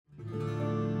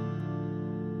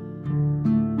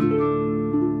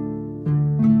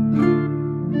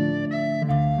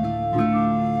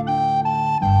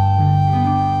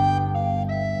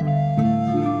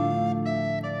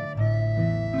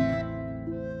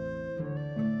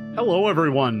Hello,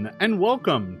 everyone, and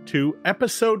welcome to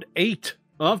episode 8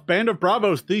 of Band of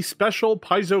Bravos, the special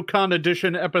PaizoCon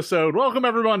edition episode. Welcome,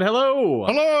 everyone. Hello.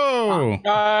 Hello.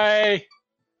 Hi.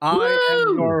 I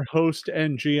am your host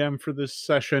and GM for this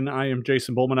session. I am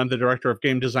Jason Bowman. I'm the director of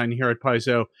game design here at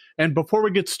Paizo. And before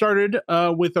we get started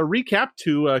with a recap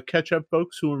to catch up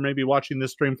folks who are maybe watching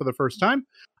this stream for the first time,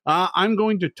 I'm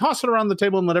going to toss it around the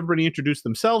table and let everybody introduce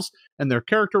themselves and their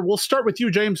character. We'll start with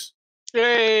you, James.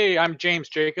 Yay, I'm James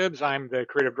Jacobs. I'm the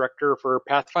creative director for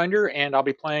Pathfinder, and I'll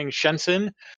be playing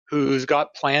Shensen, who's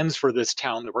got plans for this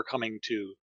town that we're coming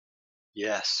to.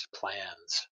 Yes,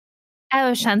 plans.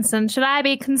 Oh, Shensen, should I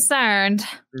be concerned?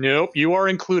 Nope, you are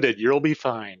included. You'll be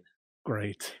fine.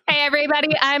 Great. Hey, everybody,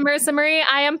 I'm Marissa Marie.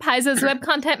 I am Paizo's web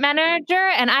content manager,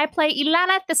 and I play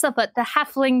Ilana Thistlefoot, the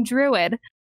halfling druid.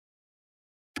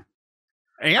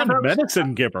 And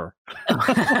medicine giver.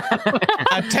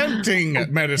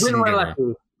 Attempting medicine When we're giver.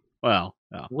 lucky. Well,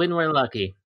 yeah. When we're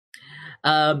lucky.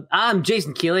 I'm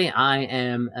Jason Keeley. I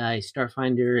am a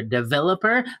Starfinder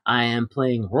developer. I am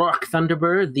playing Rourke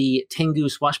Thunderbird, the Tengu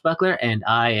swashbuckler, and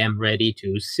I am ready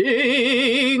to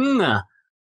sing.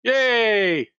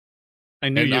 Yay! I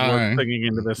knew And you were I- singing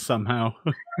into this somehow.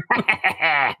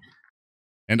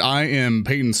 And I am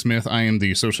Peyton Smith. I am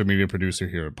the social media producer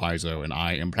here at Paizo, and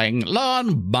I am playing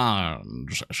Lon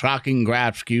Barnes, shocking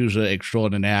graph user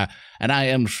extraordinaire. And I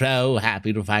am so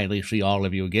happy to finally see all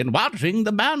of you again watching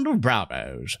the Band of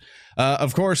Bravos.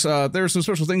 Of course, there are some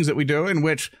special things that we do in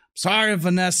which, sorry,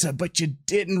 Vanessa, but you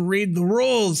didn't read the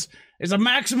rules. There's a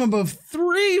maximum of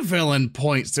 3 villain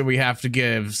points that we have to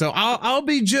give. So I'll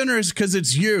be generous because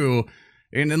it's you.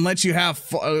 And let you have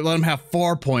let him have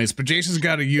 4 points, but Jason's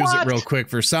got to use it real quick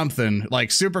for something, like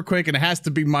super quick, and it has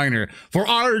to be minor. For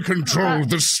I control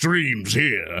the streams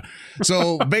here.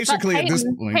 So basically, at this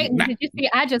point, Peyton, did you see?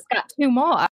 I just got 2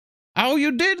 more. oh,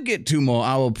 you did get 2 more.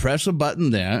 I will press a button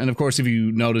there, and of course, if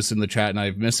you notice in the chat and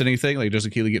I've missed anything, like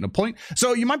Joseph Keeley getting a point.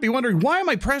 So you might be wondering, why am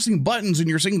I pressing buttons and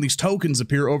you're seeing these tokens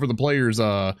appear over the players'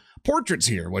 portraits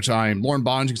here? Which I'm Lauren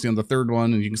Bonds. You can see on the third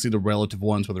one, and you can see the relative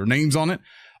ones with their names on it.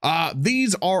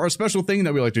 These are a special thing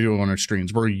that we like to do on our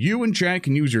streams where you and chat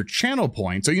can use your channel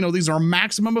points. So, these are a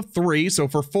maximum of 3. So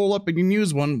for full up and you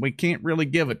use one, we can't really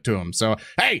give it to them. So,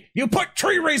 hey, you put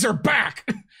Tree Razor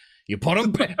back. You put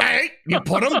him back. Hey, you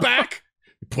put him back.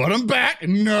 You put him back.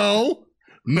 No,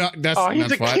 that's, He's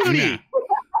that's a why- cutie. nah.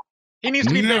 He needs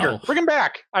to be No. bigger. Bring him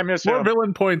back. I miss More him.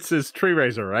 villain points is Tree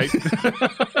Razor, right?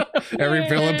 Every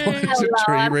villain point is a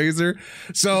tree razor.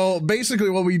 So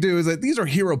basically what we do is that these are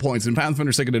hero points in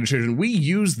Pathfinder 2nd Edition. We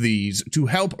use these to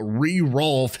help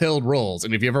re-roll failed rolls.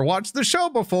 And if you ever watched the show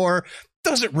before,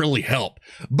 doesn't really help.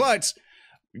 But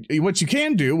what you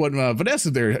can do, what Vanessa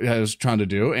there is trying to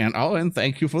do, and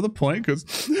thank you for the point,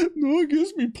 because no one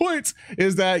gives me points,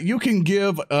 is that you can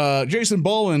give Jason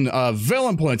Bowen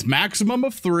villain points, maximum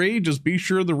of 3. Just be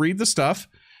sure to read the stuff.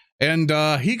 And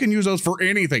he can use those for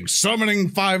anything. Summoning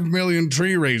 5 million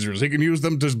tree razors. He can use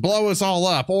them to blow us all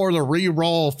up, or to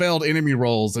re-roll failed enemy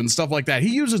rolls and stuff like that. He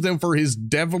uses them for his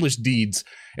devilish deeds,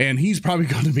 and he's probably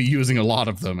going to be using a lot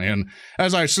of them. And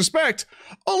as I suspect,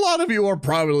 a lot of you are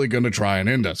probably going to try and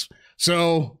end us.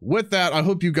 So with that, I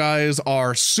hope you guys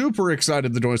are super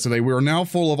excited to join us today. We are now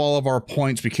full of all of our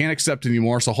points. We can't accept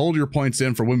anymore, so hold your points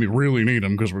in for when we really need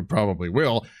them, because we probably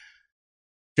will.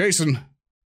 Jason,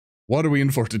 what are we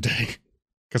in for today?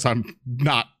 Because I'm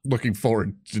not looking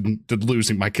forward to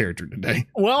losing my character today.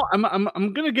 Well, I'm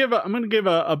gonna give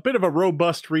a bit of a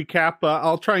robust recap.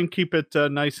 I'll try and keep it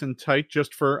nice and tight,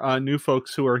 just for new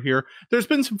folks who are here. There's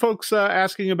been some folks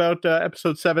asking about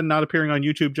episode 7 not appearing on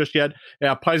YouTube just yet.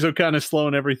 Yeah, Paizo kind of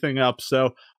slowing everything up.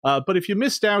 So, but if you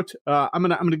missed out, I'm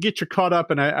gonna get you caught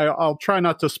up, and I'll try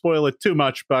not to spoil it too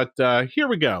much. But here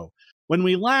we go. When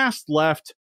we last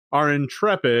left our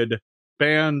intrepid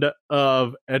band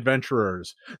of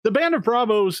adventurers, the Band of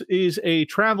Bravos is a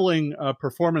traveling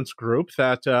performance group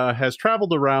that has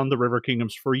traveled around the River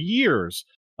Kingdoms for years,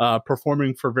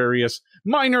 performing for various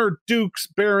minor dukes,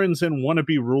 barons, and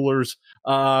wannabe rulers,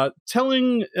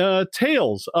 telling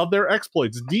tales of their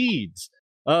exploits, deeds,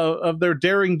 of their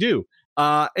daring do.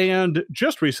 And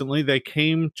just recently, they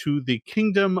came to the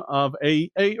kingdom of a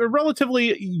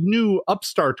relatively new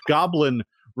upstart goblin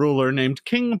ruler named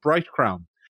King Brightcrown.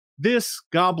 This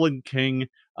Goblin King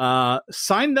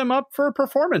signed them up for a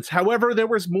performance. However, there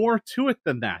was more to it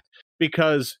than that,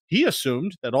 because he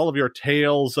assumed that all of your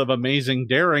tales of amazing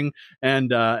daring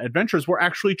and adventures were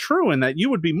actually true, and that you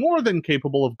would be more than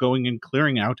capable of going and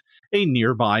clearing out a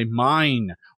nearby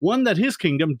mine, one that his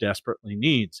kingdom desperately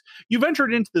needs. You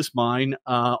ventured into this mine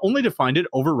only to find it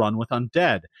overrun with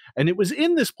undead, and it was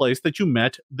in this place that you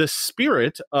met the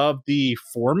spirit of the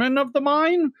foreman of the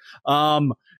mine,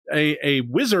 a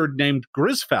wizard named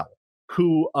Grisfell,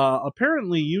 who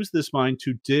apparently used this mine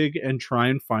to dig and try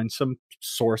and find some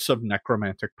source of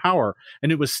necromantic power.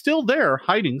 And it was still there,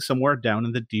 hiding somewhere down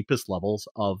in the deepest levels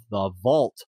of the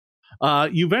vault.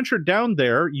 You ventured down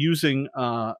there using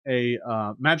a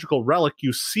magical relic.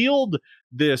 You sealed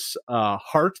this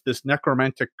heart, this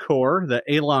necromantic core, the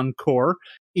Elan core,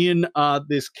 in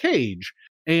this cage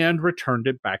and returned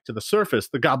it back to the surface.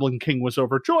 The Goblin King was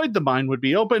overjoyed. The mine would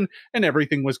be open and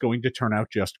everything was going to turn out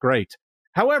just great.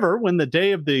 However, when the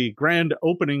day of the grand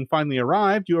opening finally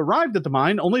arrived, you arrived at the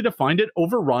mine only to find it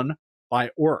overrun by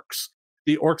orcs.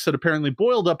 The orcs had apparently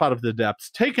boiled up out of the depths,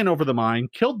 taken over the mine,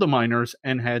 killed the miners,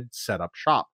 and had set up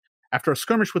shop. After a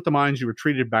skirmish with the mines, you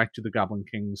retreated back to the Goblin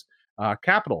King's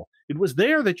capital. It was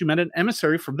there that you met an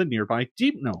emissary from the nearby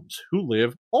Deep Gnomes, who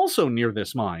live also near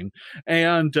this mine.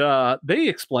 And they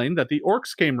explained that the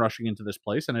orcs came rushing into this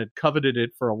place and had coveted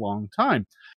it for a long time,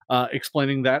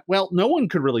 explaining that, well, no one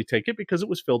could really take it because it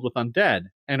was filled with undead.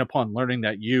 And upon learning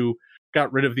that you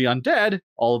got rid of the undead,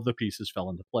 all of the pieces fell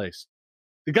into place.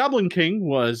 The Goblin King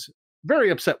was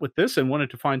very upset with this and wanted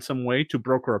to find some way to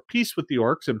broker a peace with the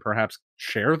orcs and perhaps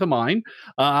share the mine.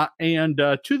 To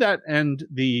that end,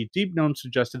 the Deep Gnome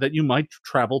suggested that you might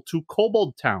travel to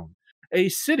Kobold Town, a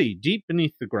city deep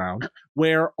beneath the ground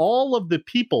where all of the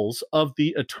peoples of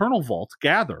the Eternal Vault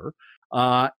gather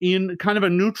in kind of a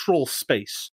neutral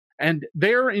space. And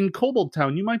there in Kobold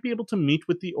Town, you might be able to meet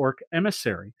with the orc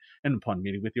emissary. And upon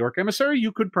meeting with the orc emissary,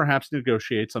 you could perhaps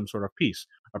negotiate some sort of peace.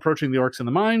 Approaching the orcs in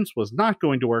the mines was not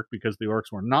going to work because the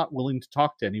orcs were not willing to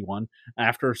talk to anyone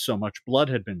after so much blood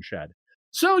had been shed.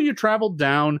 So you traveled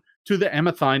down to the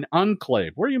Amethine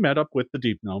Enclave, where you met up with the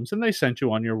Deep Gnomes, and they sent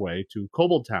you on your way to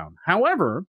Kobold Town.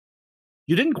 However,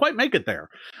 you didn't quite make it there.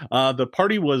 The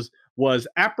party was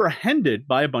apprehended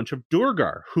by a bunch of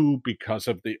Duergar, who, because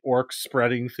of the orcs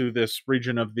spreading through this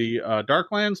region of the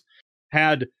Darklands,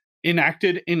 had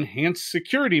enacted enhanced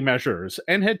security measures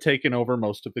and had taken over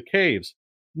most of the caves,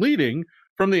 leading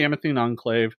from the Amethine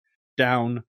Enclave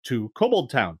down to Kobold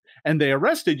Town. And they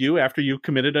arrested you after you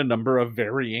committed a number of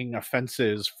varying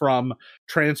offenses, from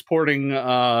transporting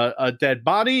a dead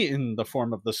body in the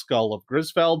form of the skull of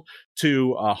Grisfeld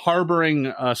to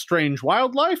harboring strange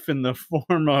wildlife in the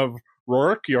form of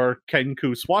Rourke, your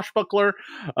Kenku swashbuckler,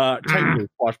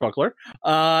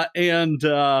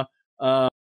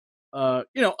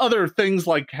 other things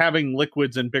like having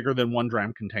liquids in bigger than 1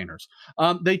 dram containers.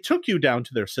 They took you down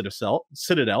to their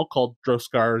citadel called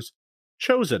Droskar's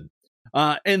Chosen.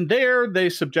 And there they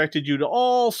subjected you to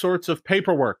all sorts of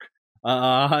paperwork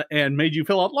and made you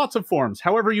fill out lots of forms.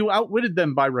 However, you outwitted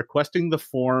them by requesting the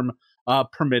form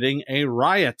permitting a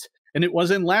riot. And it was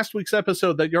in last week's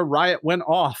episode that your riot went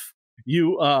off.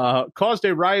 You caused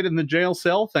a riot in the jail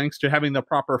cell thanks to having the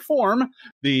proper form.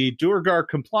 The Duergar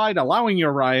complied, allowing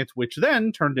your riot, which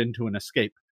then turned into an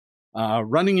escape.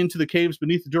 Running into the caves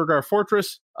beneath the Duergar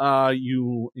fortress,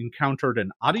 you encountered an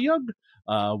Adiug,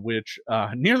 which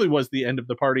nearly was the end of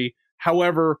the party.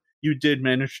 However, you did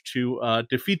manage to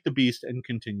defeat the beast and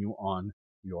continue on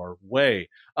your way.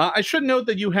 I should note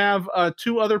that you have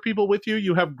 2 other people with you.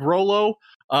 You have Grollo,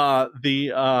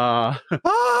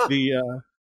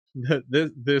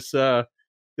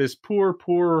 this poor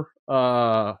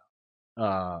not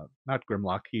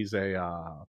Grimlock, he's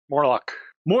a Morlock.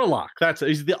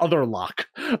 He's the other lock.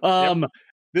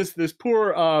 This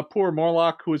poor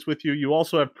Morlock who is with you. You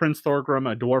also have Prince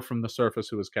Thorgrim, a dwarf from the surface,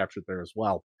 who was captured there as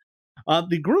well.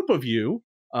 The group of you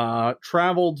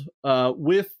traveled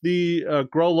with the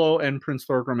Grollo and Prince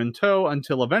Thorgrim in tow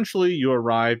until eventually you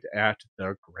arrived at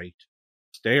the Great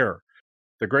Stair.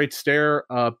 The Great Stair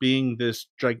being this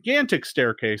gigantic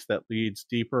staircase that leads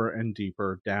deeper and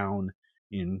deeper down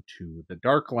into the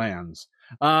Darklands.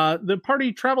 The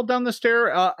party traveled down the stair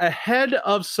ahead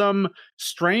of some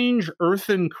strange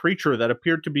earthen creature that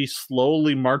appeared to be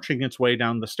slowly marching its way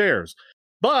down the stairs.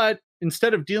 But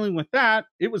instead of dealing with that,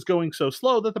 it was going so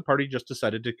slow that the party just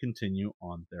decided to continue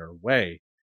on their way.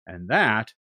 And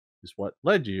that is what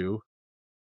led you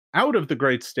out of the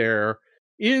Great Stair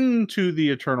into the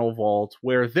Eternal Vault,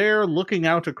 where there, looking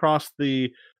out across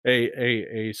a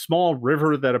small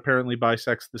river that apparently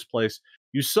bisects this place,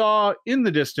 you saw in the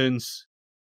distance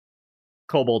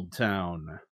Kobold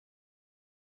Town.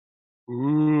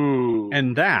 Ooh.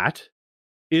 And that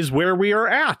is where we are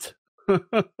at.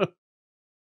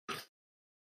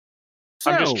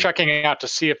 I'm just So- checking out to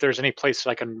see if there's any place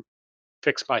I can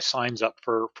fix my signs up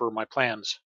for my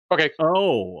plans. Okay.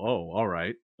 Oh, all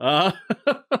right.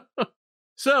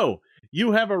 So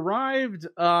you have arrived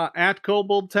at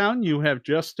Kobold Town. You have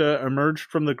just emerged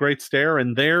from the Great Stair,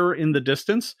 and there in the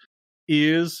distance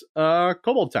is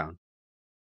Kobold Town,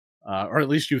 or at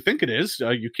least you think it is.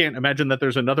 You can't imagine that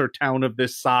there's another town of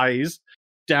this size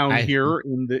down here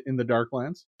in the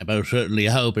Darklands. I most certainly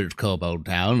hope it's Kobold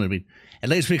Town. I mean, at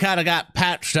least we kind of got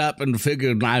patched up and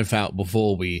figured life out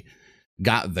before we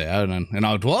got there, and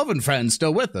our dwarven friend's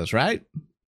still with us, right?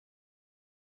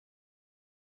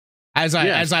 As I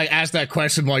ask that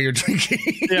question while you're drinking.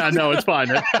 Yeah, no, it's fine.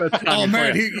 That's Oh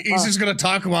man, he's just gonna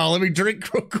talk a while. Let me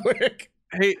drink real quick.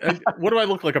 Hey, what do I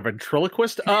look like, a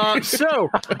ventriloquist? You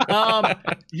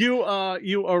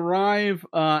arrive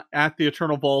at the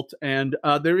Eternal Vault, and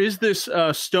there is this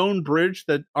stone bridge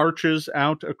that arches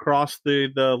out across the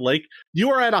lake. You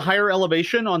are at a higher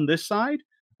elevation on this side.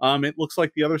 It looks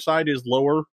like the other side is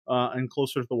lower and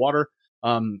closer to the water.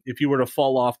 If you were to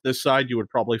fall off this side, you would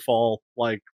probably fall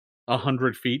like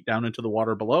 100 feet down into the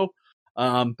water below.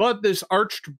 But this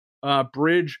arched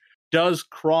bridge does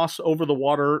cross over the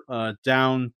water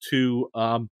down to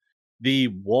the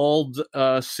walled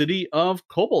city of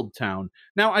Kobold Town.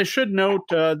 Now, I should note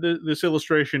this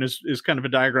illustration is kind of a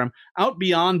diagram. Out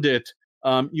beyond it,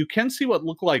 you can see what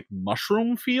look like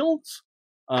mushroom fields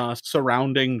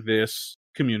surrounding this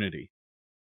community.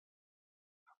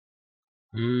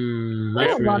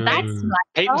 Oh, well, that's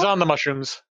Peyton's on the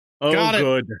mushrooms. Oh, Got it.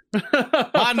 good.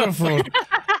 Wonderful.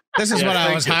 This is Yeah, what I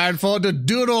thank was you. hired for, to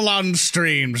doodle on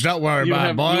streams. Don't worry about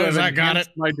it, boys. I got it.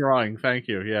 enhanced my drawing. Thank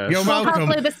you. Yes. You're Well, welcome.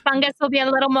 hopefully this fungus will be a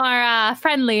little more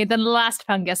friendly than the last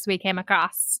fungus we came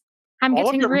across. I'm All of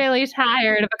getting your- really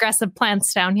tired of aggressive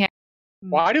plants down here.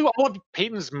 Why do all of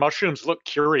Peyton's mushrooms look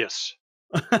curious?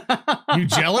 You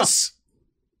jealous?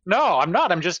 No, I'm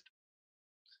not. I'm just.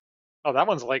 Oh, that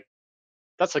one's like.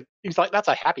 That's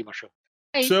a happy mushroom.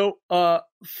 So,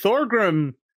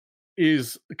 Thorgrim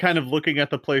is kind of looking at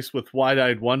the place with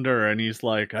wide-eyed wonder, and he's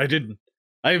like, I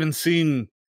haven't seen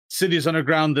cities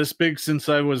underground this big since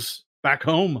I was back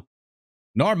home.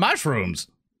 Nor mushrooms.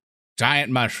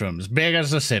 Giant mushrooms, big as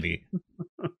the city.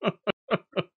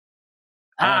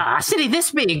 A city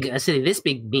this big. A city this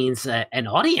big means an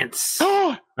audience.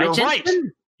 Oh, you're right.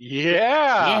 gentlemen?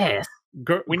 Yeah. Yes.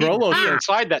 We need to Grollo be says-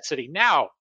 inside that city now.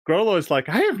 Grollo is like,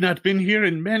 I have not been here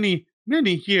in many,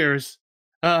 many years.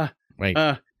 Wait,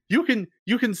 You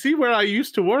can see where I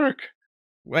used to work.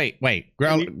 wait. he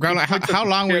Growler, points at how the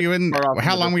long were pit you in? far off in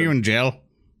How the long were you in jail?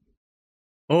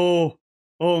 Oh,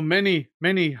 many,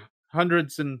 many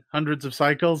hundreds and hundreds of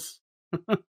cycles.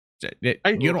 You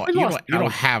I don't lost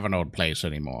count. have an old place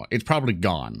anymore. It's probably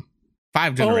gone.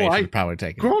 5 generations probably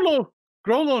taken.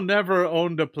 Grollo never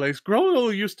owned a place. Grollo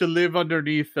used to live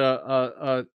underneath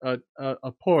a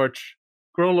porch.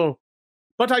 Grollo,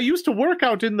 but I used to work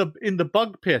out in the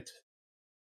bug pit.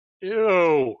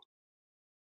 Ew.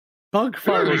 Bug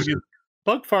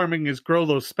farming is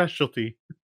Grollo's specialty.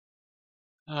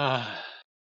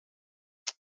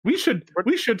 We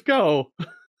should go.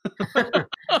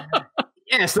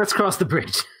 Yes, let's cross the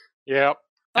bridge. Yep.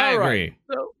 I All right. agree.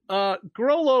 So,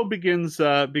 Grollo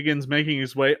begins making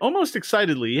his way almost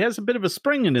excitedly. He has a bit of a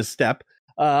spring in his step,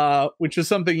 which is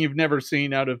something you've never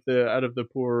seen out of the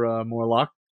poor Morlock.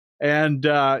 And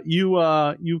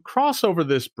you cross over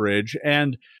this bridge,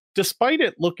 and despite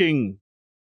it looking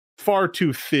far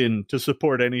too thin to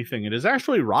support anything, it is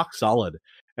actually rock solid,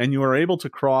 and you are able to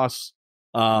cross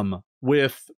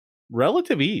with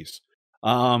relative ease.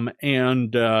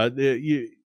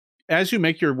 As you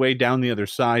make your way down the other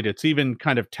side, it's even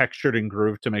kind of textured and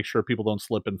grooved to make sure people don't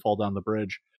slip and fall down the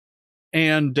bridge.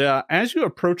 And as you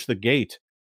approach the gate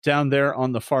down there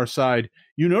on the far side,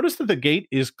 you notice that the gate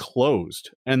is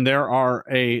closed, and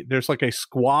there's like a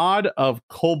squad of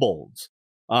kobolds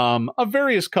of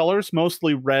various colors,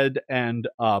 mostly red and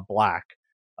black,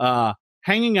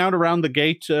 hanging out around the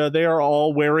gate. They are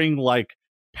all wearing like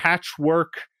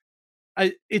patchwork.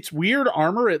 It's weird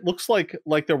armor. It looks like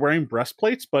they're wearing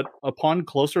breastplates, but upon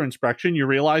closer inspection, you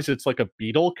realize it's like a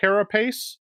beetle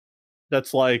carapace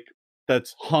that's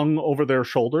hung over their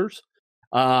shoulders.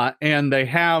 And they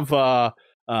have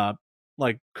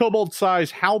like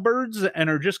kobold-sized halberds and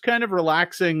are just kind of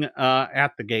relaxing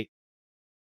at the gate.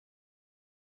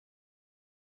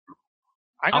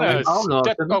 I'm gonna I'll go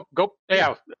step, up to them. go.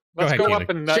 Yeah. Let's ahead, go Keely. up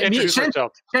and Shen- introduce Shen-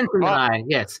 ourselves. Shenton and Oh. I,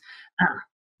 yes.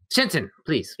 Shenton,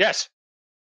 please. Yes.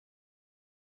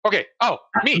 Okay. Oh,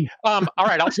 me. All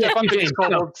right. I'll step Yeah, up you to these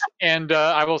can. Go. kobolds and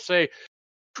I will say,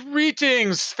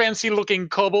 Greetings, fancy-looking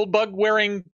kobold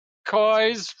bug-wearing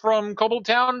guys from Kobold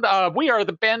Town. We are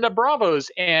the Band of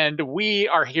Bravos, and we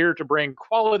are here to bring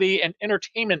quality and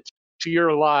entertainment to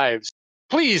your lives.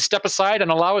 Please step aside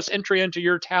and allow us entry into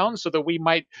your town so that we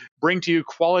might bring to you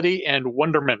quality and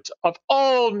wonderment of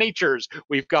all natures.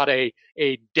 We've got a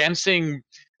dancing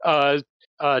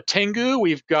Tengu.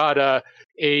 We've got a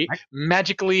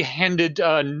magically handed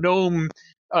gnome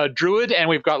druid, and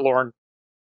we've got Lauren.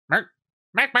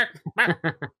 No.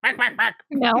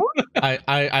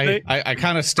 I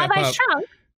kind of step Have I up. shrunk?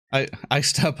 I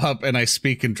step up and I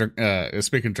speak in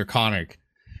Draconic,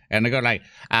 and I go like,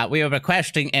 "We are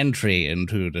requesting entry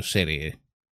into the city."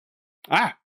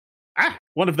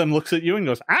 One of them looks at you and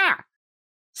goes,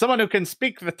 someone who can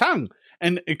speak the tongue.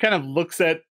 And it kind of looks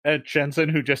at Jensen,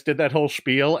 who just did that whole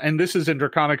spiel. And this is in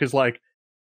Draconic, is like,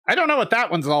 I don't know what that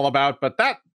one's all about, but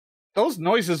those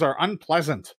noises are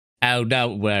unpleasant. Oh,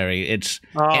 don't worry. It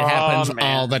happens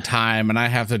all the time, and I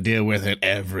have to deal with it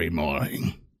every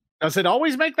morning. Does it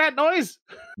always make that noise?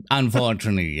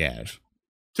 Unfortunately, yes.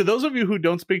 To those of you who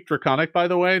don't speak Draconic, by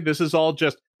the way, this is all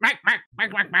just... Is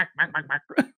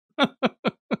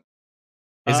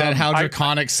that how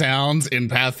Draconic sounds in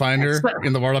Pathfinder,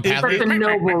 in the world of Pathfinder? It's a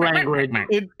noble language.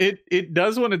 It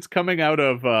does when it's coming out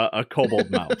of a kobold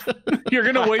mouth. You're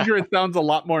going to wager it sounds a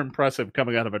lot more impressive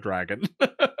coming out of a dragon.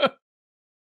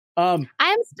 I'm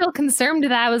still concerned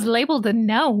that I was labeled a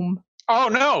gnome. Oh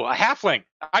no, a halfling.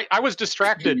 I was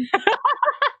distracted.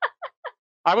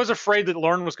 I was afraid that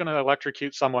Lauren was going to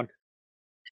electrocute someone.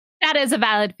 That is a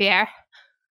valid fear.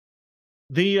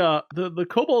 The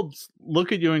kobolds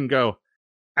look at you and go,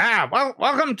 well,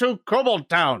 welcome to Kobold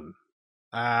Town.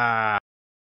 Do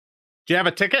you have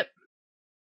a ticket?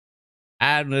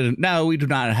 No, we do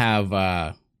not have.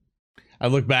 I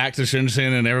look back to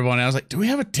Shinshin and everyone else like, do we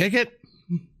have a ticket?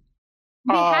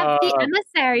 We have the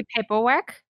emissary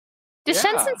paperwork. Does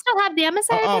Shensen still have the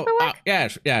emissary paperwork?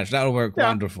 Yes, that'll work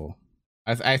wonderful.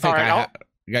 I think right,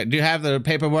 do you have the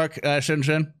paperwork,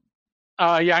 Shinshin?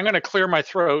 Yeah, I'm going to clear my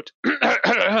throat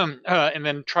and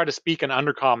then try to speak in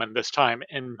Undercommon this time,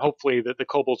 and hopefully the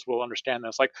kobolds will understand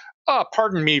this. Like,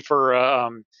 pardon me for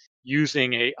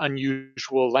using a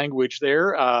unusual language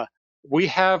there. We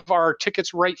have our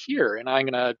tickets right here, and I'm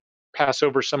going to pass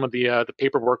over some of the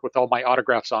paperwork with all my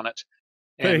autographs on it.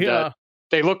 And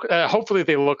they look, hopefully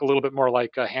they look a little bit more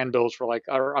like handbills for like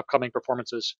our upcoming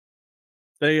performances.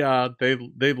 They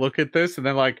look at this and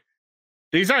they're like,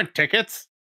 these aren't tickets.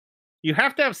 You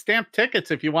have to have stamped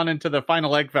tickets if you want into the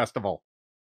Final Egg Festival.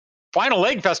 Final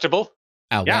Egg Festival?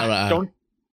 Oh, well,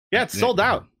 it's sold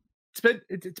out.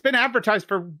 It's been advertised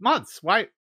for months. Why?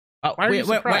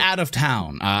 We're out of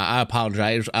town. I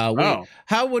apologize.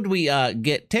 How would we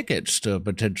get tickets to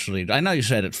potentially? I know you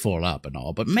said it's full up and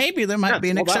all, but maybe there might be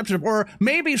an exception, or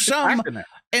maybe some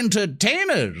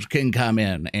entertainers can come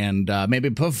in and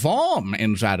maybe perform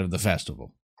inside of the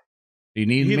festival. Do you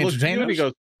need entertainers? He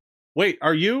goes, "Wait,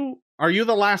 are you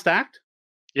the last act?"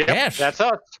 Yep, yes, that's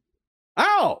us.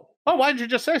 Oh, why didn't you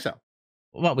just say so?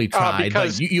 Well, we tried,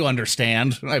 but you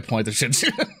understand. I point the shit.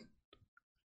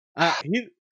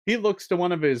 He looks to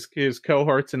one of his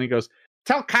cohorts and he goes,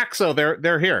 "Tell Caxo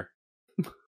they're here."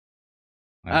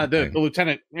 The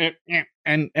lieutenant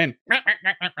and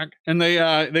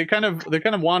they kind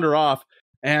of wander off,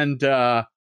 and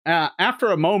after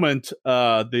a moment,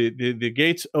 the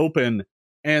gates open,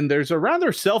 and there's a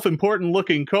rather self-important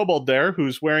looking kobold there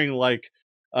who's wearing like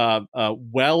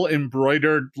well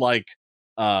embroidered like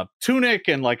tunic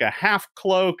and like a half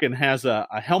cloak, and has a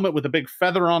helmet with a big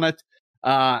feather on it.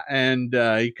 And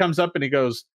he comes up and he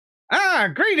goes,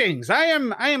 "Greetings! I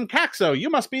am Caxo.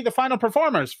 You must be the final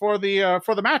performers for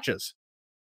the matches."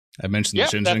 I mentioned the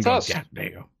Shinshin. That's us. Yeah, there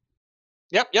you go.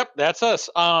 Yep, that's us.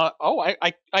 I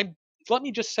let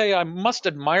me just say, I must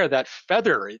admire that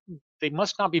feather. They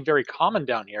must not be very common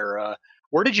down here.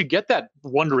 Where did you get that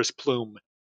wondrous plume?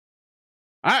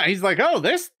 He's like,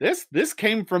 this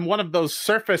came from one of those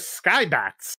surface sky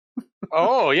bats.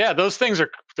 Oh yeah, those things are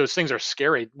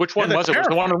scary. Which one was it?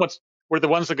 Was were the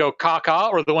ones that go caw,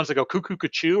 or the ones that go cuckoo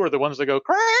cuckoo, or the ones that go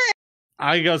cray?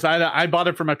 He goes, I bought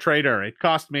it from a trader. It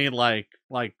cost me like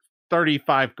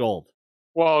 35 gold.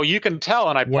 Well, you can tell,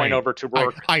 and I point over to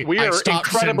Rourke. We are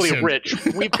incredibly rich.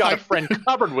 We've got a friend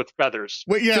covered with feathers.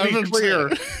 Wait, yeah, to be clear.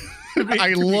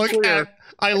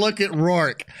 I look at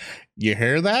Rourke. You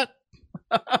hear that?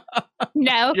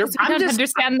 No, because we don't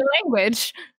understand the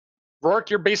language.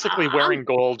 Rourke, you're basically wearing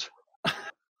gold.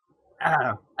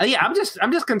 Yeah, I'm just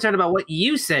concerned about what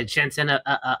you said, Shensen,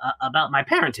 about my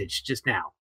parentage just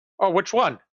now. Oh, which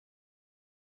one?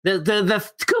 The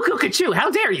cuckoo-cuckoo,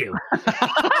 how dare you?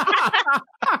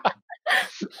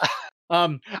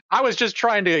 I was just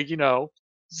trying to,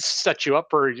 set you up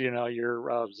for,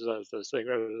 your this thing.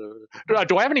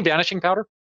 Do I have any vanishing powder?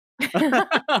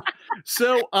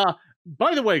 So,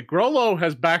 by the way, Grollo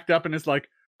has backed up and is like,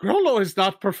 Grollo is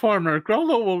not performer.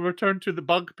 Grollo will return to the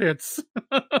bug pits.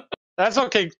 That's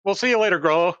okay. We'll see you later,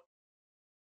 Grollo.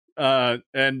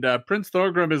 And Prince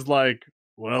Thorgrim is like,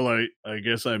 well, I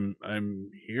guess I'm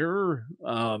here.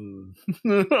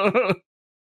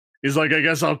 He's like, I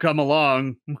guess I'll come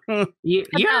along. You're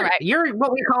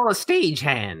what we call a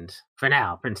stagehand for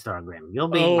now, Prince Thorgrim. You'll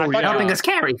be helping us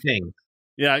carry things.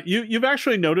 Yeah, you've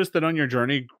actually noticed that on your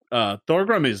journey,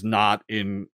 Thorgrim is not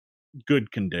in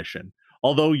good condition.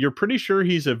 Although you're pretty sure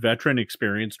he's a veteran,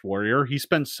 experienced warrior. He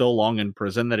spent so long in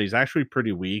prison that he's actually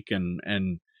pretty weak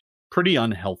and pretty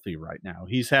unhealthy right now.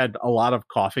 He's had a lot of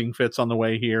coughing fits on the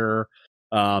way here.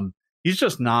 He's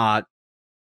just not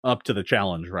up to the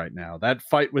challenge right now. That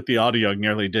fight with the Audiog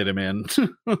nearly did him in.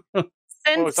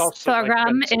 Since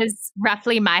Thorgrim is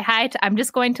roughly my height, I'm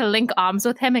just going to link arms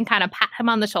with him and kind of pat him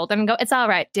on the shoulder and go, it's all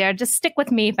right, dear. Just stick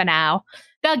with me for now.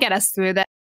 They'll get us through this.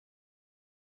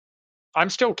 I'm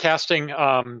still casting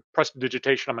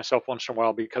prestidigitation on myself once in a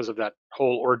while because of that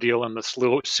whole ordeal in the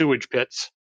sewage pits.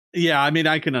 Yeah, I mean,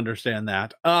 I can understand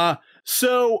that.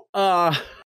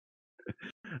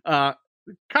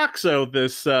 Coxo,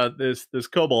 this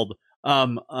kobold,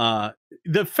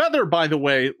 the feather, by the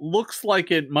way, looks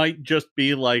like it might just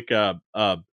be like a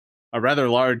rather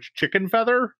large chicken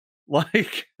feather.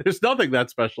 Like, there's nothing that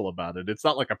special about it. It's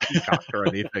not like a peacock or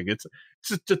anything. It's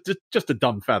just a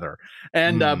dumb feather.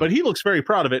 And but he looks very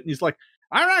proud of it. And he's like,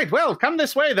 all right, well, come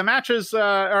this way. The matches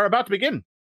are about to begin.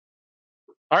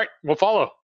 All right, we'll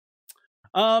follow.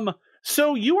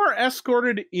 So you are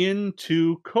escorted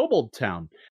into Kobold Town.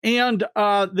 And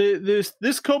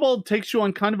this kobold takes you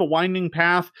on kind of a winding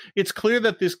path. It's clear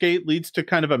that this gate leads to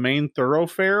kind of a main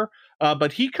thoroughfare,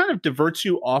 but he kind of diverts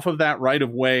you off of that right of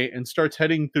way and starts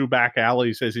heading through back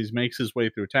alleys as he makes his way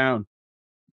through town.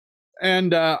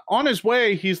 And on his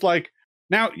way, he's like,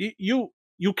 now, you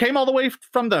came all the way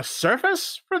from the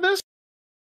surface for this?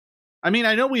 I mean,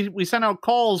 I know we sent out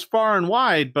calls far and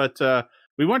wide, but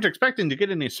we weren't expecting to get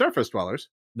any surface dwellers.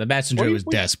 The messenger was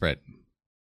desperate.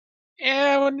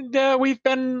 And we've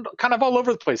been kind of all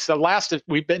over the place. The last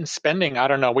we've been spending, I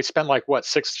don't know, we spent like, what,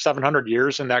 600-700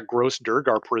 years in that gross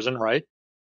Durgar prison, right?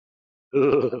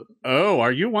 Ugh. Oh,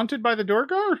 are you wanted by the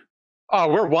Durgar? Oh,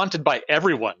 we're wanted by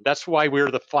everyone. That's why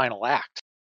we're the final act.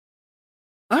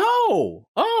 Oh,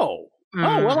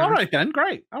 well, all right then.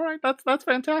 Great. All right, that's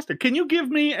fantastic. Can you give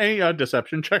me a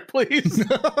deception check, please?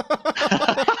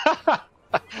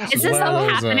 Is this all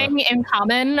happening in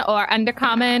common or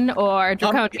undercommon or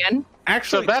draconian?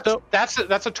 Actually, so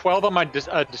that's a 12 on my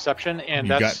deception, and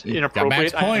that's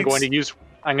inappropriate. I'm going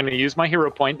to use my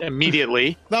hero point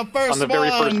immediately. The first on the very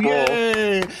first roll,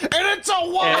 yay! And it's a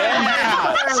 1.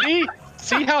 Yeah.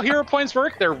 See how hero points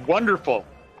work? They're wonderful.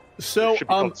 So should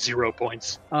be called 0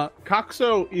 points.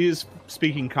 Coxo is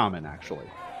speaking common, actually.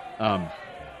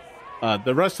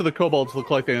 The rest of the kobolds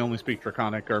look like they only speak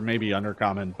Draconic or maybe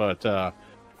Undercommon, but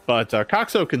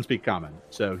Coxo can speak Common,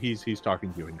 so he's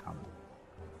talking to you in Common.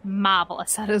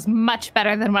 Marvelous. That is much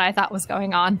better than what I thought was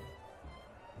going on.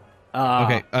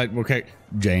 Okay,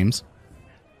 James.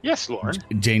 Yes, Lauren.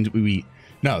 James,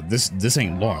 no, this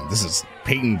ain't Lauren. This is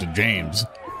Peyton to James.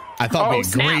 I thought we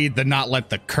agreed to not let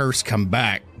the curse come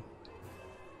back.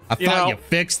 I thought you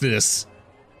fixed this.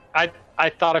 I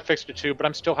thought I fixed it too, but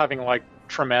I'm still having like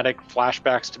traumatic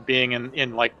flashbacks to being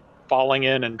in like falling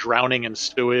in and drowning in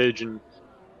sewage and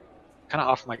kind of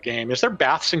off my game. Is there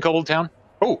baths in Kobold Town?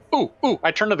 Oh! I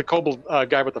turned to the kobold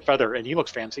guy with the feather, and he looks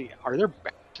fancy. Are there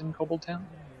baths in Kobold Town?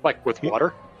 Like with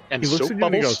water and soap bubbles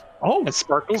and goes, and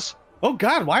sparkles? Oh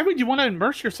God, why would you want to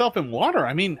immerse yourself in water?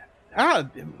 I mean,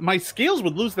 my scales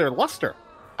would lose their luster.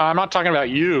 I'm not talking about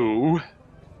you.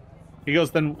 He goes,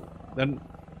 then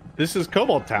this is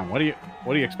Kobold Town. What do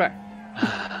you expect?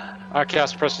 I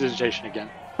cast prestidigitation again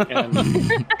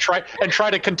and try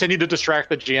to continue to distract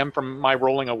the GM from my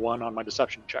rolling a 1 on my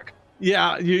deception check.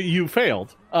 Yeah, you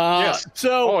failed. Yes.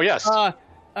 So, yes.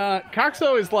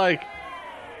 Coxo is like,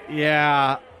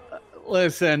 yeah,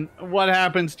 listen, what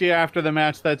happens to you after the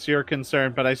match, that's your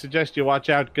concern, but I suggest you watch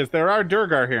out because there are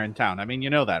Durgar here in town. I mean, you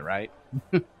know that, right?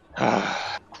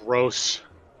 Gross.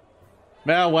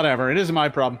 Well, whatever. It isn't my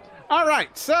problem. All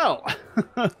right, so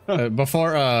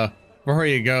before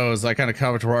he goes, I kind of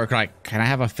come to Rourke like, can I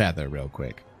have a feather real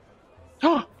quick?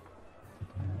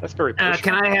 That's very personal.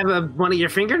 Can I have one of your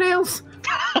fingernails?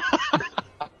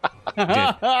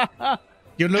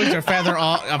 You lose your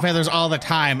feathers all the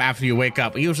time after you wake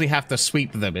up. You usually have to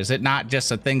sweep them. Is it not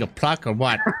just a thing of pluck or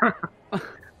what?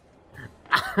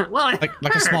 Well,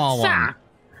 like a small one.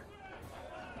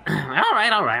 All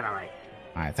right. All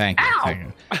right, thank you. Ow!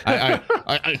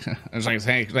 Thank you. I was like,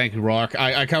 thank you, Rock.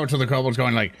 I come to the kobolds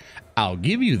going like, I'll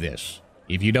give you this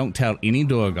if you don't tell any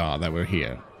Duergar that we're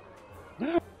here.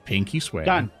 Pinky swear.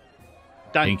 Done.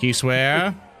 Pinky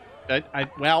swear.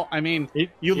 Well, I mean,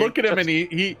 you look at him and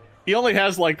he only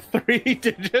has like 3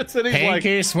 digits, and he's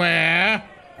Pinky swear.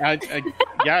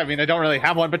 yeah, I mean, I don't really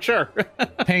have one, but sure.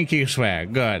 Pinky swear.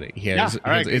 Good. It's a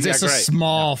great.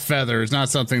 small feather. It's not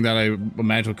something that I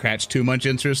imagine will catch too much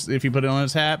interest if you put it on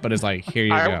his hat, but it's like, here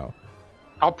you go.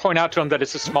 I'll point out to him that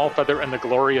it's a small feather, and the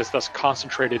glory is thus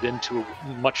concentrated into a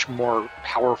much more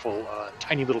powerful,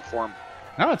 tiny little form.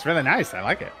 No, it's really nice. I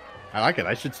like it.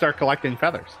 I should start collecting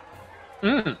feathers.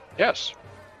 Yes.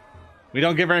 We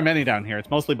don't get very many down here. It's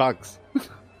mostly bugs.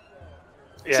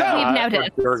 Yeah, we've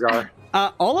noticed.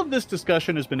 All of this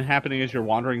discussion has been happening as you're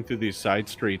wandering through these side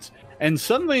streets, and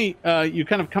suddenly you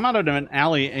kind of come out of an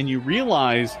alley and you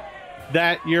realize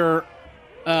that you're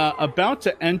about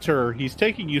to enter. He's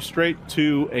taking you straight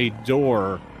to a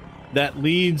door that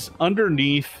leads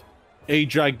underneath a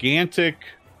gigantic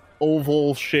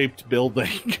oval-shaped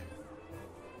building.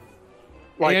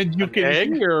 And you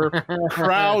can hear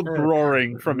crowds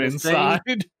roaring from inside.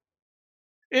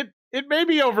 It may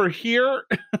be over here.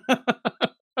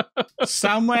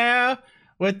 Somewhere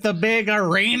with the big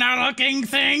arena-looking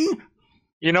thing.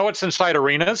 You know what's inside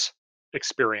arenas?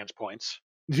 Experience points.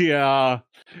 Yeah.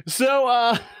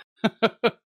 So,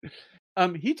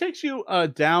 he takes you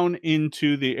down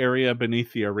into the area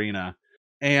beneath the arena,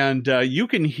 and you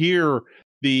can hear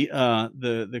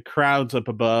the crowds up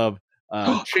above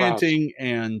chanting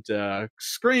and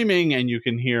screaming, and you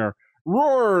can hear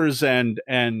roars and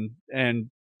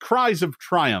cries of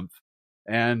triumph.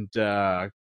 And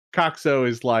Coxo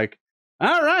is like,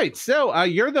 all right, so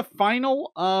you're the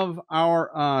final of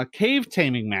our cave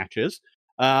taming matches.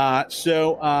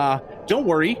 So don't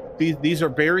worry, these are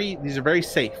very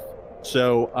safe.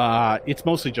 So it's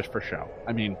mostly just for show.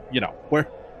 I mean, we're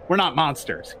not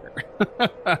monsters here.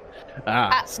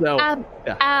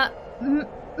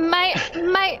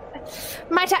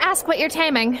 Might I ask what you're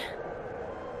taming?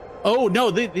 Oh no,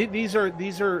 this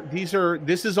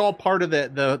is all part of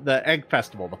the egg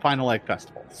festival, the final egg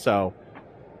festival. So,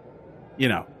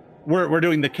 we're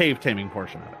doing the cave taming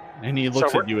portion of it. And he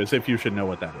looks at you as if you should know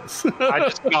what that is. I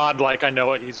just nod like I know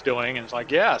what he's doing, and it's like,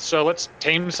 yeah, so let's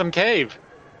tame some cave.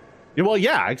 Well,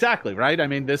 yeah, exactly, right? I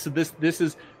mean, this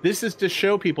is to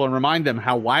show people and remind them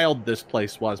how wild this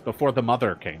place was before the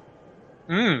mother came.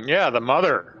 Yeah, the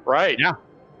mother, right? Yeah.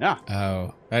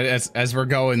 Oh, as we're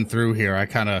going through here, I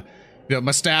kind of,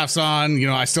 my staff's on.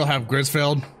 I still have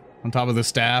Grisfield on top of the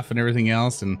staff and everything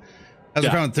else. And as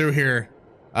we're going through here,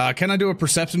 can I do a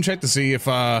perception check to see if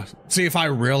I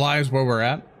realize where we're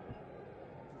at?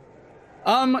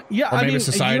 Yeah. Or maybe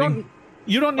society.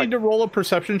 You don't need to roll a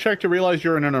perception check to realize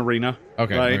you're in an arena.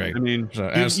 Okay. Right? Okay. I mean,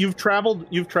 so you've traveled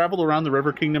around the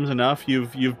River Kingdoms enough.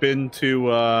 You've been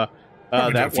to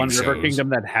that one river kingdom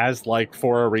that has like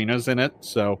 4 arenas in it.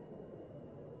 So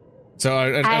as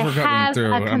we're coming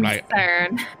through, I'm like,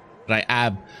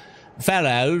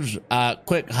 fellows,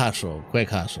 quick hustle.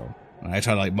 And I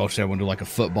try to motion everyone to a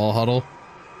football huddle.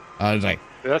 I was like,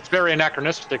 that's very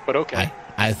anachronistic, but okay.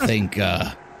 I think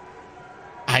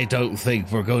I don't think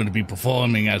we're going to be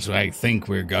performing as I think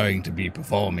we're going to be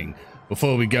performing.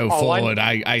 Before we go forward,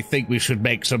 I think we should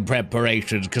make some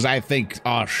preparations, because I think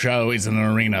our show is an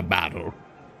arena battle.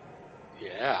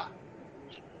 Yeah.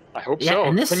 I hope so.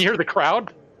 And when you hear the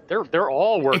crowd, they're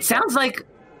all working. It sounds like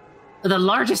the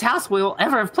largest house we'll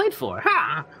ever have played for.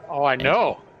 Huh? Oh, I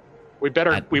know. We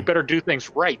better do things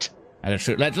right.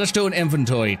 Let's do an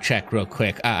inventory check real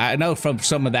quick. I know from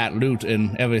some of that loot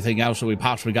and everything else that we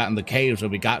possibly got in the caves, that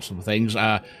we got some things.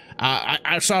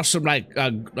 I saw some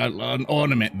an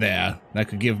ornament there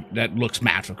that looks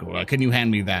magical. Can you hand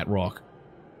me that, Rock?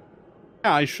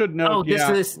 Yeah, I should know. Oh,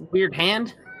 this weird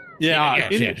hand. Yeah,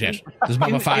 yes. This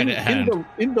mummified hand.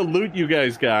 In the loot you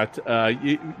guys got,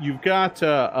 you've got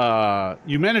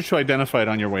you managed to identify it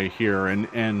on your way here,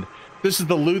 and this is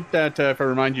the loot that, if I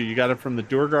remind you, you got it from the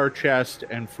Duergar chest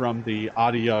and from the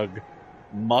Adiug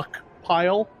muck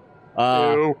pile.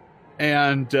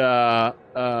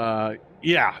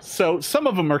 Yeah, so some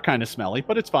of them are kind of smelly,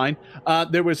 but it's fine.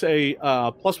 There was a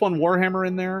 +1 Warhammer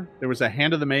in there. There was a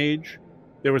Hand of the Mage.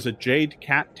 There was a Jade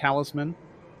Cat Talisman.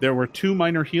 There were 2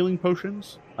 minor healing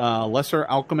potions, Lesser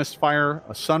Alchemist Fire,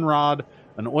 a Sun Rod,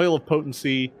 an Oil of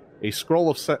Potency, a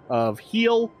Scroll of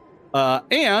Heal,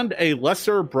 and a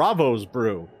Lesser Bravos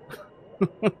Brew.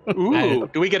 Ooh,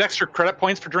 do we get extra credit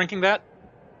points for drinking that?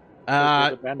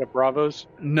 The Band of Bravos?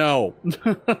 No.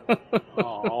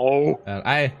 Oh.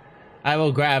 I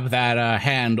will grab that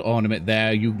hand ornament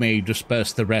there. You may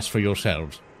disperse the rest for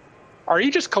yourselves. Are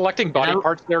you just collecting body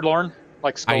parts there, Lauren?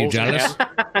 Like skulls? Are you jealous?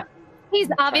 He's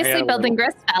obviously building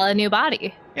Grisfell a new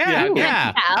body.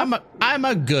 Yeah. I'm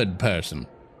a good person.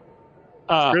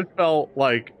 Grisfell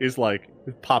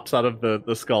pops out of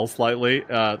the skull slightly.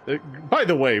 By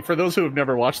the way, for those who have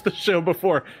never watched the show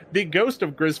before, the ghost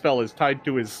of Grisfell is tied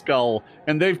to his skull,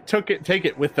 and they've take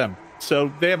it with them.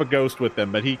 So they have a ghost with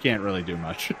them, but he can't really do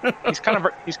much. He's kind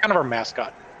of our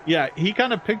mascot. Yeah, he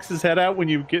kind of picks his head out when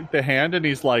you get the hand, and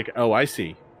he's like, "Oh, I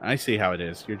see how it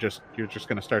is. You're just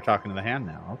gonna start talking to the hand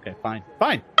now. Okay, fine."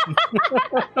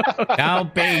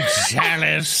 Don't be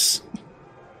jealous.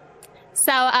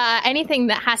 So anything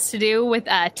that has to do with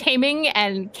taming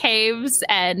and caves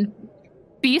and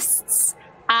beasts,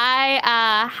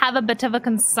 I have a bit of a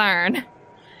concern.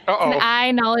 Uh-oh. Can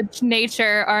I knowledge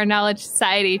nature or knowledge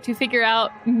society to figure out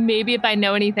maybe if I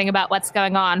know anything about what's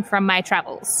going on from my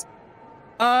travels?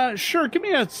 Sure. Give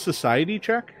me a society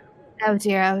check. Oh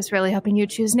dear, I was really hoping you'd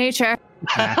choose nature.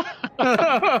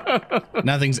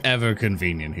 Nothing's ever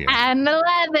convenient here. And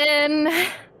 11.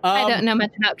 I don't know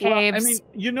much about caves. Well, I mean,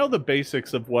 you know the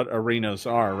basics of what arenas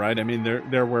are, right? I mean,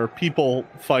 they're where people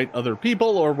fight other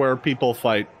people or where people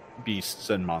fight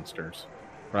beasts and monsters,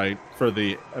 right? For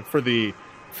the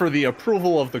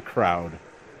approval of the crowd.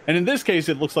 And in this case,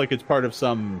 it looks like it's part of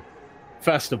some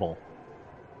festival.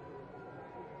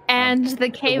 And the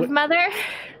cave mother?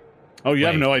 Oh, you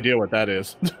have no idea what that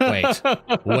is.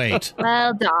 Wait.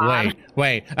 Well done.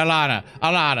 Wait.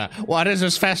 Alana, what is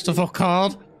this festival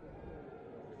called?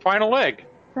 Final Egg.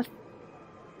 Oh.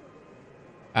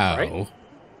 Right?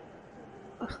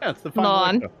 Yeah, it's the Final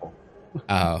Egg festival.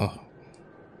 Oh.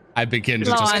 I begin to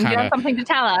just do kind you have of... something to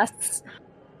tell us?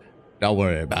 Don't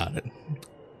worry about it.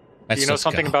 Do you know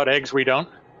something about eggs we don't?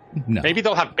 No. Maybe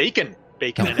they'll have bacon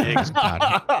and eggs.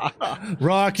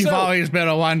 Rock, you've always been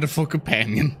a wonderful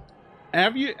companion.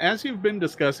 As you've been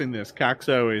discussing this,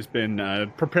 Caxo has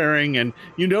been preparing, and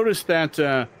you notice that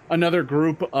another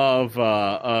group of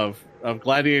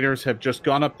gladiators have just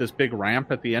gone up this big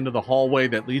ramp at the end of the hallway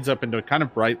that leads up into a kind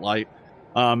of bright light.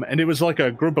 And it was like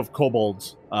a group of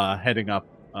kobolds heading up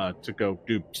to go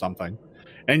do something.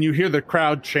 And you hear the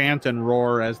crowd chant and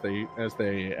roar as they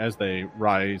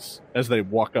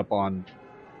walk up on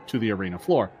to the arena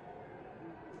floor.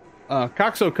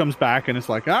 Caxo comes back and is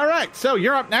like, "All right, so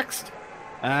you're up next.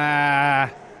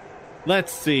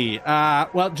 Let's see.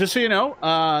 Well, just so you know,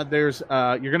 you're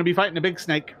going to be fighting a big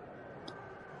snake.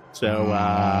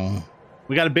 So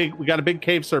we got a big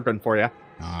cave serpent for you.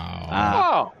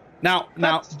 Now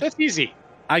that's easy.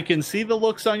 I can see the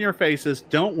looks on your faces.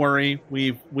 Don't worry,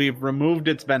 we've removed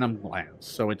its venom glands,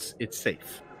 so it's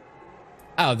safe.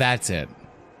 Oh, that's it.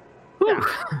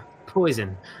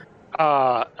 Poison.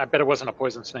 I bet it wasn't a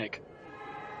poison snake.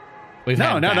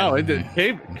 No.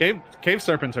 Cave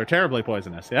serpents are terribly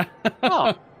poisonous. Yeah.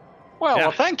 Oh.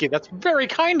 Well, thank you. That's very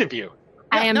kind of you.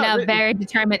 I am now very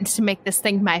determined to make this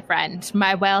thing my friend.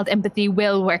 My wild empathy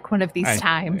will work one of these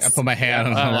times. I put my hand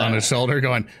on his shoulder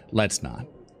going, let's not.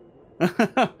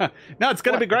 No, it's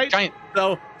going to be great.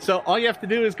 So all you have to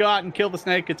do is go out and kill the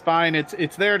snake. It's fine.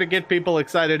 It's there to get people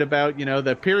excited about,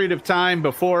 the period of time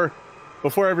before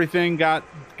everything got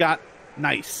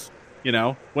nice,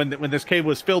 when this cave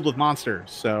was filled with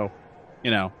monsters. So,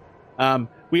 we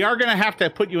are going to have to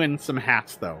put you in some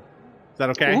hats, though. Is that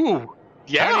okay? Ooh,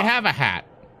 yeah. I already have a hat.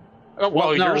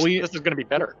 This is going to be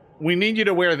better. We need you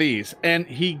to wear these. And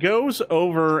he goes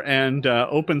over and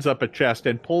opens up a chest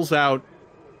and pulls out.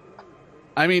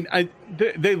 I mean,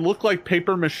 they look like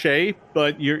paper mache,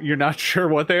 but you're not sure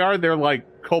what they are. They're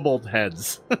like kobold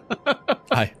heads.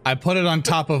 I put it on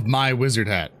top of my wizard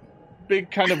hat.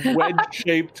 Big kind of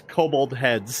wedge-shaped kobold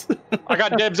heads. I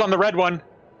got dibs on the red one.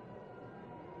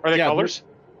 Are they colors?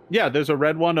 Yeah, there's a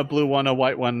red one, a blue one, a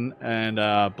white one, and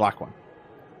a black one.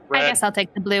 Red. I guess I'll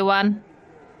take the blue one.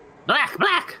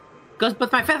 Black! Goes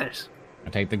with my feathers. I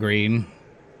take the green.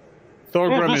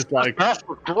 Thorgrim is like, that's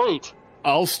great.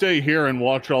 I'll stay here and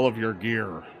watch all of your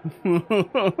gear.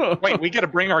 Wait, we got to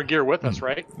bring our gear with us,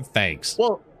 right? Thanks.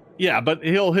 Well, yeah, but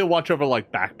he'll watch over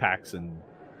like backpacks and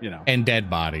and dead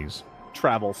bodies,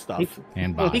 travel stuff,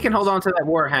 and bodies. He can hold on to that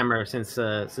warhammer since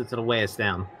it'll weigh us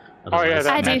down. Otherwise.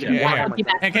 I do.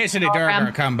 In case any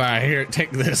Durgar come by, here,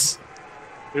 take this.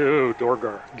 Ew,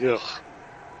 Durgar. Ugh.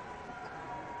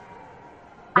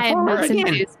 I am most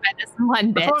amused by this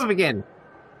one bit. Before we begin,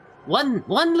 one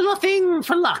little thing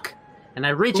for luck. And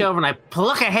I reach over and I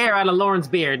pluck a hair out of Lauren's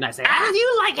beard and I say, "How do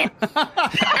you like it?"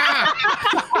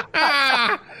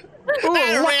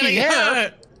 Ooh, lucky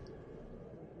hair.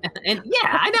 And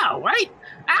yeah, I know, right?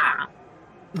 Ah.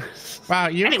 Wow,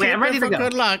 Anyway, I'm ready to go.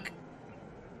 Good luck.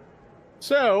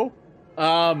 So,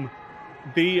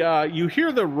 you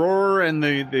hear the roar and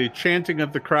the chanting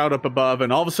of the crowd up above,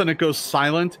 and all of a sudden it goes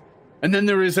silent, and then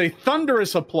there is a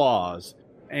thunderous applause.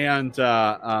 And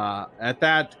at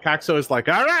that, Caxo is like,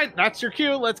 "All right, that's your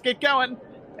cue. Let's get going."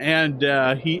 And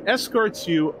he escorts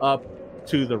you up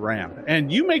to the ramp,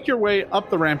 and you make your way up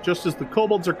the ramp just as the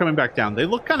kobolds are coming back down. They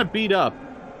look kind of beat up,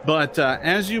 but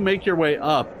as you make your way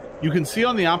up, you can see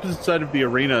on the opposite side of the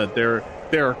arena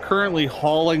they're currently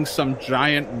hauling some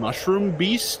giant mushroom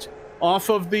beast off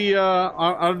of the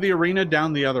out of the arena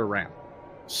down the other ramp.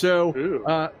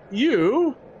 So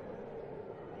you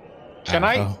can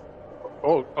I?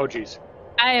 Oh, geez.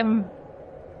 I am.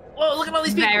 Whoa! Look at all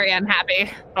these people. Very unhappy.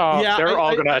 Oh, yeah, they're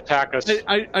all going to attack us.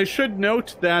 I should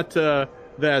note that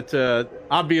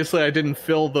obviously I didn't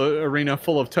fill the arena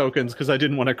full of tokens because I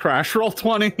didn't want to crash roll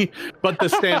 20, but the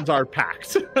stands are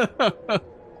packed.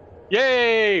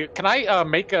 Yay! Can I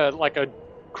make a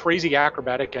crazy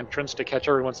acrobatic entrance to catch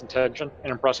everyone's attention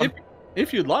and impress them?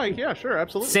 If you'd like, yeah, sure,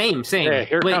 absolutely. Same. Hey,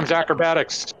 here comes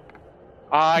acrobatics.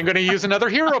 I'm going to use another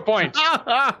hero point.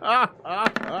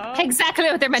 Exactly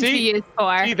what they're meant to be used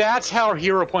for. See, that's how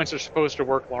hero points are supposed to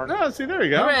work, Lauren. Oh, see, there you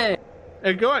go. Hooray.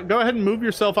 Hey, go ahead and move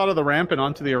yourself out of the ramp and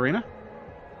onto the arena.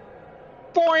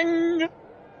 Boing!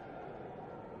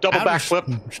 Double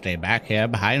backflip. Stay back here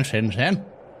behind Shin.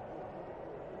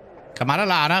 Come on,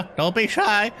 Alana. Don't be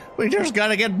shy. We just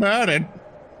gotta get murdered.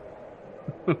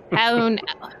 Oh no.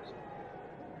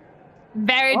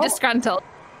 Very disgruntled.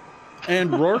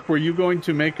 And Rourke, were you going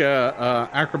to make a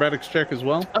acrobatics check as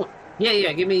well? Oh,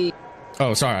 yeah. Give me.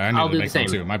 Oh, sorry. I I'll need to do make the one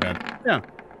same. too. My bad. Yeah.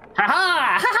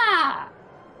 Ha.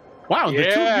 Wow,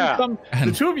 Yeah.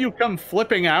 the two of you come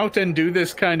flipping out and do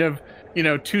this kind of,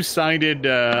 two-sided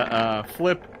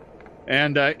flip.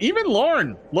 And even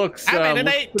Lauren looks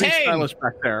pretty stylish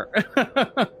back there.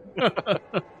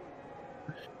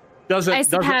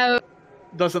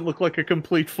 Doesn't look like a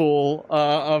complete fool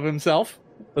of himself.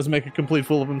 Doesn't make a complete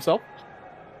fool of himself.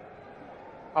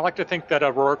 I like to think that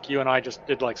Rourke, you and I just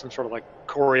did some sort of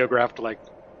choreographed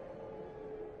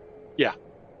yeah.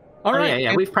 All right.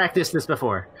 Yeah. We've practiced this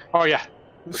before. Oh yeah.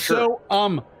 So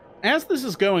as this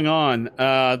is going on,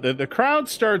 the crowd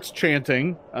starts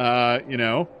chanting, and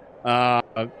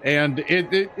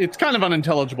it's kind of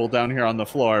unintelligible down here on the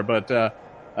floor, but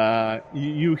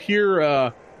you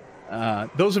hear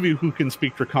those of you who can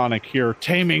speak Draconic hear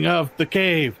taming of the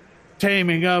cave,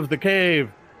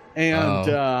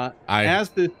 and as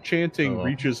the chanting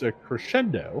reaches a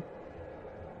crescendo,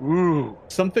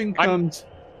 something comes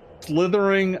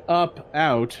slithering up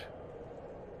out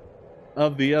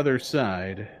of the other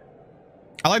side.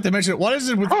 I like to mention, what is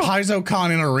it with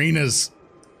PaizoCon in arenas?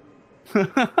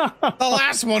 The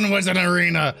last one was an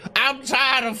arena. I'm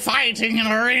tired of fighting in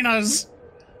arenas.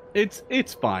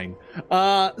 It's fine.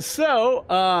 So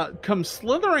come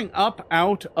slithering up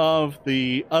out of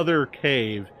the other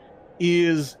cave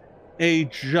is a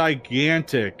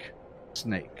gigantic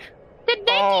snake. Did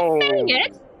they keep saying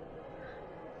it?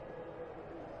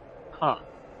 Huh.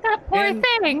 That poor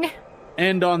thing.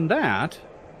 And on that,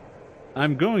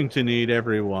 I'm going to need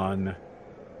everyone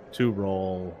to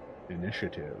roll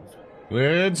initiative.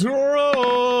 Let's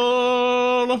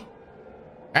roll.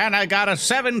 And I got a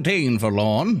 17 for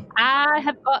Lorne. I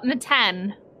have gotten a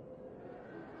 10.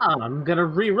 I'm gonna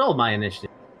re-roll my initiative.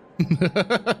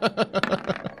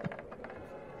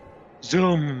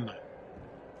 Zoom.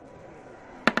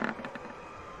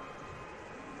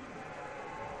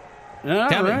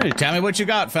 Tell me what you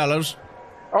got, fellas.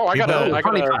 Oh, I got a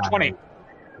 20.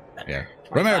 Yeah.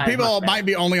 Remember, people might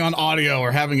be only on audio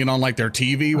or having it on their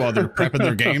TV while they're prepping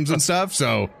their games and stuff.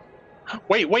 So,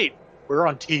 wait, we're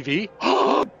on TV.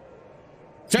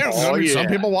 Some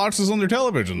people watch this on their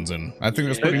televisions, and I think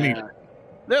that's pretty neat.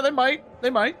 Yeah, they might.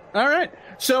 All right.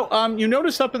 So, you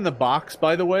notice up in the box,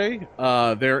 by the way,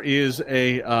 there is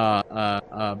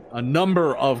a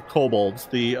number of kobolds.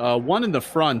 The one in the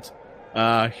front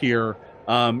here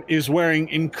is wearing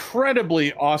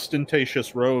incredibly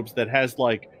ostentatious robes that has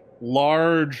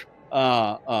large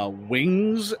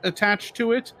wings attached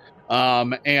to it,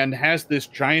 and has this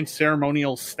giant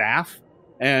ceremonial staff.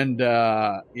 And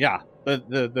the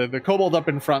kobold up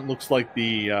in front looks like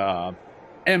the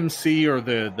MC or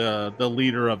the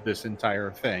leader of this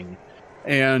entire thing.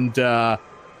 And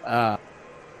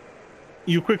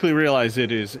you quickly realize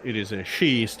it is a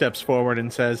she. Steps forward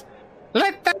and says,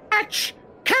 "Let the match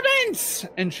commence!"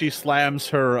 And she slams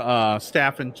her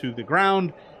staff into the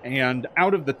ground, and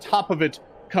out of the top of it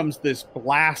comes this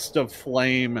blast of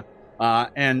flame,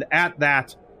 and at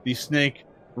that the snake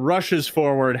rushes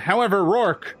forward. However,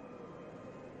 Rourke,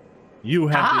 you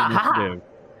have the initiative.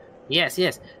 Yes.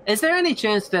 Is there any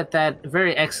chance that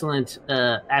very excellent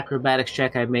acrobatics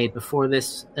check I made before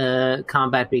this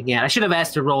combat began? I should have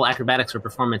asked to roll acrobatics or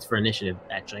performance for initiative,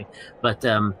 actually. But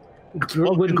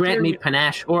would grant me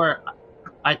panache, or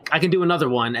I can do another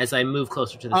one as I move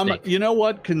closer to the stake. You know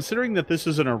what? Considering that this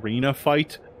is an arena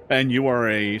fight and you are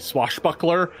a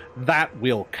swashbuckler, that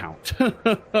will count. In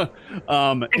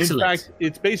fact,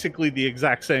 it's basically the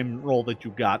exact same roll that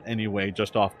you got anyway,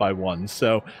 just off by one.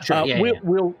 So sure,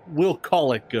 we'll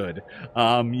call it good.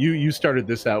 You started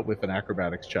this out with an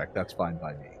acrobatics check. That's fine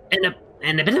by me.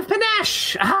 And a bit of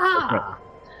panache. Ah! Okay.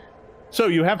 So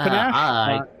you have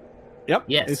panache. Yep.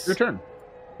 Yes. It's your turn.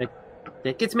 That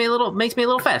makes me a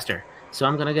little faster. So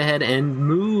I'm gonna go ahead and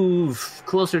move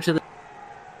closer to the.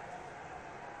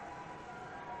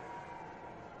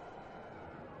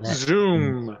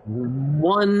 Zoom.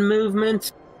 One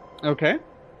movement. Okay.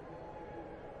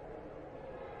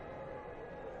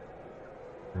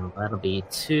 Oh, that'll be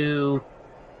 2.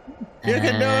 You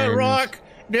can do it, Rourke.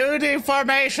 Do the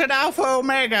formation Alpha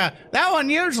Omega. That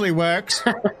one usually works.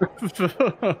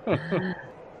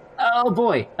 Oh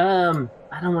boy. I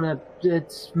don't want to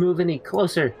move any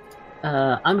closer.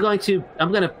 I'm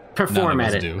gonna perform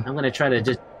at it. I'm gonna try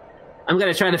to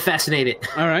fascinate it.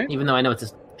 All right. Even though I know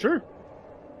it's Sure.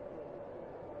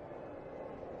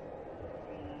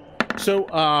 So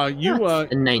a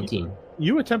 19.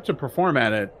 You attempt to perform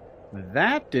at it.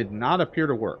 That did not appear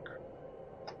to work.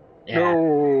 Yeah.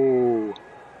 No.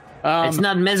 It's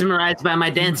not mesmerized by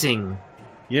my dancing.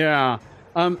 Yeah.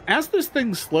 As this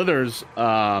thing slithers,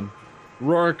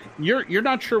 Rourke, you're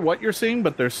not sure what you're seeing,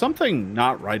 but there's something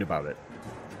not right about it.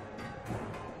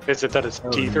 Is it that its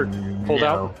teeth are pulled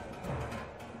out?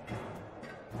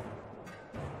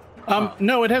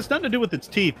 No, it has nothing to do with its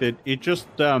teeth. It just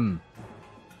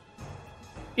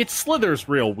it slithers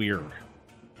real weird.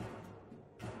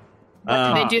 What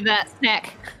do they do that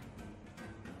snack?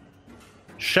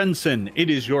 Shensen, it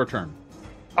is your turn.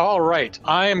 All right.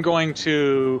 I am going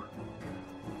to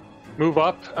move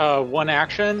up one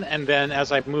action, and then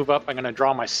as I move up, I'm going to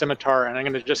draw my scimitar, and I'm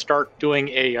going to just start doing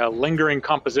a lingering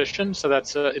composition. So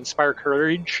that's Inspire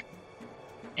Courage.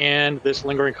 And this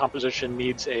lingering composition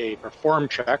needs a perform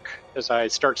check as I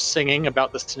start singing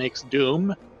about the snake's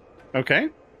doom. Okay.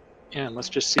 And let's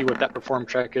just see what that perform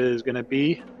check is going to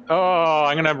be. Oh,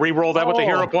 I'm going to re-roll that with a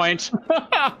hero point.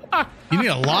 You need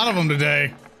a lot of them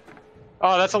today.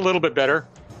 Oh, that's a little bit better.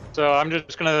 So I'm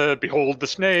just going to behold the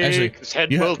snake. Actually, his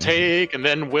head will take, and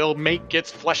then will make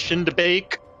its flesh into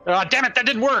bake. Oh, damn it, that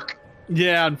didn't work.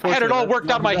 Yeah, I unfortunately. had it all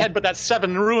worked out in my head, but that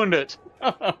 7 ruined it.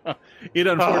 It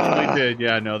unfortunately did.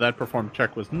 Yeah, no, that perform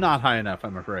check was not high enough,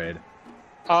 I'm afraid.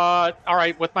 All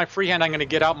right, with my free hand, I'm going to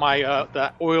get out my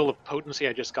the oil of potency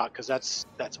I just got, because that's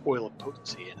oil of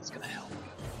potency, and it's going to help.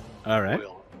 All right.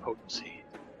 Oil of potency.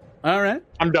 All right.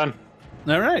 I'm done.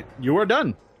 All right. You are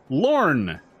done.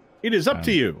 Lorne, it is up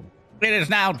to you. It is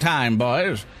now time,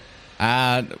 boys.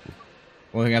 What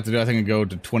do I have to do? I think I go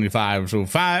to 25. So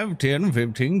 5, 10,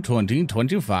 15, 20,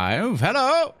 25.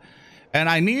 Hello. And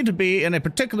I need to be in a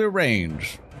particular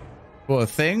range for a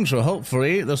thing, so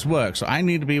hopefully this works. So I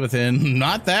need to be within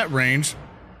not that range.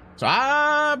 So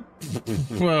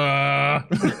well,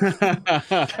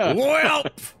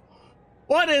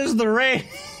 what is the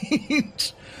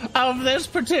range of this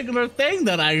particular thing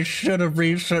that I should have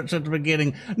researched at the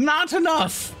beginning? Not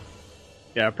enough.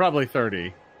 Yeah, probably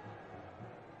 30.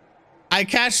 I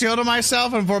cast shield on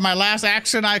myself, and for my last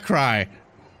action, I cry.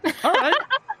 All right.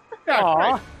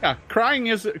 Yeah, yeah. Crying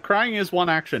is one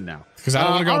action now. Because I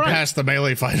don't want to go past the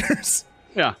melee fighters.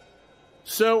 Yeah.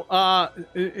 So,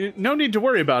 no need to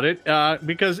worry about it,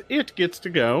 because it gets to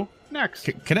go next.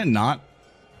 Can it not?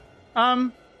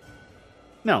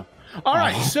 No. All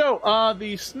right. So,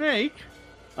 the snake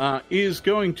is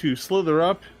going to slither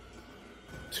up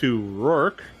to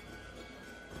Rourke,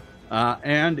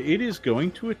 and it is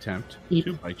going to attempt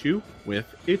to bite you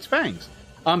with its fangs.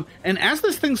 And as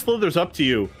this thing slithers up to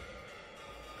you,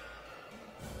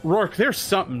 Rourke, there's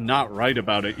something not right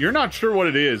about it. You're not sure what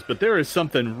it is, but there is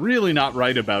something really not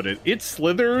right about it. It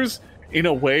slithers in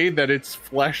a way that its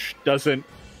flesh doesn't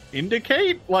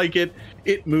indicate. Like it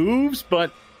moves,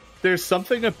 but there's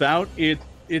something about it.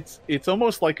 It's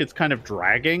almost like it's kind of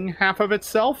dragging half of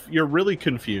itself. You're really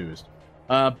confused.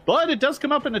 But it does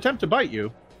come up and attempt to bite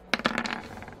you.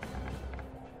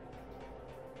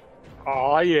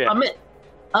 Oh, yeah.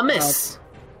 A miss.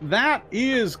 That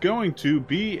is going to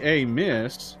be a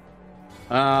miss.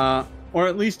 Or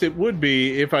at least it would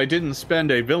be if I didn't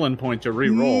spend a villain point to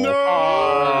re-roll.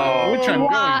 No! Which I'm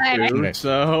Why? going to, Okay.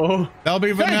 so... That'll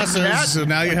be Thanks, Vanessa's, Matt. so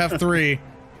now you have 3.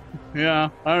 Yeah,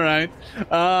 all right.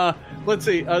 Let's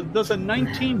see. Does a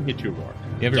 19 hit you, Rourke?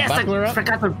 You have your Yes, buckler I up?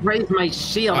 forgot to raise my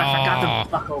shield. I forgot to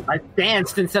buckle. I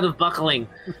danced instead of buckling.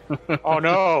 Oh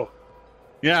no!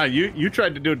 Yeah, you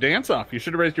tried to do a dance-off. You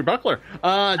should have raised your buckler.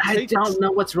 I don't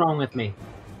know what's wrong with me.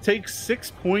 Take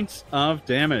 6 points of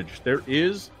damage. There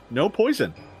is no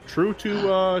poison. True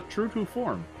to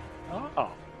form.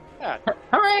 Oh, yeah.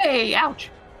 Hooray! Ouch!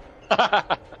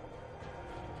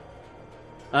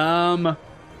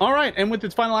 All right, and with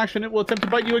its final action, it will attempt to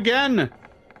bite you again.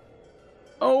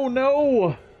 Oh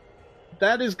no,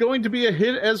 that is going to be a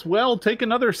hit as well. Take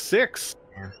another 6.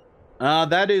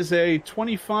 That is a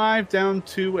 25 down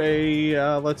to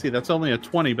a. Let's see, that's only a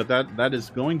 20, but that is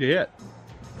going to hit.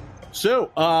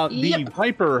 So the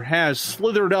Viper has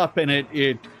slithered up, and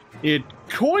it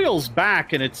coils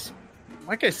back, and it's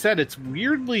like I said, it's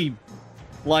weirdly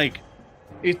like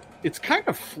it's kind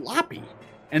of floppy.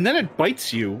 And then it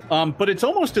bites you, but it's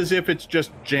almost as if it's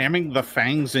just jamming the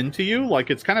fangs into you, like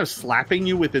it's kind of slapping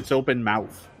you with its open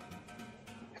mouth.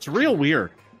 It's real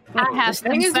weird. I have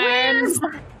concerns.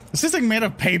 Is this thing made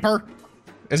of paper?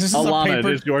 Is this Alana, a paper?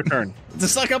 it is your turn. Is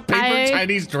this like a paper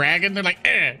Chinese dragon? They're like,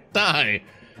 die.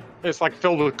 It's like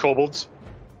filled with kobolds.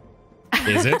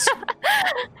 Is it?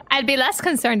 I'd be less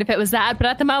concerned if it was that, but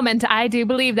at the moment, I do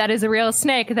believe that is a real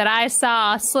snake that I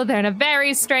saw slither in a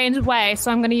very strange way. So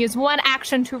I'm going to use one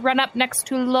action to run up next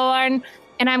to Lorne,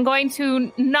 and I'm going to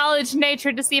knowledge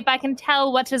nature to see if I can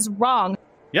tell what is wrong.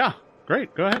 Yeah,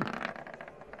 great. Go ahead.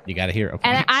 You got a hero point.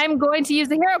 And I'm going to use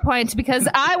the hero point because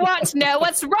I want to know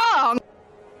what's wrong.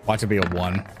 Watch it be a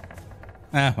 1.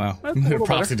 Well, That's a little it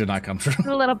probably did not come true.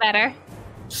 A little better.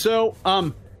 So,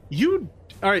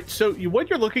 all right. So what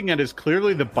you're looking at is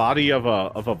clearly the body of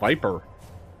a viper,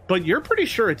 but you're pretty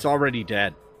sure it's already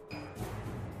dead.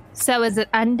 So is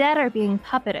it undead or being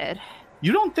puppeted?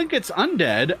 You don't think it's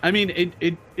undead? I mean,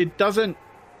 it doesn't.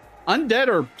 Undead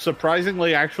are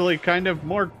surprisingly actually kind of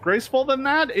more graceful than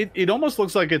that. It almost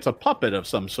looks like it's a puppet of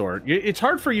some sort. It's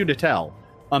hard for you to tell.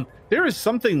 There is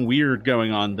something weird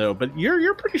going on though, but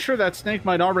you're pretty sure that snake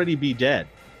might already be dead.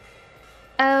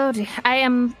 Oh, I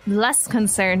am less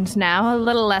concerned now, a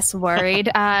little less worried.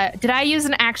 Did I use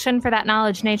an action for that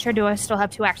knowledge nature? Do I still have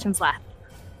 2 actions left?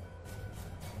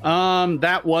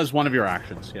 That was one of your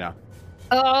actions, yeah.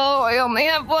 Oh, I only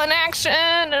have 1 action,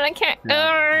 and I can't.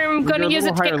 I'm going to use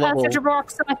it to get closer to Rourke.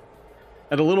 So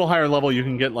At a little higher level, you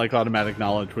can get like automatic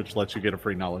knowledge, which lets you get a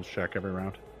free knowledge check every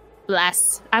round.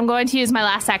 bless. I'm going to use my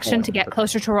last action to get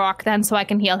closer to Rourke then, so I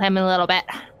can heal him a little bit.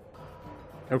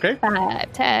 Okay.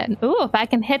 5, 10. Ooh, if I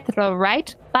can hit the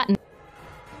right button.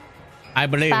 I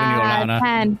believe in you, 5, Alana.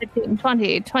 10, 15,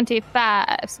 20,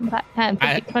 25, 10,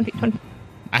 15, 20, 20.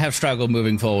 I have struggled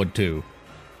moving forward too.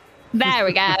 There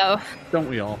we go. Don't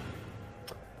we all?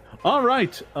 All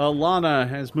right. Alana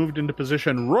has moved into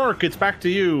position. Rourke, it's back to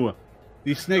you.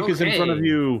 The snake is in front of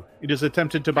you. It has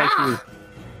attempted to bite you.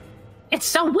 It's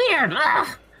so weird.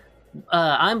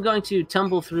 I'm going to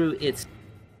tumble through its...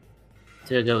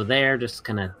 to go there, just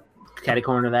kind of catty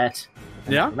corner that.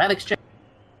 Yeah? Athletics check.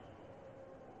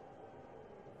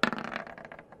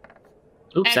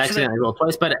 Oops, Excellent. accidentally rolled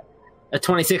twice, but a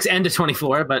 26 and a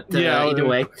 24, but either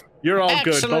way. You're all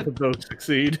Excellent. good. Both of those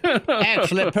succeed.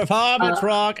 Excellent performance,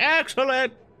 Rourke.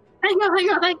 Excellent.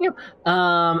 Thank you.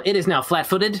 It is now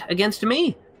flat-footed against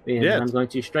me. And Yes. I'm going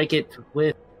to strike it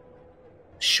with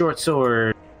short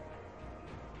sword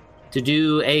to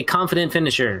do a confident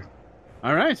finisher.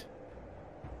 All right.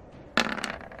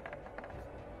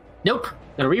 Nope.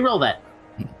 Gonna re-roll that.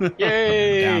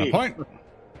 Yay! Down a point.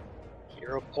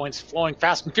 Hero points flowing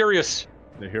fast and furious.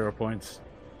 The hero points.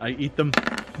 I eat them.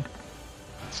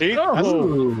 See? Oh.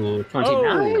 Ooh,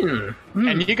 29.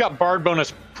 And you got bard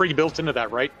bonus pre-built into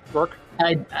that, right, Rourke?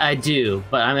 I do,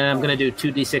 but I'm going to do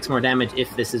 2d6 more damage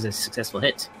if this is a successful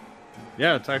hit.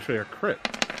 Yeah, it's actually a crit.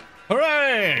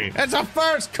 Hooray! It's a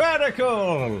first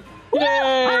critical!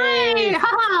 Hooray!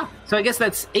 Ha-ha! So I guess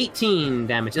that's 18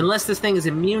 damage, unless this thing is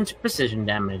immune to precision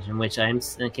damage,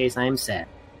 in case I am sad.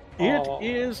 It Oh.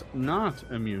 is not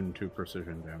immune to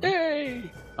precision damage.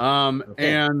 Yay!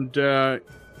 Okay. And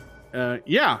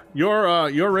yeah,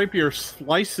 your rapier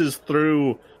slices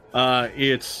through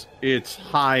its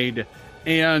hide,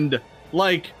 and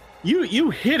like you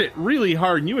hit it really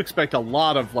hard, and you expect a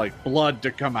lot of like blood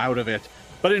to come out of it,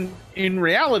 but in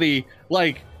reality,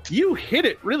 like you hit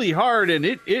it really hard, and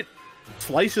it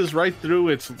slices right through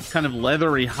its kind of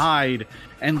leathery hide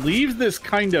and leaves this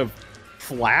kind of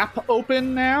flap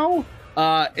open now,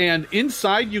 And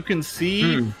inside you can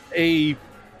see a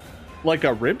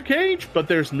rib cage, but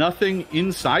there's nothing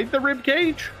inside the rib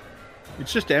cage.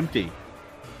 It's just empty.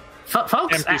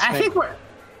 Folks, I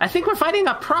think we're fighting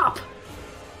a prop.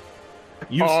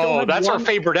 That's our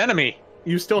favorite enemy.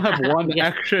 You still have one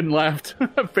action left.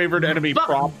 Favorite enemy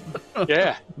prop.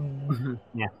 Yeah.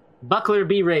 Yeah. Buckler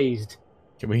be raised.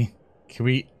 Can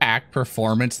we act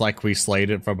performance like we slayed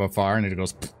it from afar and it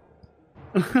goes?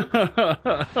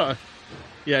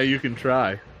 Yeah, you can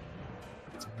try.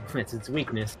 It's its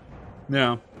weakness.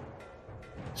 No.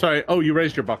 Sorry. Oh, you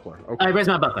raised your buckler. Okay. I raised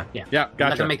my buckler. Yeah. Yeah, I'm not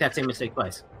gotcha. gonna make that same mistake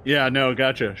twice. Yeah, no,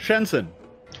 gotcha. Shensen.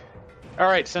 All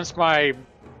right, since my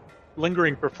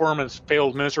lingering performance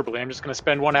failed miserably, I'm just going to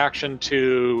spend one action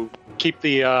to keep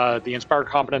the inspired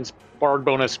competence bard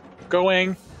bonus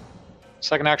going.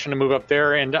 Second action to move up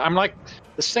there, and I'm like,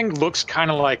 this thing looks kind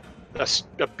of like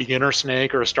a beginner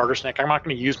snake or a starter snake. I'm not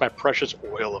going to use my precious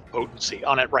oil of potency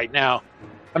on it right now.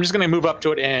 I'm just going to move up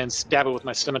to it and stab it with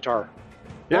my scimitar.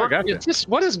 Yeah, gotcha.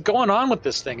 What is going on with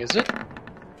this thing?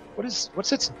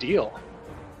 What's its deal?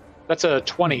 That's a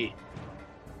 20.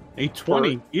 A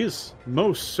 20 is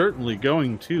most certainly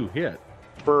going to hit.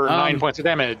 For 9 points of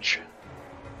damage.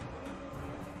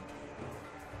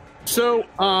 So,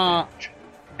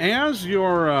 as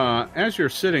you're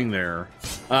sitting there,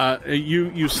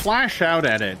 you slash out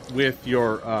at it with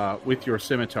your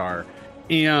scimitar,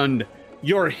 and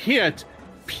your hit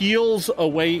peels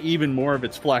away even more of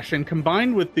its flesh, and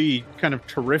combined with the kind of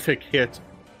terrific hit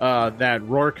that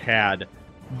Rourke had,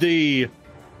 the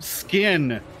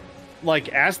skin, like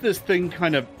as this thing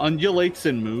kind of undulates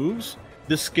and moves,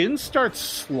 the skin starts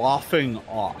sloughing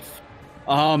off.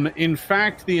 In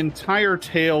fact, the entire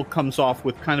tail comes off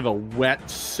with kind of a wet,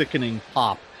 sickening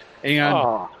pop.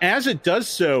 And as it does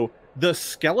so, the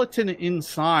skeleton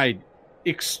inside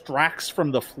extracts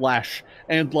from the flesh.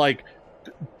 And like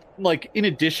in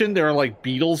addition, there are like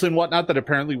beetles and whatnot that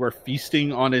apparently were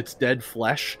feasting on its dead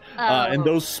flesh. And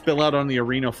those spill out on the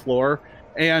arena floor.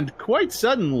 And quite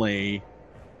suddenly,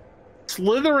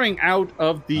 slithering out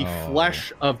of the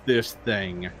flesh of this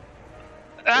thing,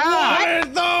 What are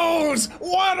those?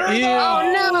 What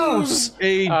are those?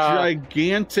 A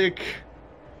gigantic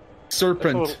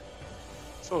serpent.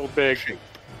 It's a little big.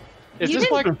 Is You this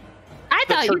didn't- like I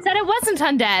thought you said it wasn't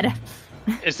undead.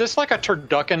 is this like a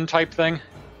turducken type thing?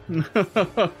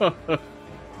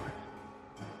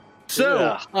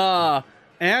 So,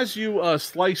 as you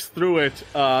slice through it,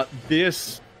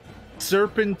 this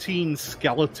serpentine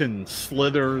skeleton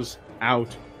slithers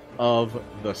out of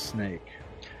the snake.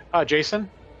 Jason,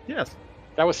 Yes.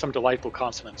 that was some delightful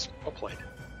consonants. Well played.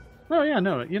 Oh yeah,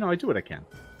 no, I do what I can.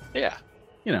 Yeah.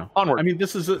 I Onward. mean,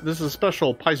 this is a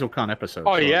special PaizoCon episode.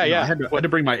 Oh, yeah, yeah. I had to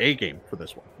bring my A game for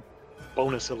this one.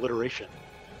 Bonus alliteration.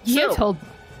 You So- told.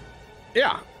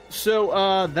 Yeah.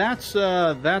 So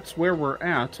that's where we're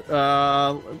at.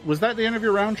 Was that the end of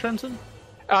your round, Shensen?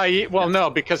 Well, no,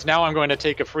 because now I'm going to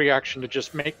take a free action to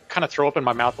just kind of throw up in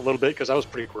my mouth a little bit because that was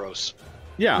pretty gross.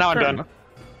 Yeah. Now I'm fair done. enough.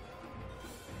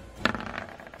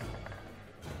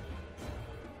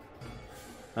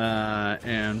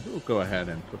 And we'll go ahead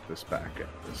and put this back at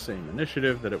the same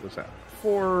initiative that it was at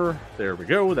before. There we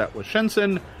go. That was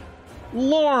Shensen.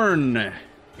 Lorne,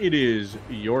 it is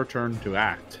your turn to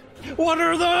act. What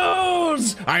are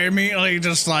those? I immediately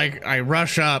just I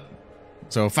rush up.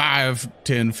 So 5,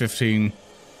 10, 15.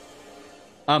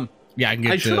 Yeah, I can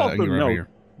get I should you also over note- here.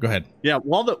 Go ahead. Yeah,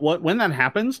 when that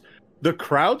happens, the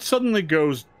crowd suddenly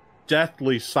goes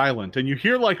deathly silent, and you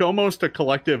hear almost a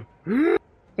collective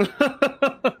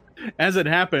as it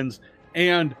happens,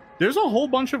 and there's a whole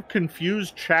bunch of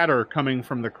confused chatter coming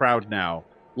from the crowd now.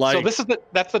 So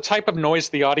that's the type of noise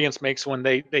the audience makes when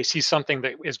they see something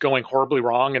that is going horribly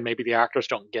wrong and maybe the actors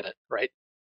don't get it, right?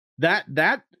 that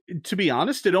to be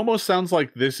honest, it almost sounds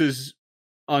like this is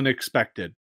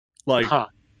unexpected. Huh.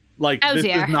 Oh, This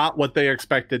dear. is not what they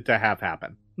expected to have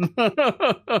happen.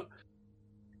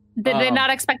 Did they not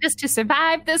expect us to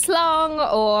survive this long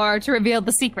or to reveal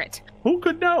the secret? Who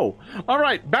could know? All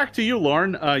right, back to you,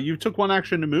 Lauren. You took one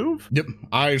action to move. Yep.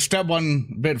 I step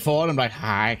one bit forward. I'm like,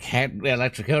 I can't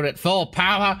electrocute at full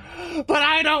power, but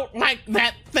I don't like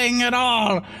that thing at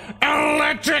all.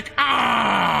 Electric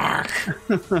arc!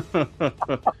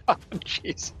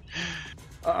 Jeez.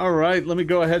 All right, let me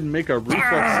go ahead and make a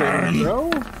reflex saving throw.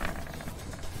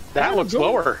 That looks Go.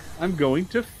 lower. I'm going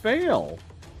to fail.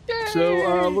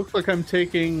 So, looks like I'm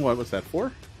taking, what was that,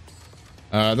 4?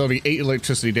 There'll be 8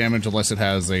 electricity damage unless it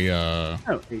has a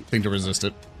 8. thing to resist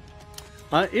it.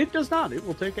 It does not. It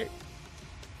will take 8.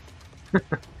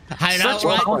 I Such a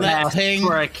hard ass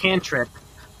for a cantrip.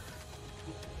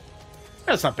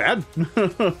 That's not bad.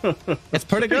 It's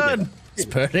pretty good. It's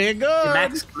pretty good.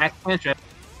 Max cantrip.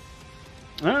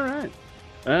 All right.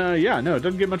 Yeah, no, it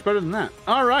doesn't get much better than that.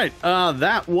 All right.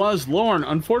 That was Lorne.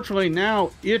 Unfortunately,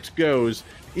 now it goes.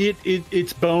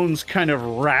 Its bones kind of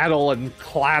rattle and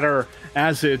clatter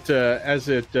as it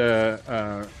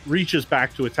reaches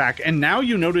back to attack. And now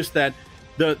you notice that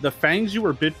the fangs you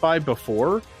were bit by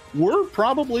before were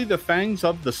probably the fangs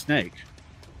of the snake.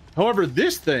 However,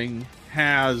 this thing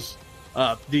has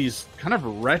these kind of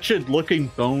wretched-looking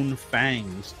bone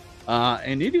fangs,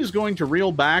 and it is going to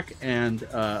reel back and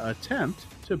attempt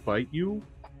to bite you,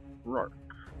 Rourke.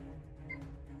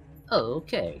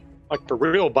 Okay. Like the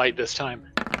real bite this time.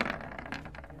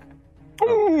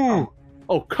 Ooh!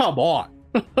 Oh, come on.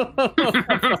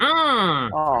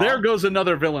 Aw. There goes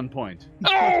another villain point.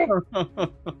 Oh!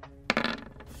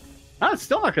 It's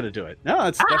still not going to do it. No,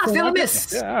 it's definitely still a not gonna-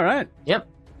 miss. Yeah, all right. Yep.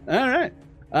 All right.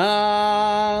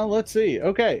 Let's see.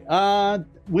 Okay.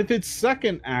 With its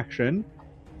second action,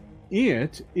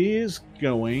 it is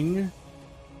going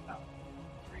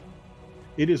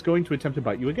to attempt to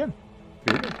bite you again.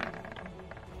 Here we go.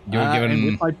 You were given and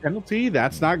with my penalty,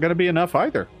 that's not going to be enough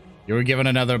either. you were given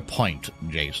another point,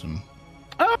 Jason.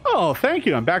 Oh, thank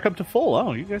you. I'm back up to full.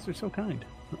 Oh, you guys are so kind.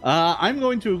 I'm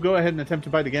going to go ahead and attempt to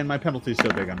bite again. My penalty is so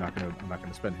big, I'm not going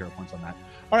to spend hero points on that.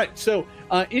 All right, so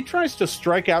it tries to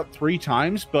strike out 3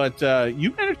 times, but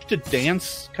you managed to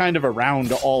dance kind of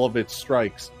around all of its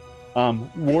strikes,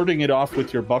 warding it off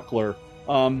with your buckler.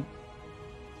 And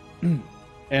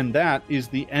that is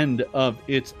the end of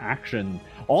its action.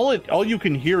 All you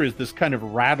can hear is this kind of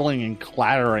rattling and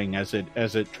clattering as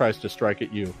it tries to strike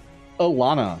at you.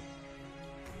 Alana.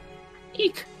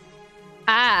 Eek.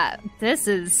 This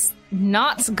is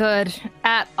not good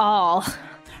at all.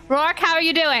 Rourke, how are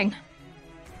you doing?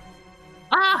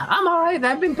 I'm all right.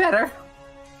 I've been better.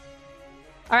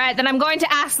 All right, then I'm going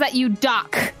to ask that you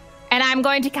duck, and I'm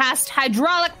going to cast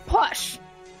Hydraulic Push.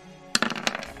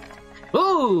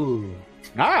 Ooh.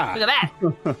 Look at that.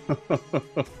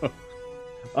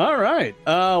 All right.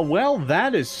 Well,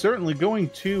 that is certainly going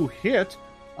to hit.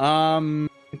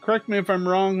 Correct me if I'm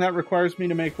wrong. That requires me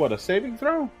to make what, a saving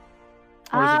throw?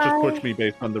 Or does it just push me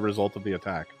based on the result of the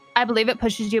attack? I believe it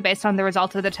pushes you based on the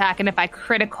result of the attack, and if I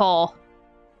critical,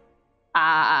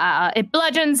 it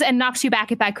bludgeons and knocks you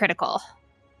back if I critical.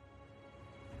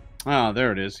 Ah,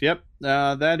 there it is. Yep.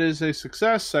 That is a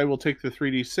success. I will take the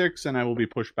 3d6, and I will be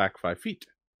pushed back 5 feet.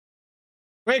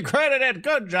 We credited.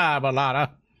 Good job, Alana.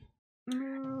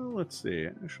 Let's see.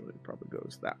 Actually, it probably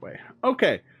goes that way.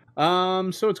 Okay.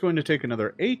 So it's going to take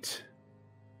another 8.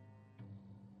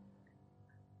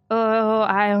 Oh,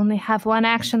 I only have 1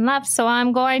 action left, so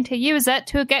I'm going to use it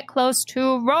to get close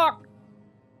to Rourke.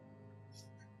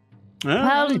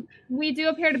 Well, we do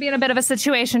appear to be in a bit of a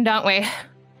situation, don't we?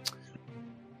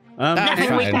 That's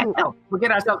Nothing we fine. can't help. We'll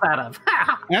get ourselves out of.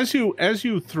 As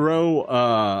you throw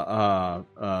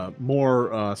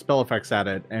more spell effects at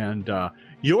it, and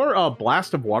your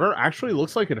blast of water actually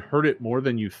looks like it hurt it more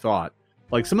than you thought.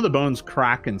 Like some of the bones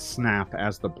crack and snap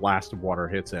as the blast of water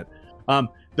hits it.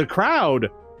 The crowd,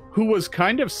 who was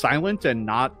kind of silent and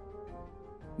not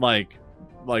like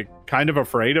kind of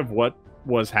afraid of what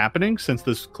was happening, since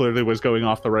this clearly was going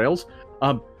off the rails,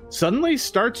 suddenly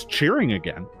starts cheering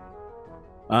again.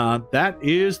 That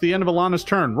is the end of Alana's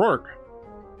turn. Rourke.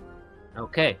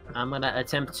 Okay, I'm gonna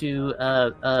attempt to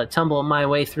tumble my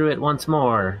way through it once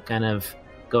more, kind of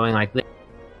going like this.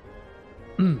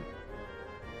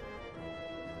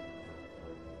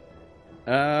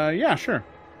 Yeah, sure.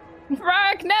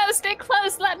 Rourke, no, stay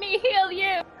close. Let me heal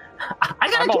you. I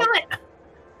gotta kill it.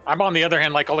 I'm on the other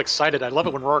hand, like all excited. I love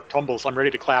it when Rourke tumbles. I'm ready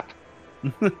to clap.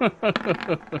 Oh,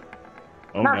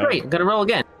 Not no. great. I'm gonna roll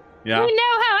again. Yeah. You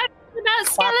know how I feel about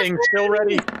Clapping, skeletons. still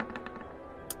ready.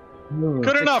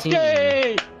 Good enough. 16.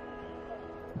 Yay!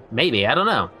 Maybe, I don't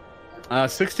know.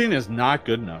 16 is not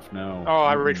good enough. No. Oh,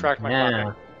 I retract my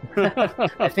Yeah. clapping.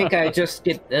 I think I just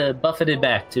get buffeted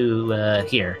back to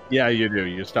here. Yeah, you do.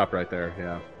 You stop right there.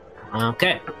 Yeah.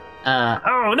 Okay.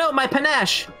 Oh no, my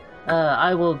panache!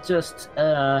 I will just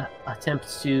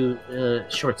attempt to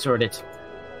short sword it.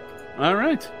 All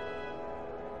right.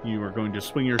 You are going to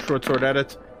swing your short sword at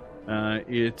it.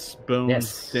 Its bones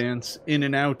Yes. dance in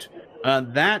and out.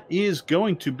 That is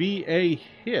going to be a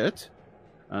hit.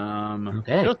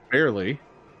 Okay. Just barely.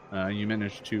 You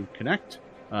managed to connect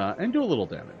and do a little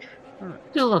damage. All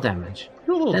right. Do a little damage.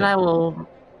 Do a little Then damage. I will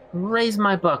raise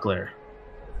my buckler.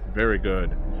 Very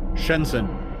good. Shensen.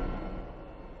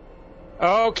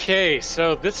 Okay,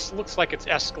 so this looks like it's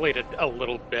escalated a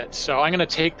little bit. So I'm going to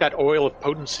take that oil of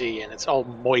potency, and it's all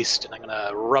moist, and I'm going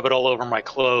to rub it all over my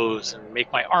clothes and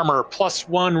make my armor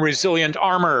 +1 resilient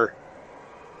armor.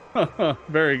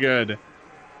 Very good.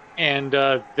 And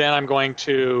then I'm going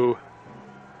to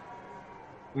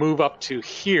move up to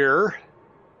here.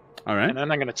 All right. And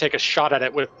then I'm going to take a shot at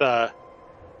it with...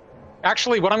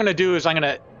 Actually, what I'm going to do is I'm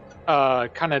going to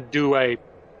kind of do a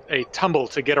tumble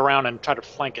to get around and try to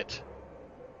flank it.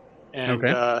 And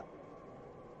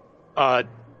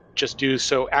just do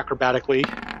so acrobatically.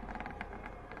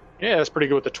 Yeah, that's pretty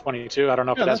good with the 22. I don't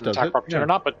know if it has an attack opportunity or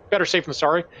not, but better safe than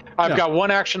sorry. I've got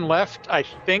one action left. I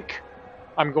think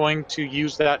I'm going to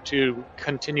use that to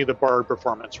continue the bard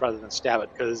performance rather than stab it,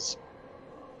 because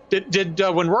did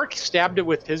when Rourke stabbed it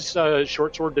with his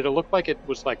short sword, did it look like it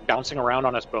was like bouncing around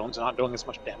on his bones and not doing as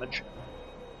much damage?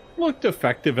 Looked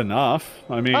effective enough.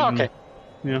 I mean, okay.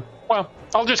 Yeah. Well,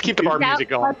 I'll just keep the bard music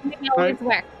going. That always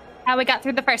works. How we got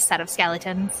through the first set of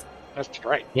skeletons. That's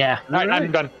right. Yeah. All right,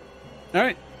 I'm done. All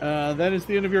right. That is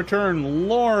the end of your turn,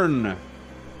 Lorne.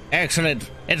 Excellent.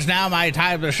 It's now my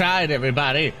time to shine,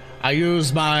 everybody. I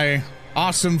use my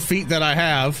awesome feat that I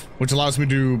have, which allows me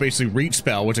to basically reach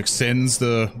spell, which extends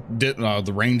the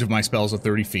range of my spells to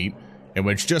 30 feet, in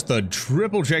which just a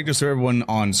triple check just so everyone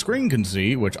on screen can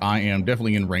see, which I am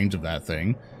definitely in range of that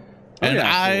thing. And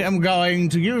I am going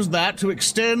to use that to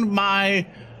extend my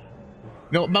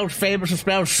most famous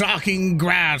spell, Shocking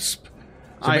Grasp.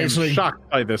 So I am shocked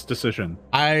by this decision.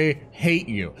 I hate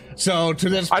you. So to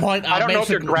this point, I don't know if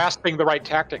you're grasping the right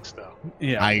tactics, though.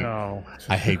 Yeah,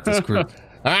 I hate this group.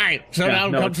 All right, so now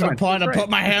come to the point. I put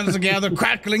my hands together,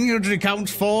 crackling usually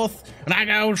counts forth, and I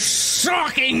go,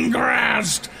 Shocking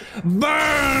Grasp,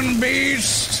 burn,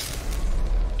 beast.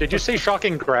 Did you say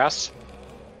Shocking Grass?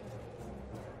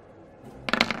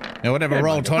 And whatever,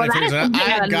 roll 23.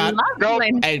 I got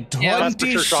a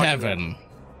 27.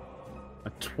 A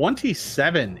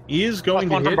 27 is going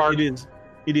to hit.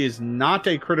 It is not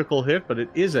a critical hit, but it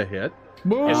is a hit.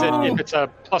 Is it if it's a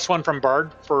 +1 from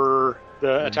Bard for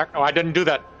the attack? No, I didn't do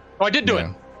that. Oh, I did do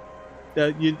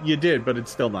it. You did, but it's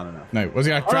still not enough. No, was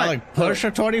he gonna try like push a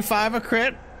 25 a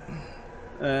crit?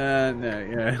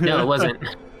 No, it wasn't.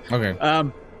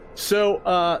 Okay. So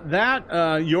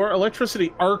your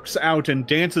electricity arcs out and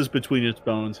dances between its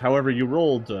bones. However, you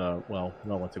rolled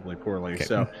relatively poorly. Okay.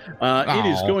 So it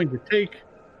is going to take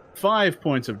 5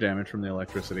 points of damage from the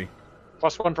electricity.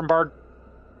 +1 from Bard,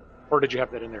 or did you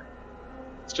have that in there?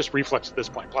 It's just reflex at this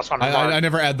point. +1 from Bard. I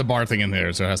never add the bar thing in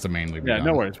there, so it has to mainly be. Yeah,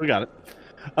 no worries, we got it.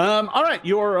 All right,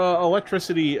 your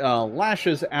electricity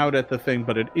lashes out at the thing,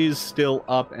 but it is still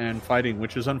up and fighting,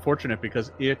 which is unfortunate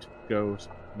because it goes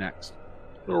next.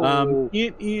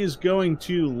 It is going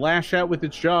to lash out with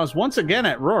its jaws once again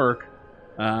at Rourke,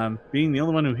 being the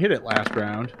only one who hit it last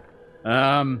round.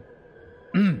 Wow.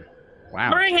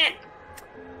 Bring it!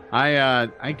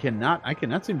 I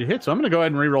cannot seem to hit, so I'm going to go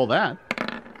ahead and re-roll that.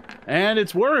 And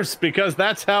it's worse because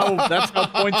that's how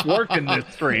points work in this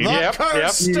stream. Yep.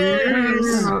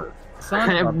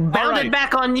 Bounded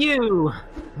back on you.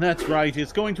 That's right.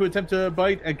 It's going to attempt to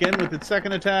bite again with its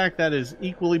second attack. That is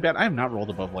equally bad. I have not rolled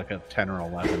above like a 10 or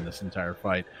 11 this entire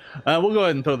fight. We'll go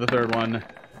ahead and throw the third one.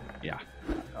 Yeah.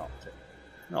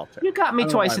 I'll take. You got me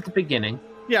twice at the beginning.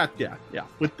 Yeah.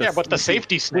 With the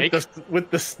safety snake. With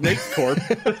the snake corpse.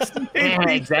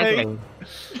 Exactly.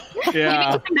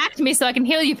 Yeah. You come back to me so I can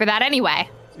heal you for that anyway.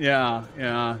 Yeah.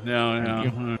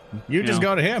 No. You just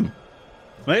go to him.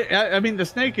 I mean, the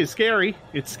snake is scary.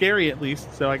 It's scary, at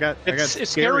least. So it's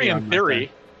scary in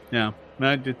theory. Yeah,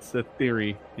 it's a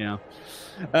theory. Yeah.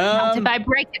 Not if I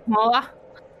break it more.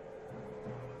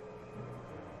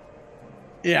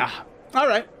 Yeah. All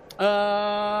right.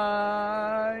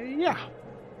 Yeah.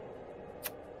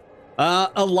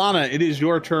 Alana, it is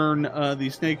your turn. The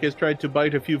snake has tried to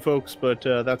bite a few folks, but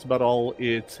that's about all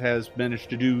it has managed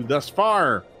to do thus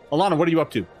far. Alana, what are you up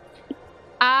to?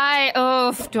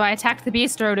 Do I attack the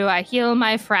beast or do I heal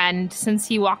my friend? Since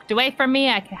he walked away from me,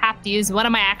 I have to use one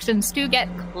of my actions to get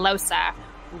closer.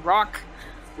 Rock.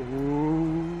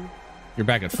 Ooh. You're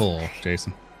back at full,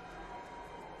 Jason.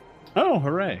 Oh,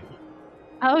 hooray.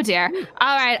 Oh, dear.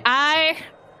 All right,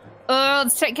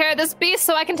 let's take care of this beast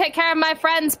so I can take care of my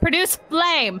friends. Produce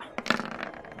flame.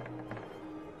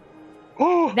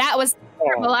 That was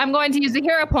terrible. I'm going to use a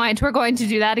hero point. We're going to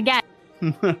do that again.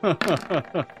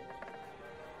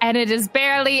 And it is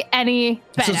barely any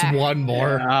better. It's just one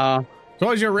more. So what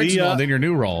was your original and then your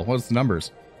new roll? What's the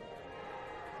numbers?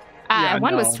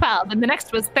 One was 12 and the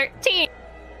next was 13.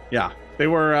 Yeah, they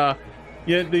were.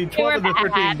 The 12 and the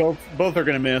 13 both are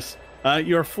going to miss.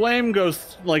 Your flame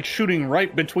goes like shooting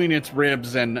right between its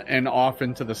ribs and off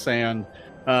into the sand.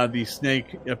 The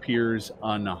snake appears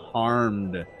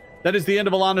unharmed. That is the end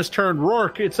of Alana's turn.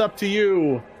 Rourke, it's up to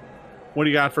you. What do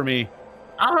you got for me?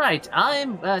 All right,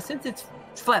 I'm since it's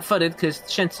flat-footed because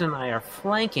Shenson and I are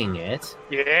flanking it.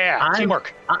 Yeah,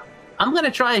 teamwork. I'm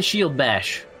gonna try a shield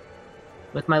bash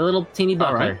with my little teeny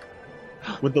buckler.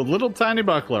 Right. With the little tiny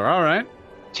buckler. All right.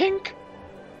 Tink.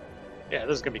 Yeah,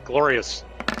 this is gonna be glorious.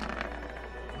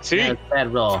 See? Yeah,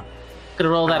 bad roll. Gonna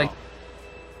roll that.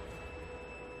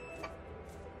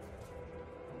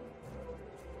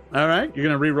 All right, you're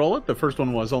gonna re-roll it. The first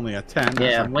one was only a 10.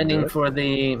 Yeah, I'm waiting for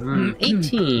the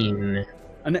 18.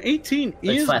 An 18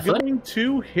 is going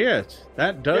to hit.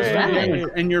 That does damage,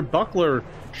 and your buckler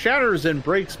shatters and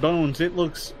breaks bones. It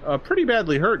looks pretty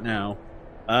badly hurt now.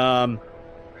 That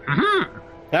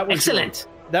was Excellent.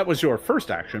 That was your first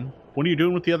action. What are you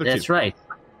doing with the other two? That's right.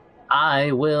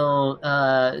 I will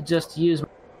just use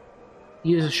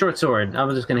a short sword. I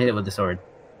was just gonna hit it with the sword.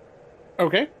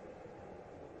 Okay.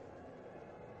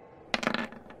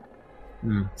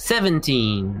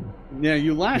 17. Yeah,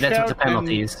 you lash That's out with the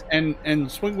penalties.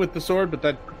 and swing with the sword, but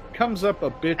that comes up a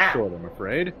bit short, I'm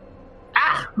afraid.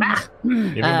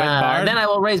 Then I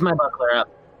will raise my buckler up.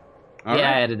 All right.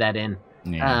 I added that in.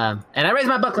 Yeah. And I raise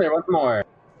my buckler once more.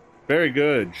 Very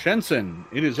good. Shenson,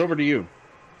 it is over to you.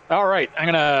 All right, I'm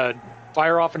gonna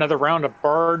fire off another round of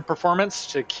Bard performance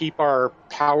to keep our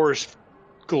powers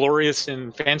glorious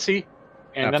and fancy,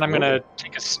 and then I'm gonna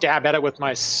take a stab at it with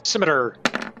my scimitar,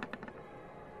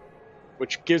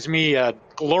 which gives me a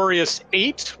glorious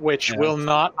 8, which will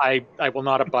not I will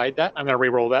not abide that. I'm gonna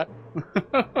re-roll that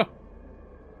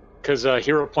because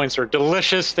hero points are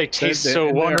delicious. They taste so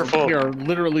wonderful. They are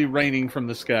literally raining from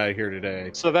the sky here today.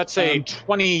 So that's a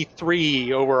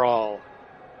 23 overall.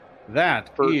 That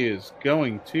is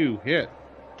going to hit.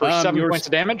 For 7 points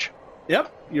of damage?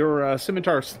 Yep. Your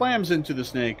scimitar slams into the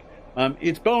snake.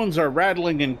 Its bones are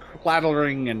rattling and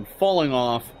clattering and falling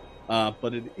off,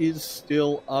 but it is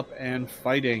still up and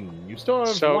fighting. You still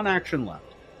have one action left.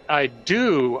 I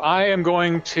do. I am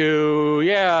going to...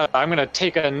 Yeah, I'm going to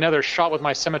take another shot with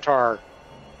my scimitar.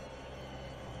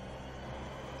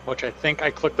 Which I think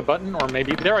I clicked the button, or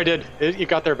maybe... There I did. You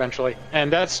got there eventually.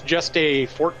 And that's just a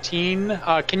 14.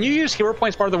 Can you use hero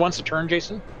points more than once a turn,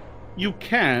 Jason? You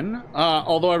can,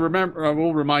 although I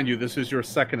will remind you, this is your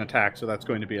second attack, so that's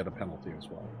going to be at a penalty as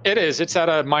well. It is. It's at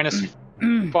a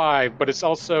 -5, but it's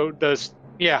also does...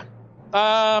 Yeah.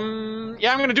 I'm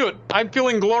going to do it. I'm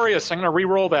feeling glorious. I'm going to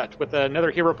re-roll that with another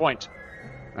hero point.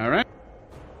 All right.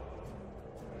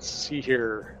 Let's see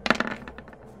here.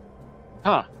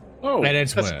 Huh. Oh, and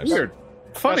it's that's worse. Weird.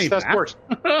 Funny. That's worse.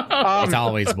 It's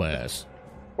always worse.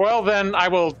 Well, then I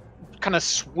will kind of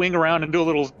swing around and do a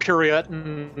little pirouette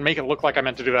and make it look like I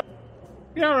meant to do that.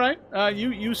 Yeah, all right.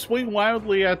 You swing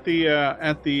wildly at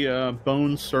the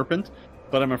bone serpent,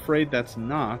 but I'm afraid that's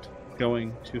not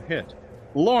going to hit.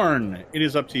 Lorne, it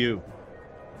is up to you.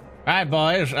 All right,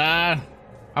 boys. I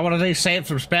want to save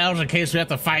some spells in case we have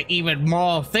to fight even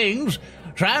more things.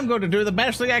 So I'm going to do the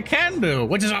best thing I can do,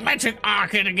 which is electric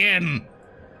arc it again.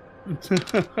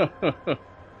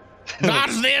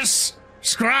 Dodge this,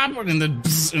 scrub, and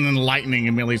then lightning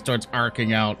immediately starts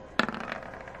arcing out.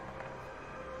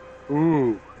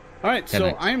 Ooh. All right,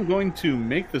 so I am going to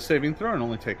make the saving throw and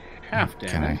only take half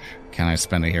damage. Can I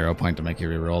spend a hero point to make you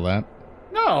reroll that?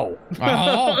 No.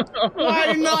 Oh,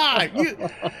 why not?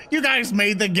 You guys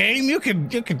made the game. You could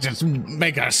just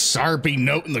make a Sharpie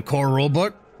note in the core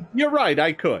rulebook. You're right.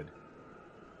 I could.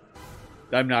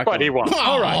 I'm not. But he won't.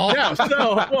 All right. Yeah.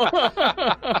 So.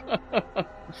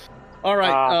 All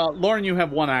right, Lauren. You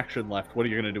have one action left. What are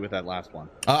you going to do with that last one?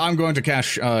 I'm going to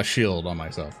cast shield on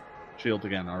myself. Shield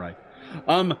again. All right.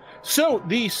 So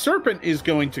the serpent is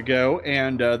going to go,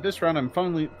 and this round I'm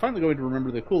finally going to remember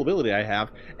the cool ability I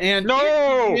have, and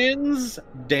it begins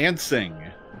dancing.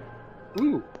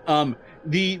 Ooh.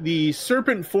 The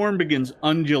serpent form begins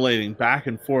undulating back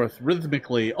and forth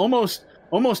rhythmically, almost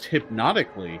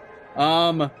hypnotically.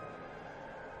 I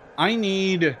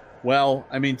need. Well,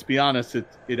 I mean, to be honest,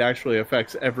 it actually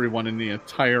affects everyone in the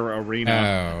entire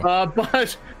arena.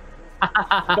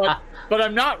 But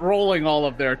I'm not rolling all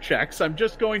of their checks. I'm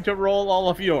just going to roll all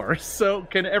of yours. So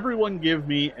can everyone give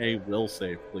me a will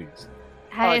save, please?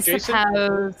 I Jason,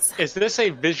 suppose. Is this a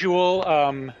visual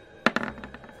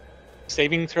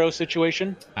saving throw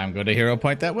situation? I'm going to hero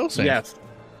point that will save. Yes.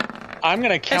 I'm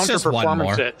going to counter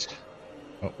performance it.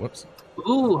 Oh, whoops.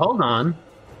 Ooh, hold on.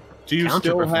 Do you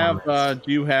still have?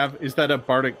 Do you have? Is that a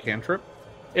bardic cantrip?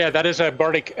 Yeah, that is a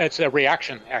bardic. It's a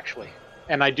reaction actually,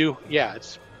 and I do. Yeah,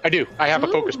 it's I do. I have a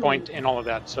focus point and all of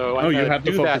that. So I'm you gonna have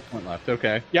the do focus that. point left.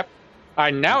 Okay.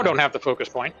 I now don't have the focus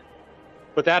point,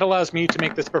 but that allows me to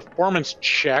make this performance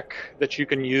check that you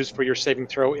can use for your saving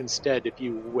throw instead if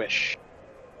you wish.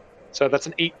 So that's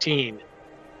an 18.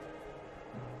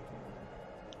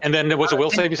 And then there was a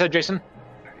will save, you said, Jason?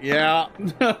 Yeah.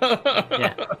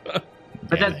 Yeah.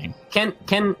 But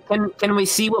can we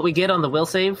see what we get on the will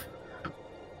save?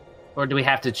 Or do we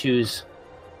have to choose?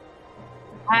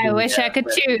 I wish I could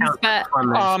choose,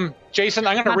 but Jason,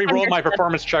 I'm going to re-roll my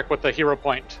performance check with the hero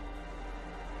point.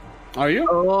 Are you?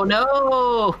 Oh no!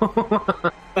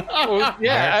 Oh,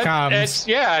 yeah, Here it comes.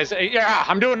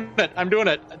 I'm doing it. I'm doing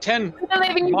it. 10. I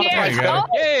believe in you, Modified dear. go.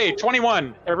 Oh, Yay,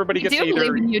 21. Everybody I gets do either.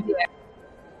 believe in you, dear.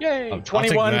 Yay, I'll take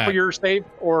 21 that. for your save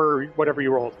or whatever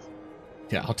you rolled.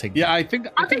 Yeah, I'll take Yeah, that. I think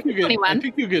I'll take you get. I 21.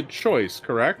 think you get choice,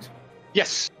 correct?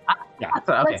 Yes. Okay.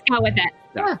 Let's go with it.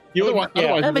 Otherwise,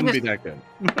 yeah. it Let me wouldn't be that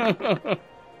good.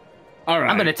 All right.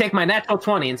 I'm going to take my natural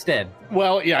 20 instead.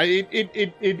 Well, yeah,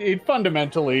 it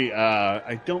fundamentally,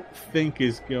 I don't think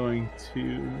is going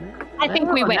to. I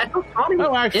think we win. Natural 20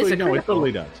 Oh, is actually, a no, it critical.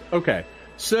 totally does. Okay,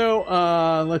 so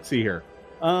let's see here.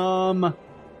 All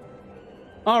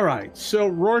right, so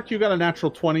Rourke, you got a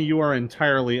natural 20. You are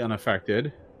entirely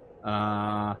unaffected.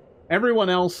 Everyone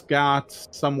else got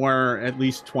somewhere at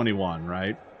least 21,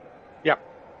 right? Yep.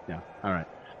 Yeah. All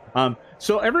right.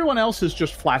 So everyone else is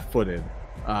just flat-footed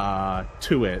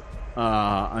to it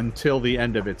until the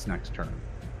end of its next turn.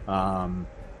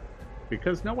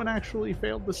 Because no one actually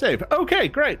failed the save. Okay,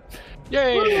 great.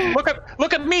 Yay!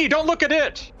 Look at me! Don't look at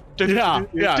it. Yeah.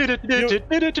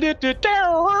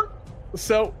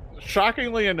 So,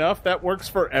 shockingly enough, that works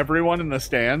for everyone in the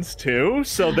stands too.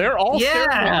 So they're all staring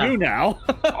Yeah. at you now.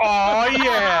 Oh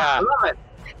yeah! I love it.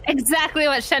 Exactly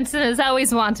what Shenson has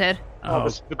always wanted. Oh,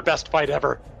 this is the best fight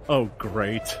ever. Oh,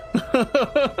 great.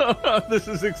 This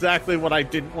is exactly what I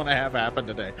didn't want to have happen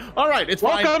today. All right, it's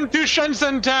fine. Welcome to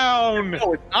Shenzhen Town.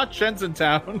 No, it's not Shenzhen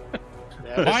Town.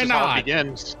 Yeah, this Why is how not? it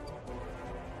begins.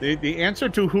 The answer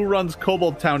to who runs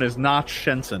Kobold Town is not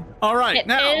Shenzhen. All right, It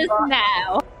now. is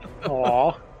now.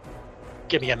 Aw.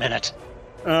 Give me a minute.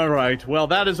 All right. Well,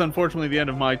 that is unfortunately the end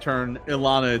of my turn.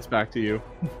 Ilana, it's back to you.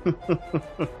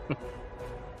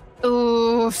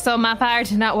 Ooh, so my fire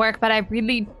did not work, but I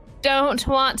really don't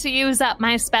want to use up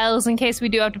my spells in case we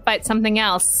do have to fight something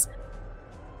else.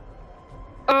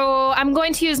 Oh, I'm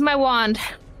going to use my wand.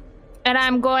 And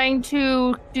I'm going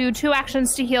to do 2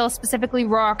 actions to heal specifically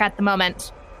Rourke at the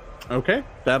moment. Okay,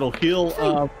 that'll heal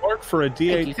Rourke for a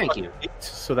D8. Thank you. 8,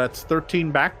 so that's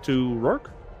 13 back to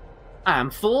Rourke. I'm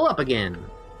full up again.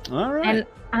 All right. And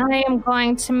I am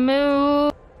going to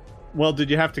move Well, did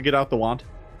you have to get out the wand?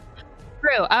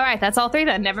 through. All right, that's all 3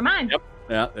 then. Never mind. Yep.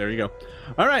 Yeah, there you go.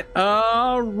 All right,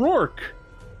 Rourke.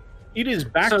 It is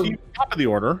back So- to you, top of the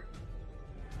order.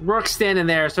 Rourke's standing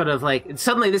there, sort of like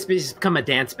suddenly this has become a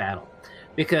dance battle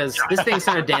because this thing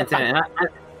started dancing,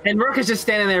 and Rourke is just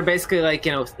standing there, basically like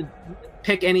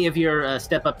pick any of your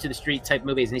step up to the street type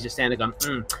movies, and he's just standing there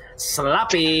going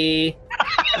sloppy.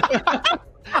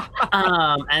 And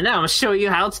now I'm gonna show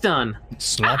you how it's done.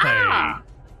 Sloppy.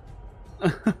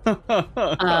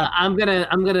 I'm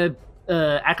gonna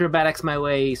acrobatics my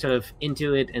way sort of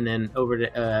into it, and then over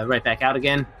to right back out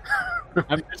again.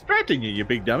 I'm distracting you, you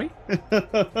big dummy.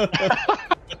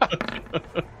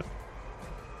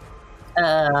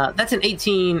 That's an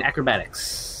 18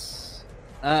 acrobatics.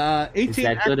 18 Is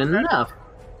that good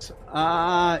acrobatics,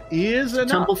 enough? Is enough.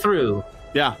 Tumble through.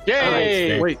 Yeah.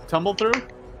 Yay! Alright, Wait, tumble through?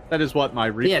 That is what my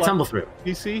reflex Yeah, tumble through.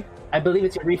 DC? I believe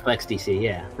it's your reflex DC.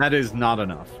 Yeah. That is not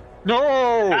enough.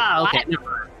 No! Ah, okay. Never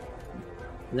mind.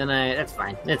 Then that's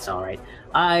fine. It's all right.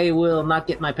 I will not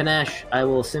get my panache. I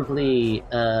will simply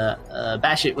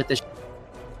bash it with the.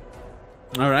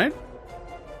 All right.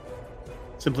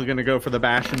 Simply going to go for the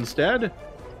bash instead.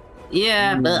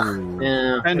 Yeah. Ooh. Ugh.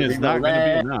 Yeah. 10 is reroll not going to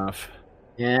that. be enough.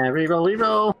 Yeah.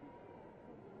 Reroll.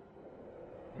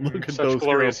 Look at Such those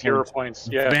glorious hero points points.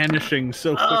 Yeah. vanishing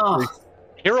so Oh, quickly.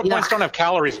 Hero Yeah. points don't have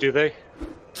calories, do they?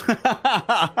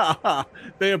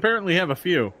 They apparently have a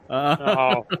few.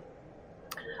 Oh.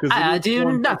 'Cause it I is do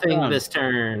one per nothing turn. this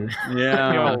turn.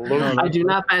 Yeah. No, No, I do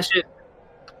not bash it.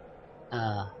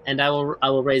 And I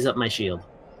will raise up my shield.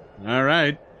 All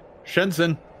right.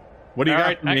 Shenson, what do you All got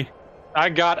right, for me? I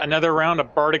got another round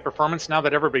of bardic performance. Now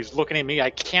that everybody's looking at me,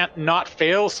 I can't not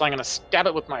fail, so I'm going to stab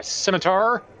it with my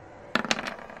scimitar.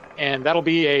 And that'll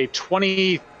be a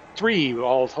 23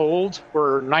 all told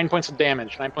for 9 points of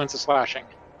damage, 9 points of slashing.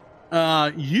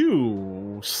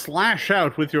 You slash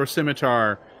out with your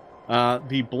scimitar.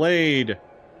 The blade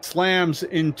slams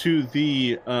into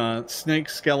the snake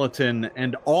skeleton,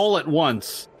 and all at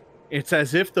once, it's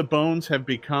as if the bones have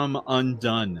become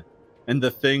undone, and the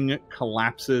thing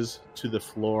collapses to the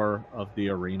floor of the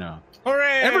arena.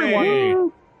 Hooray!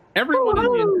 Everyone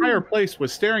in the entire place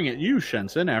was staring at you,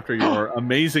 Shensen, after your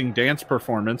amazing dance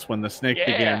performance when the snake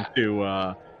began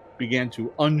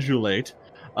to undulate.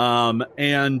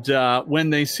 And when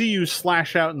they see you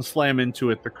slash out and slam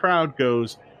into it, the crowd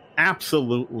goes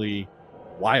absolutely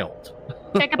wild.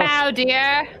 Take a bow,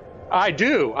 dear. I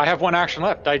do. I have one action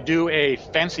left. I do a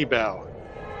fancy bow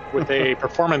with a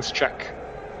performance check.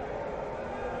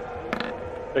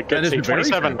 That gets a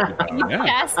 27. Yeah.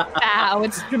 Best bow.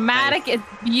 It's dramatic. It's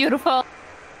beautiful.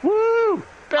 Woo!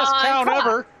 Best town come on.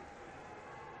 ever.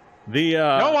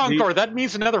 No encore. That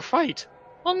means another fight.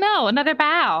 Well, no, another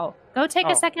bow. Go take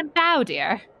a second bow,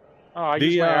 dear. Oh, I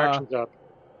use my actions up.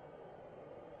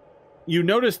 You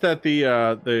notice that the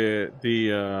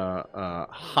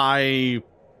high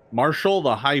marshal,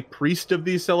 the high priest of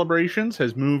these celebrations,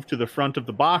 has moved to the front of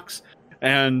the box,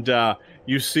 and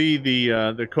you see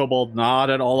the kobold nod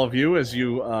at all of you as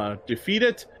you defeat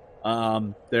it.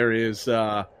 There is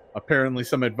apparently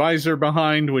some advisor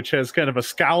behind, which has kind of a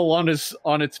scowl on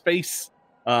its face,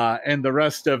 and the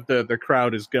rest of the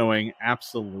crowd is going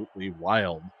absolutely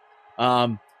wild.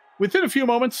 Within a few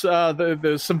moments,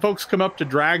 some folks come up to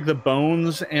drag the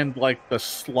bones and like the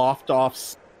sloughed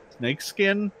off snake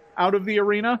skin out of the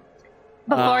arena.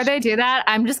 Before they do that,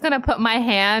 I'm just going to put my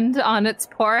hand on its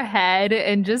poor head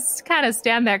and just kind of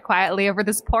stand there quietly over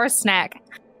this poor snack.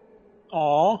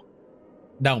 Aw.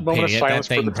 Don't Moment of pity it. That silence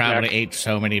for thing the probably snack. ate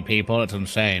so many people. It's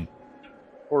insane.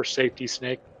 Poor safety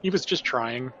snake. He was just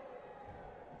trying.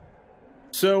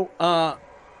 So,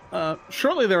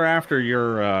 shortly thereafter,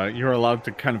 you're allowed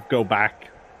to kind of go back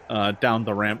down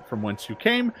the ramp from whence you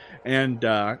came, and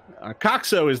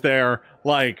Coxo is there,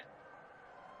 like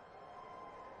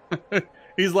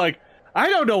he's like, I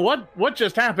don't know what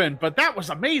just happened, but that was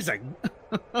amazing.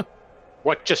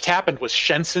 What just happened was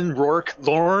Shensen, Rourke,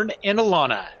 Lorne, and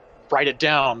Alana. Write it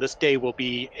down. This day will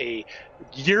be a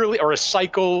yearly or a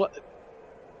cycle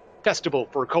festival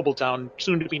for Kobold Town,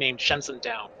 soon to be named Shensen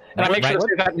Town. And I make sure to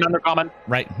say that in under comment.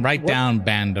 Write down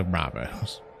Band of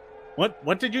Bravos.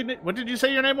 What did you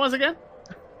say your name was again?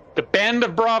 The Band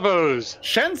of Bravos.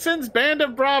 Shensen's Band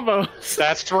of Bravos.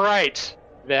 That's right.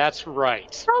 That's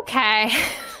right. Okay.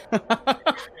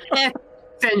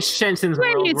 Shensen's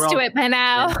We're world, used to it by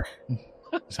now.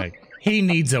 It's like, he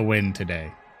needs a win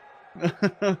today.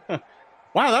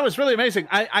 Wow, that was really amazing.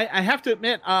 I have to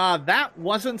admit, that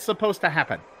wasn't supposed to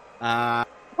happen.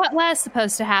 What was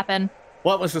supposed to happen?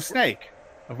 Well, it was a snake.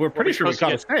 We're pretty we sure we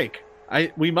supposed to caught a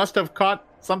snake. We must have caught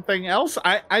something else.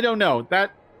 I don't know.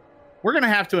 That we're gonna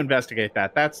have to investigate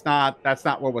that. That's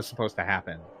not what was supposed to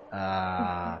happen.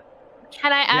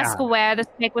 Can I ask where the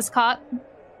snake was caught?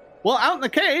 Well, out in the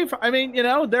cave. I mean,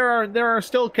 there are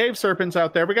still cave serpents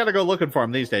out there. We got to go looking for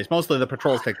them these days. Mostly the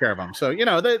patrols take care of them. So,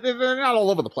 they're not all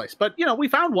over the place. But, we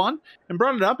found one and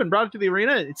brought it up and brought it to the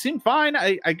arena. It seemed fine.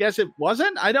 I guess it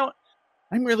wasn't.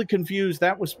 I'm really confused.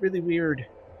 That was really weird.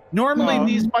 Normally,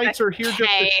 these fights are here just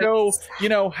to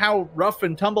show, how rough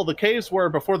and tumble the caves were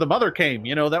before the mother came.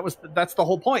 That's the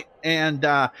whole point. And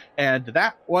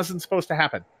that wasn't supposed to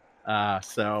happen.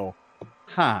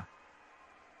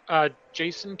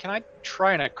 Jason, can I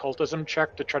try an occultism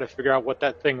check to try to figure out what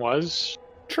that thing was?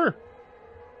 Sure.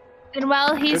 And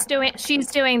while she's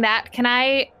doing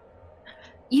that,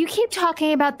 you keep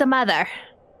talking about the mother.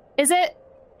 Is it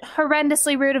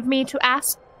horrendously rude of me to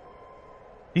ask?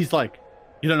 He's like,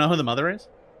 you don't know who the mother is?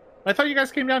 I thought you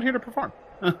guys came down here to perform.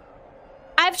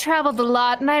 I've traveled a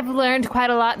lot and I've learned quite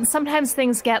a lot, and sometimes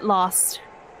things get lost.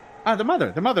 The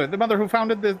mother who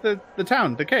founded the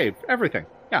town, the cave, everything.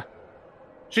 Yeah.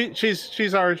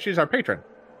 She's our patron.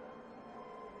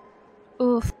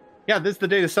 Oof. Yeah, this is the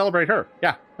day to celebrate her.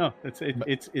 Yeah. No,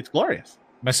 it's glorious.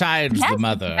 Besides Yes, the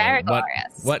mother, very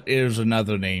glorious. what is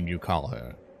another name you call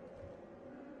her?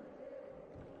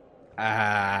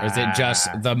 Or is it just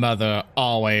the mother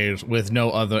always with no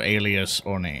other alias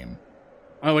or name?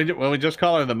 Oh, we just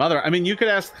call her the mother. I mean, you could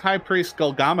ask High Priest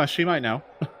Golgama. She might know.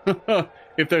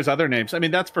 If there's other names. I mean,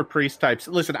 that's for priest types.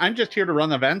 Listen, I'm just here to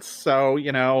run events, so,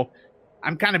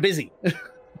 I'm kind of busy.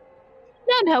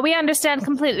 No, we understand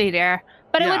completely, dear.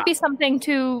 But it would be something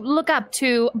to look up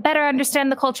to better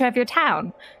understand the culture of your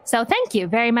town. So thank you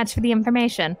very much for the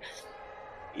information.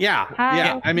 Yeah.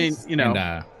 I mean,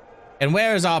 And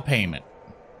where is our payment?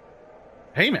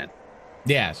 Payment?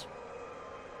 Yes.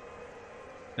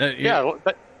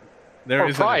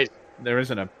 There prize. There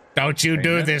isn't a. Don't you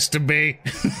do this to me.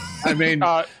 I mean,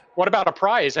 what about a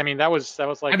prize? I mean, that was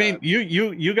like. I mean,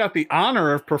 you got the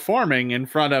honor of performing in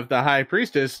front of the high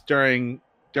priestess during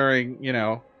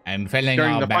And filling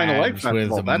During our the Final Egg bags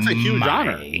Festival. with That's a huge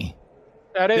honor. money.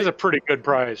 That is a pretty good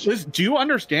prize. Liz, do you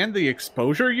understand the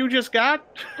exposure you just got?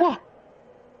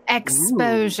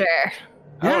 Exposure.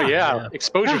 Oh yeah, Yeah.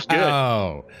 exposure's good.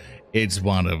 Oh, it's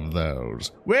one of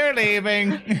those. We're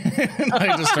leaving.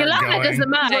 I just start Yolanda doesn't going.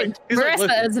 mind.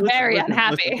 Marissa is very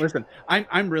unhappy. Listen,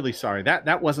 I'm really sorry.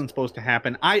 That wasn't supposed to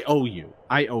happen. I owe you.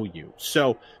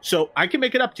 So I can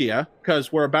make it up to you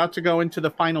because we're about to go into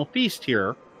the final feast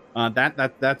here.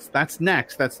 That's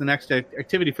next. That's the next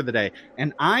activity for the day,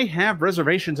 and I have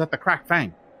reservations at the Cracked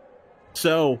Fang.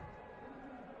 So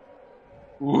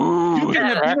Ooh, you can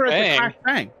have Cracked dinner at the Fang. Cracked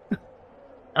Fang.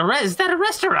 Is that a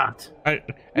restaurant?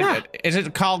 Yeah. Is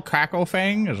it called Crackle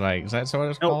Fang? Is that what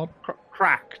it's No, called?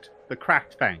 Cracked. The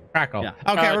Cracked Fang. Crackle. Yeah.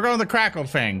 Okay, we're going to the Crackle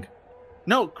Fang.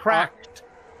 No, cracked.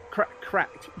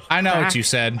 Cracked. I know what you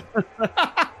said.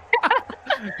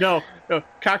 No,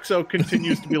 Coxo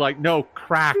continues to be like, no,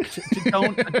 cracked.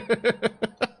 Don't.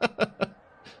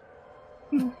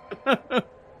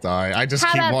 Sorry, I just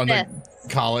How keep about wanting this? to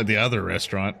call it the other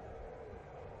restaurant.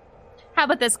 How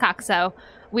about this, Coxo?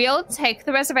 We'll take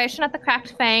the reservation at the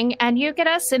Cracked Fang, and you get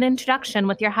us an introduction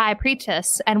with your high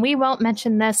priestess, and we won't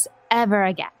mention this ever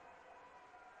again.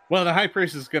 Well, the high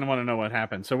priest is going to want to know what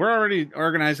happened, so we're already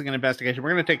organizing an investigation.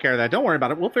 We're going to take care of that. Don't worry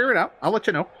about it. We'll figure it out. I'll let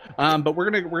you know. But we're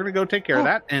gonna go take care of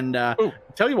that. And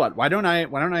tell you what, why don't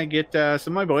I get some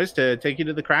of my boys to take you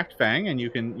to the Cracked Fang, and you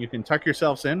can tuck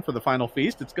yourselves in for the final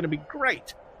feast. It's going to be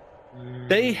great.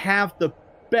 They have the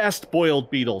best boiled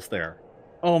beetles there.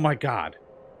 Oh my god,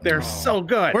 they're so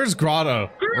good. Where's Grotto?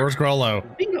 Where's Grollo?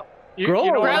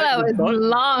 Grollo is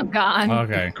long gone.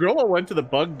 Okay. Grollo went to the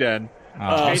bug den.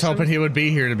 I was hoping he would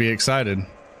be here to be excited.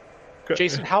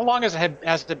 Jason, how long has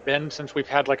it been since we've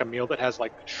had like a meal that has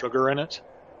like sugar in it?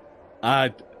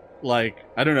 Like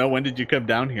I don't know. When did you come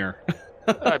down here?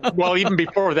 Well, even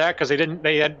before that, because they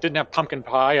didn't have pumpkin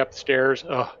pie upstairs.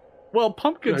 Ugh. Well,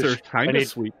 pumpkins are kind of need-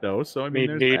 sweet though, so I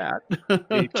mean, need- there's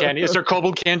The candy. Is there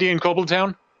kobold candy in Kobold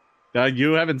Town? that.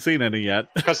 You haven't seen any yet.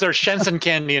 Because there's Shensen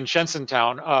candy in Shensen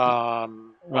Town.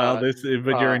 Well, but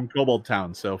you're in Kobold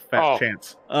Town, so fat Oh.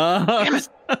 chance. Damn it.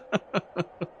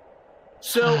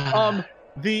 So,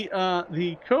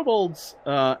 the kobolds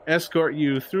escort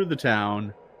you through the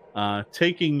town,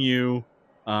 taking you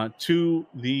to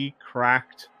the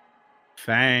Cracked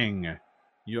Fang.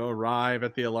 You arrive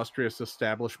at the illustrious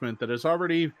establishment that is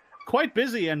already quite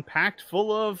busy and packed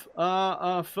full of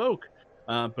folk.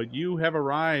 But you have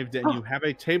arrived, and you have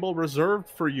a table reserved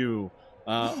for you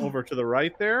over to the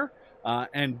right there.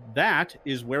 And that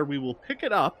is where we will pick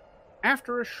it up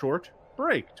after a short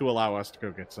break to allow us to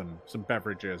go get some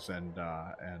beverages and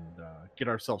get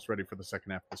ourselves ready for the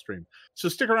second half of the stream. So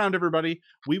stick around, everybody.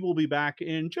 We will be back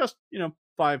in just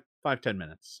 5-10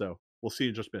 minutes. So we'll see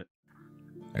you in just a bit.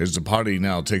 As the party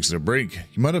now takes a break,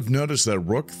 you might have noticed that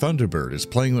Rook Thunderbird is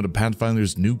playing one of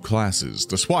Pathfinder's new classes,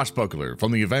 the Swashbuckler,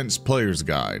 from the Event's Player's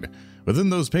Guide. Within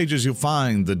those pages, you'll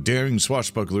find the daring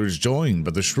swashbuckler is joined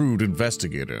by the shrewd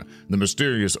investigator, the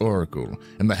mysterious oracle,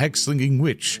 and the hex-slinging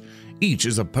witch. Each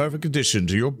is a perfect addition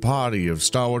to your party of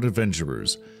stalwart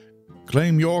adventurers.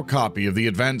 Claim your copy of the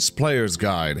Advanced Player's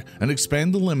Guide and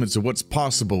expand the limits of what's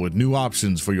possible with new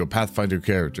options for your Pathfinder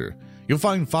character. You'll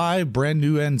find 5 brand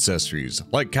new ancestries,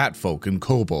 like Catfolk and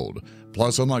Kobold,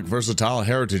 plus unlock versatile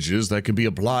heritages that can be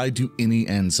applied to any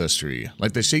ancestry,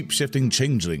 like the shape-shifting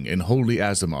Changeling and Holy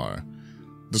Azamar.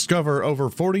 Discover over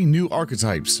 40 new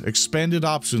archetypes, expanded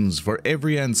options for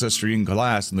every ancestry and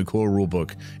class in the core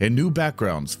rulebook, and new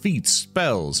backgrounds, feats,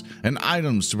 spells, and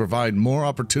items to provide more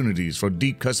opportunities for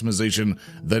deep customization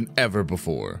than ever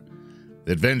before.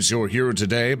 Advance your hero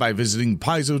today by visiting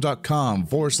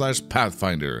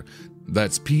paizo.com/Pathfinder.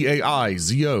 That's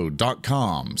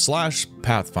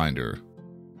PAIZO.com/Pathfinder.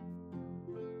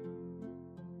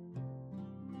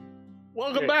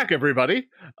 Welcome back, everybody.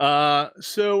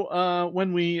 So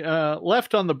when we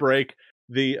left on the break,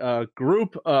 the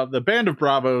group of the Band of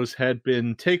Bravos had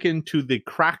been taken to the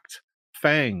Cracked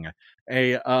Fang,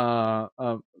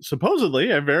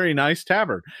 supposedly a very nice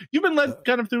tavern. You've been led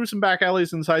kind of through some back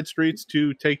alleys and side streets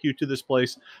to take you to this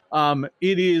place.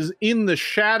 It is in the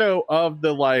shadow of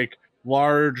the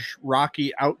large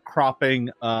rocky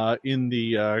outcropping in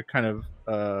the kind of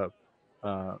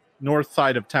north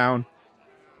side of town,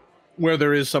 where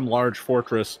there is some large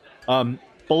fortress.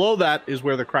 Below that is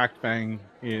where the Cracked Fang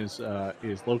is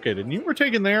located. And you were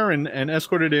taken there and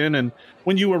escorted in. And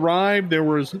when you arrived, there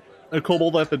was a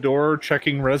kobold at the door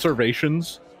checking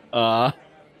reservations. And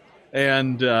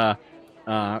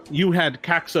you had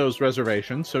Caxo's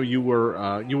reservation, so you were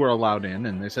allowed in.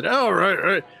 And they said, "Oh,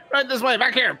 right this way,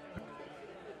 back here."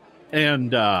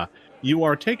 And you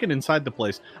are taken inside the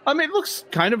place. It looks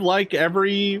kind of like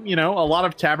every, a lot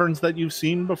of taverns that you've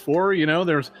seen before.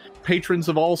 There's patrons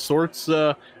of all sorts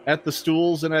at the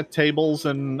stools and at tables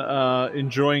and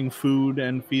enjoying food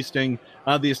and feasting.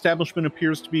 The establishment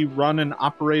appears to be run and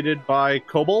operated by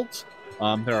kobolds.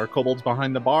 There are kobolds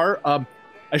behind the bar.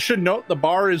 I should note the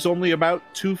bar is only about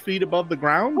 2 feet above the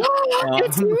ground.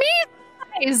 It's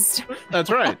me-sized. That's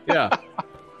right, yeah.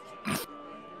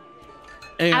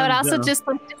 And, I would also just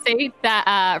like to say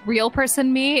that real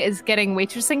person me is getting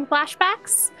waitressing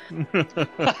flashbacks.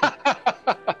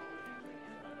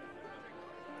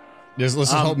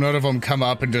 Let's hope none of them come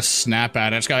up and just snap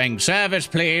at us going, service,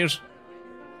 please.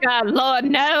 God, Lord,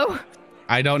 no.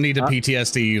 I don't need a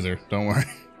PTSD either. Don't worry.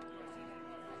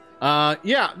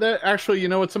 Actually, you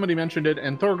know what? Somebody mentioned it,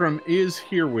 and Thorgrim is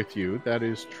here with you. That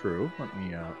is true. Let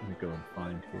me go and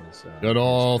find his. Good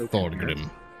old Thorgrim.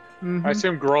 Mm-hmm. I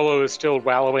assume Grollo is still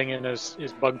wallowing in his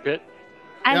bug pit.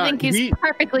 I think he's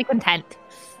perfectly content.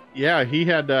 Yeah, he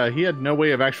had no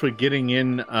way of actually getting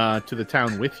in to the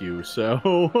town with you, so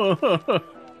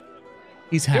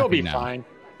he's happy He'll be now. fine.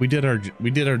 We did our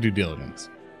due diligence.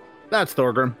 That's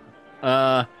Thorgrim.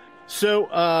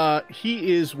 So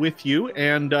he is with you,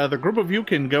 and the group of you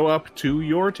can go up to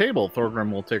your table.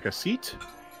 Thorgrim will take a seat.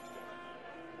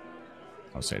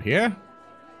 I'll sit here.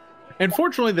 And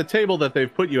fortunately, the table that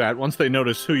they've put you at, once they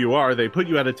notice who you are, they put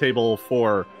you at a table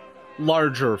for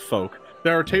larger folk.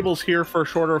 There are tables here for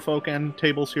shorter folk and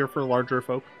tables here for larger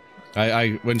folk.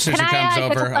 When Shisha comes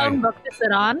over, take a phone book to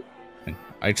sit on?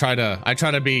 I try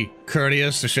to be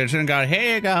courteous to Shisha and go,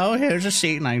 "Here you go, here's a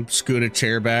seat," and I scoot a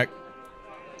chair back.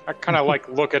 I kind of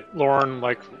look at Lauren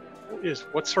is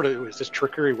this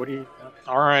trickery? What do you?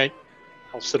 All right,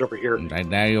 I'll sit over here. And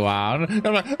there you are. I'm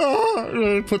like,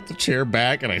 I put the chair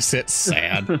back and I sit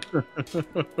sad.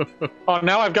 Oh,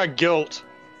 now I've got guilt.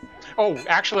 Oh,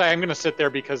 actually, I'm going to sit there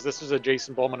because this is a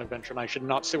Jason Bowman adventure, and I should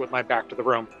not sit with my back to the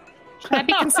room. I'd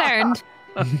be concerned.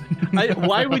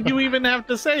 Why would you even have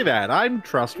to say that? I'm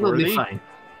trustworthy. We'll be fine.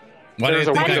 Why do you There's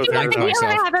a think I window think there. to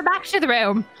myself? have her back to the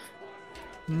room.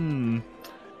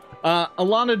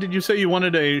 Alana, did you say you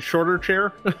wanted a shorter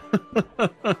chair?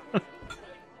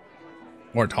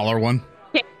 Or a taller one?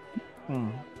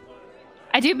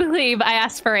 I do believe I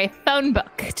asked for a phone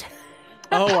book.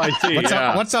 Oh, I see.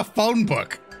 What's a phone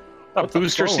book? A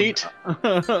booster seat.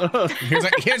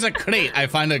 Here's a crate. I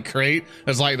find a crate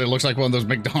that looks like one of those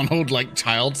McDonald's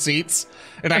child seats,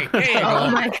 and here you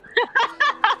go.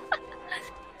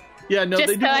 Yeah, no,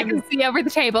 Just so I can see over the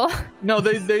table. No,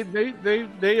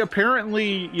 they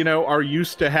apparently, are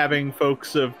used to having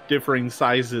folks of differing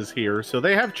sizes here. So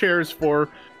they have chairs for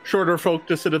shorter folk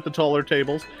to sit at the taller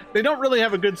tables. They don't really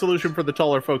have a good solution for the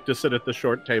taller folk to sit at the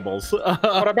short tables.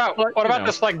 What about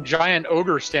this giant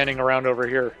ogre standing around over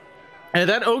here? And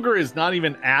that ogre is not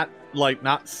even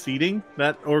not seating.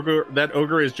 That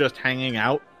ogre is just hanging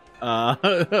out,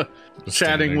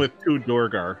 chatting with two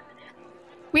Dorgar.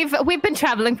 We've been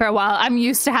traveling for a while. I'm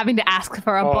used to having to ask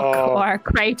for a book or a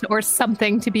crate or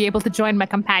something to be able to join my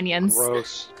companions.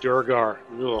 Gross. Durgar.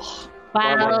 Ugh.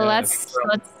 Well, let's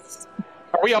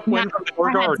Are we upwind from the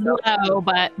Durgar? No,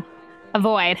 but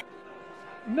avoid.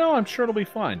 No, I'm sure it'll be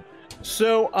fine.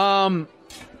 So,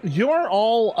 you're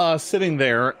all sitting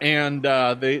there, and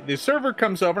the server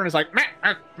comes over and is like,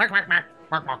 mack,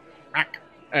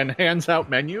 and hands out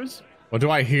menus. What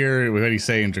do I hear what he's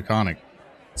saying in Draconic?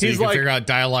 So He's you can like- figure out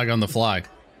dialogue on the fly.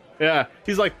 Yeah,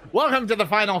 he's like, welcome to the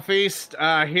final feast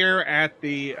here at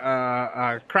the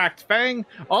Cracked Fang.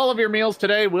 All of your meals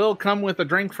today will come with a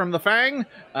drink from the Fang.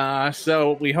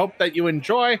 So we hope that you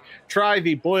enjoy. Try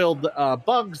the boiled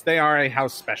bugs. They are a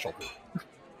house specialty.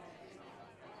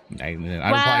 I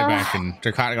reply back in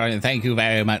Draconic, and thank you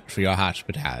very much for your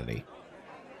hospitality.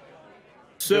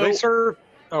 So Do they serve?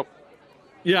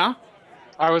 yeah.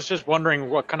 I was just wondering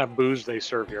what kind of booze they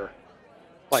serve here.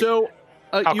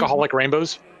 Alcoholic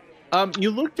rainbows?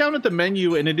 You look down at the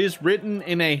menu, and it is written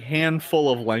in a handful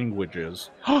of languages.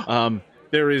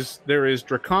 There is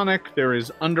Draconic, there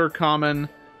is Undercommon,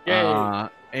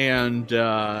 and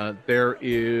there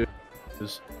is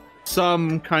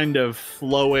some kind of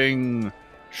flowing,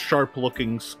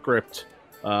 sharp-looking script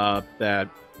that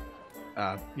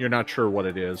you're not sure what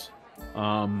it is.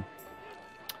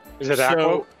 Is it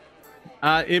Aklo?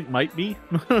 It might be.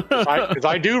 Because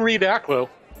I do read Aklo.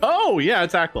 Oh, yeah,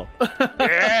 it's Aklo.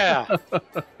 Yeah.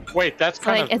 Wait, that's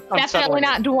kind It's of definitely unsettling.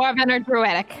 not dwarven or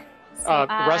druidic. So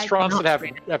Restaurants I that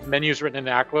don't have menus written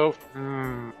in Aklo.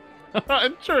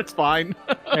 I'm sure it's fine.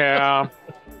 Yeah.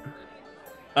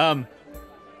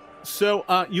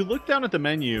 So you look down at the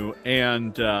menu,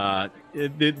 and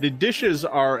the dishes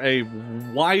are a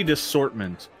wide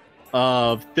assortment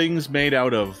of things made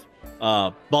out of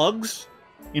bugs,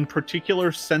 in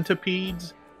particular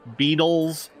centipedes,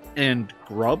 beetles, and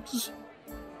grubs.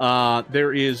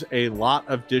 There is a lot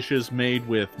of dishes made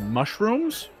with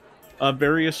mushrooms of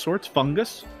various sorts,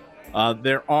 fungus.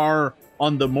 There are,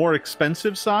 on the more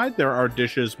expensive side, there are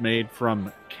dishes made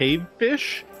from cave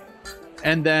fish.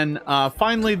 And then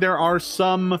finally, there are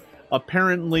some,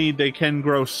 apparently they can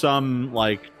grow some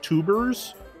like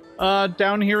tubers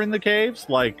down here in the caves,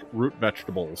 like root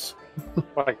vegetables.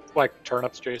 like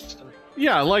turnips, Jason.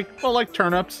 Yeah, like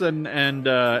turnips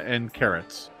and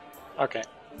carrots. Okay.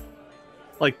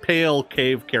 Like pale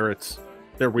cave carrots.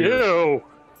 They're weird. Ew.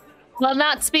 Well,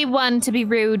 not to be one to be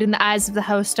rude in the eyes of the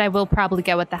host, I will probably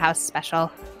go with the house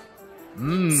special.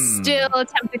 Still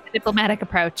attempting the diplomatic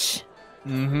approach.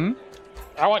 Mm-hmm.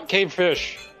 I want cave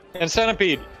fish and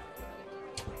centipede.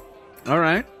 All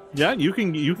right. Yeah, you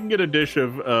can get a dish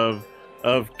of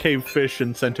cave fish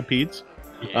and centipedes.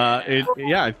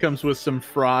 It comes with some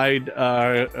fried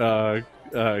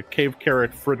cave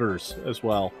carrot fritters as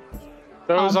well.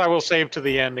 Those I will save to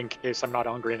the end in case I'm not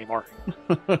hungry anymore.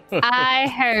 I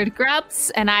heard grubs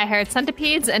and I heard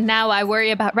centipedes, and now I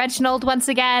worry about Reginald once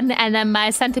again, and then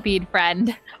my centipede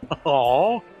friend.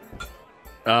 Oh.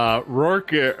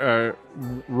 Rourke,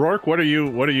 what are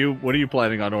you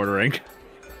planning on ordering?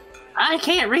 I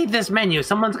can't read this menu.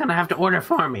 Someone's gonna have to order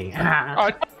for me.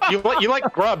 You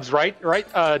like grubs, right?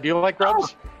 Do you like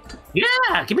grubs?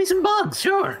 Yeah, give me some bugs,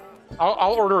 sure.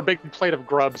 I'll order a big plate of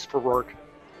grubs for Rourke.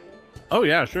 Oh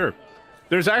yeah, sure.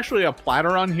 There's actually a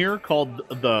platter on here called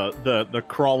the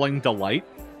Crawling Delight.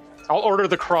 I'll order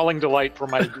the Crawling Delight for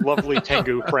my lovely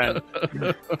Tengu friend.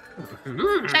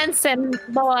 Jensen,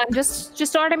 Lauren,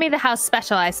 just order me the house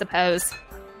special, I suppose.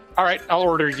 All right, I'll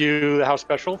order you the house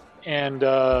special, and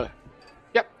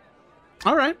yep.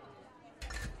 All right.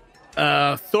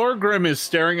 Thorgrim is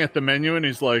staring at the menu and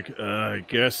he's like, I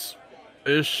guess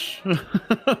ish.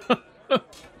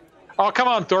 Oh, come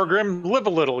on, Thorgrim, live a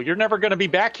little. You're never going to be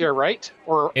back here, right?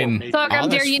 Or maybe.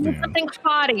 Thorgrim, dear, you need something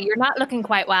hearty. You're not looking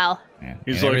quite well. Yeah.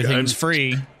 He's And like, everything's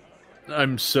free.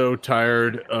 I'm so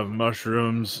tired of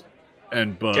mushrooms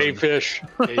and bugs. Cave fish.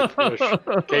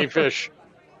 Cave fish.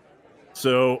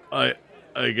 So I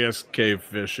guess cave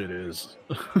fish it is.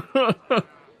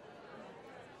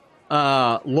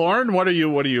 Lauren, what are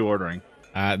you ordering?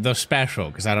 The special,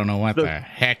 because I don't know what the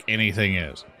heck anything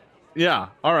is. Yeah,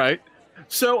 all right.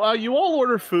 So you all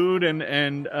order food,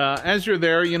 and as you're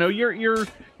there, you know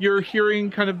you're hearing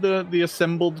kind of the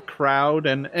assembled crowd,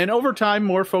 and over time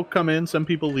more folk come in, some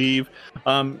people leave.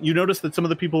 You notice that some of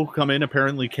the people who come in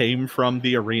apparently came from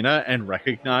the arena and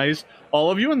recognize all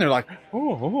of you, and they're like,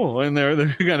 oh, and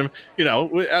they're kind of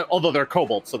although they're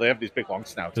kobolds, so they have these big long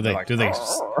snouts. Do they like,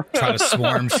 try to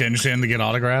swarm Shin Shin to get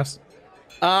autographs?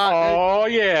 Oh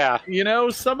yeah.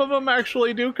 Some of them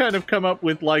actually do kind of come up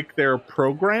with like their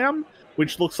program,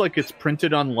 which looks like it's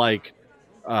printed on like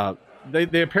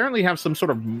they apparently have some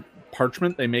sort of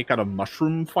parchment they make out of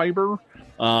mushroom fiber,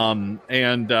 and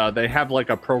they have like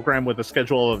a program with a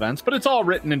schedule of events, but it's all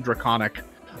written in Draconic,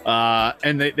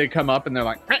 and they come up and they're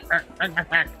like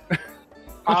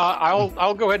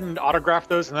I'll go ahead and autograph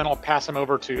those, and then I'll pass them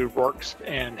over to Rourke's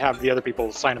and have the other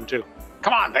people sign them too.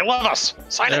 Come on, they love us.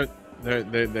 Sign it.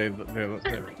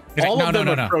 all of them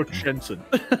no. approach Jensen.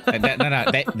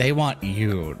 No. They want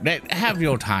you. Have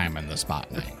your time in the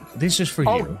spotlight. This is for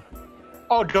you.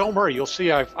 Oh, don't worry. You'll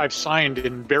see I've signed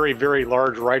in very, very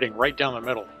large writing right down the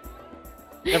middle.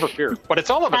 Never fear. But it's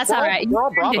all of us. That's all right. We're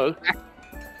all Bravos.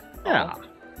 Yeah.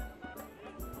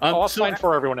 I'll sign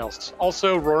for everyone else.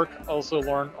 Also Rourke, also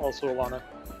Lauren, also Alana.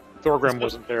 Thorgrim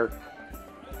wasn't there.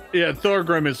 Yeah,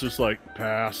 Thorgrim is just like,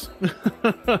 pass.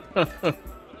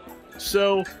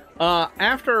 So,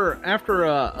 after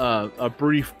a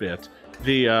brief bit,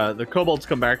 the kobolds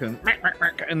come back and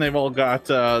they've all got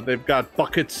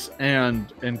buckets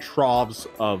and troughs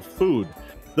of food.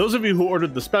 Those of you who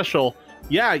ordered the special,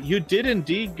 yeah, you did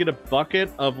indeed get a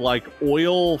bucket of like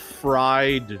oil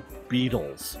fried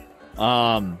beetles,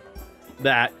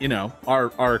 that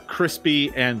are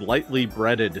crispy and lightly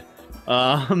breaded.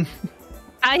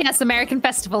 Yes, American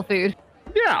festival food.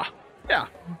 Yeah.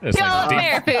 It's Go like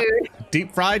fair food.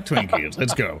 deep fried Twinkies.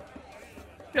 Let's go.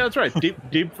 Yeah, that's right.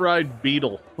 Deep fried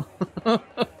beetle.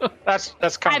 That's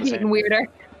kind I've of the eaten same. weirder.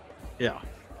 Yeah.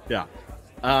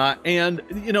 And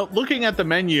looking at the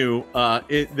menu,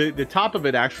 the top of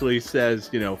it actually says,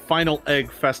 Final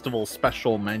Egg Festival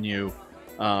Special Menu.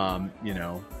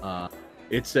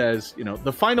 It says,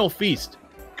 the final feast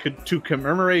to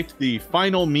commemorate the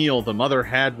final meal the mother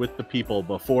had with the people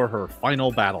before her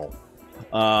final battle.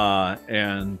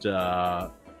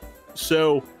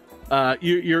 So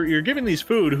you're giving these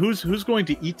food. Who's going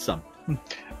to eat some?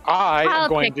 I I'll am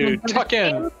going take to one. tuck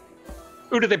in.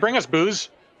 Ooh, did they bring us booze?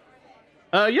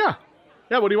 Yeah.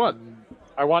 What do you want?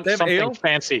 I want They have something ale?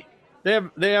 fancy. They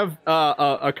have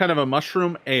a kind of a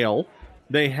mushroom ale.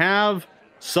 They have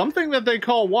something that they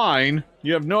call wine.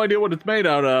 You have no idea what it's made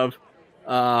out of.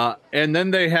 And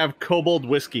then they have kobold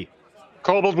whiskey.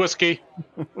 Kobold whiskey.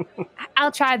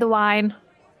 I'll try the wine.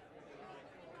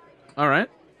 All right.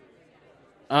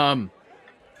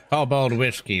 Kobold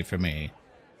whiskey for me.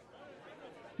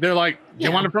 They're like, you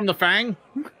Yeah. want it from the Fang?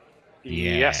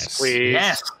 Yes, please.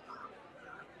 Yes.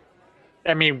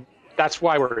 I mean, that's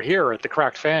why we're here at the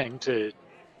Cracked Fang to.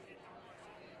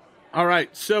 All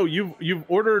right. So you've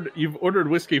ordered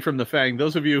whiskey from the Fang.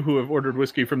 Those of you who have ordered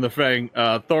whiskey from the Fang,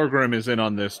 Thorgrim is in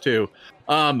on this too.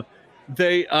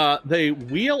 They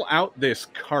wheel out this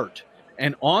cart,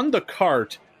 and on the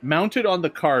cart, mounted on the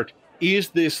cart, is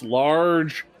this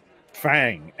large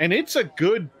Fang, and it's a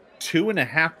good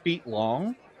 2.5 feet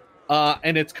long.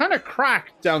 And it's kind of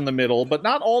cracked down the middle, but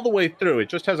not all the way through. It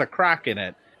just has a crack in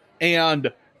it.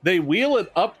 And they wheel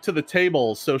it up to the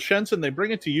table. So Shensen, they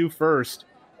bring it to you first.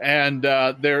 And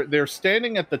they're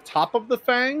standing at the top of the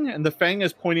Fang, and the Fang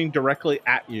is pointing directly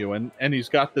at you. And he's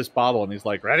got this bottle, and he's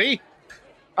like, "Ready?"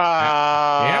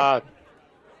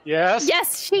 Yes.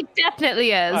 Yes, she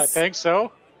definitely is. I think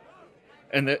so.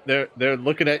 And they're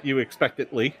looking at you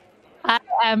expectantly. I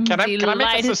am Can I make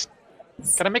delighted.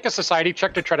 can I make a society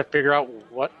check to try to figure out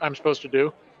what I'm supposed to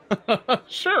do?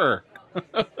 Sure.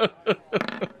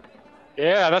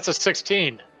 Yeah, that's a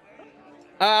 16.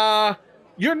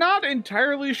 You're not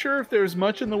entirely sure if there's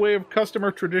much in the way of customer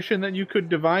tradition that you could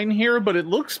divine here, but it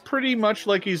looks pretty much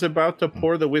like he's about to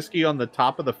pour the whiskey on the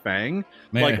top of the Fang,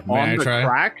 May I on the try?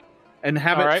 crack, and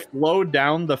have All it right. flow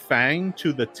down the Fang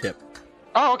to the tip.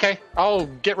 Oh, okay. I'll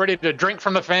get ready to drink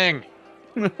from the Fang.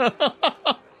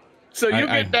 So you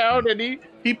I- get down, and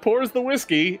he pours the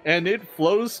whiskey, and it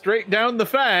flows straight down the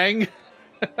Fang.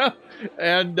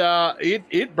 And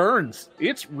it burns.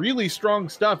 It's really strong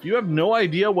stuff. You have no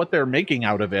idea what they're making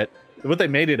out of it, what they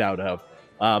made it out of.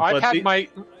 I've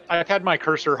had my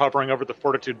cursor hovering over the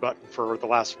fortitude button for the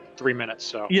last 3 minutes.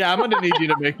 So Yeah, I'm going to need you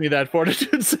to make me that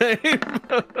fortitude save.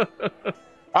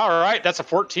 all right, that's a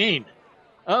 14.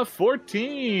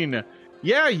 14.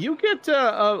 Yeah, you get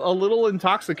a little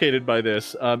intoxicated by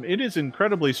this. It is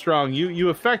incredibly strong. You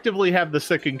effectively have the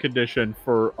sickened condition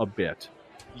for a bit.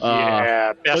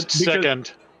 Yeah, but best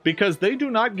second. Because they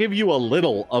do not give you a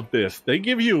little of this. They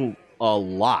give you a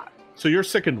lot. So you're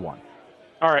sickened one.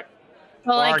 All right,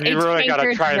 Well, Lauren, you really got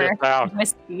to try this out.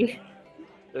 Whiskey.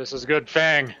 This is good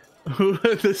Fang.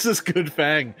 This is good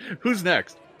Fang. Who's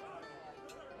next?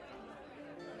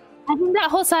 I think that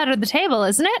whole side of the table,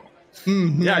 isn't it?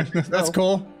 Yeah, that's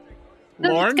cool.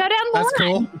 Let's Lauren? go down That's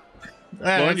Lauren. cool.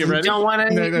 Lauren, you ready? Don't want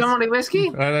No, any that's- whiskey?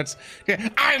 That's okay.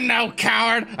 I'm no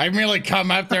coward. I merely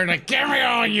come up there to give me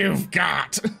all you've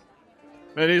got.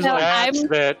 And he's No, like, That's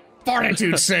it.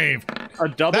 Fortitude save. a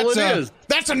double That's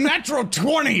That's a natural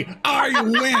 20. I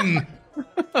win.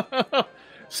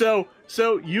 So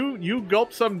you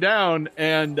gulp some down,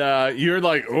 and you're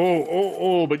like,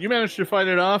 oh, but you manage to fight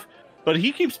it off. But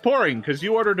he keeps pouring because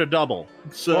you ordered a double.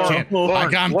 So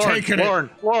I'm taking it.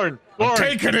 Lauren. I'm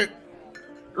taking it.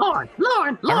 Lauren.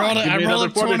 I rolled give me I another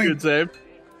rolled a 20. fortitude save.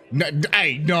 No,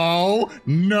 hey,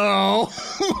 no.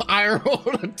 I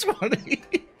rolled a 20.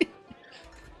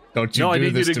 Don't you No, I do need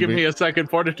you this to to give me. me a second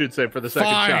fortitude save for the second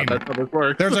Fine. shot. That's how this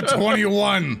works. There's a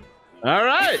 21. All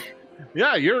right.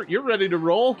 Yeah, you're ready to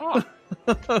roll.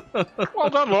 Well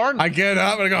done, Lauren. I get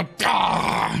up and I go,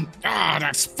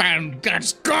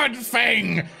 that's good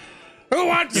thing. Who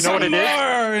wants You know some what it more? is?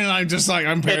 And I'm just like,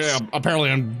 apparently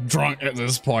I'm drunk at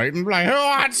this point. And I'm like, who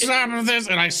wants some of this?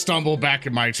 And I stumble back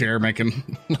in my chair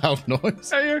making loud noise.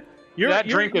 Hey, That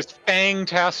drink is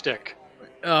fantastic.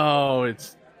 Oh,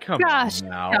 it's come Gosh on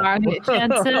now. darn it,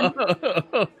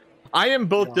 Jensen. I am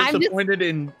both I'm just- disappointed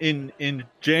in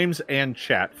James and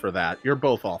chat for that. You're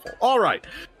both awful. All right.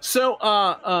 So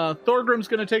Thorgrim's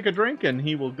going to take a drink, and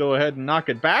he will go ahead and knock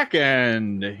it back,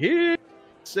 and his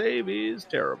save is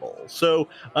terrible. So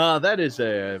that is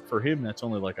for him, that's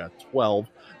only like a 12.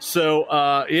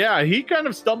 So yeah, he kind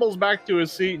of stumbles back to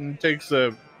his seat and takes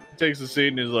a seat,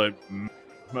 and is like,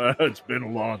 it's been a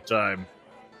long time.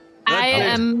 I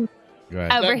am Go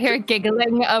ahead. over here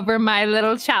giggling over my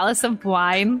little chalice of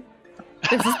wine.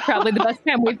 This is probably the best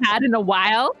time we've had in a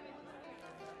while.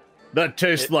 That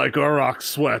tastes like Auroch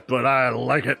sweat, but I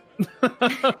like it.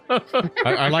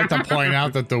 I like to point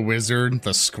out that the wizard,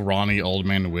 the scrawny old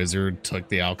man wizard, took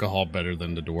the alcohol better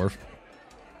than the dwarf.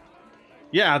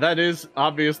 Yeah, that is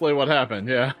obviously what happened.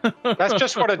 Yeah.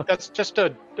 That's what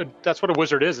a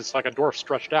wizard is. It's like a dwarf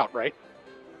stretched out, right?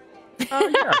 Oh,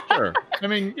 yeah, sure. I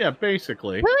mean, yeah,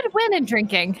 basically. Who would win in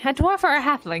drinking? A dwarf or a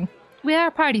halfling? We are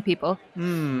party people.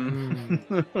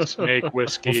 Snake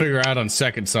whiskey. We'll figure out on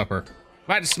second supper.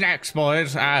 What's next,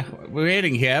 boys? We're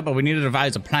eating here, but we need to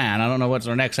devise a plan. I don't know what's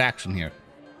our next action here.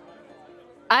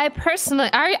 I personally...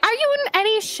 Are you in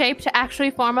any shape to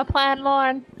actually form a plan,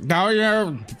 Lauren? No,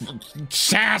 you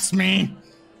sass me.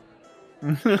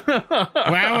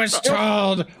 I was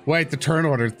told. Wait, the turn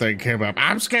order thing came up.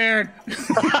 I'm scared.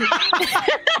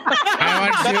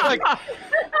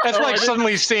 That's like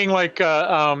suddenly seeing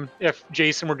if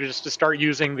Jason were just to start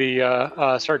using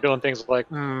start doing things like,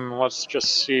 let's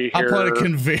just see here. I'll put a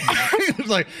convey.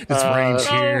 Like this range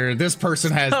here. This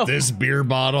person has this beer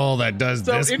bottle that does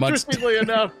this much. Interestingly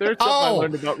enough, there's something I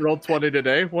learned about Roll20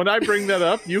 today. When I bring that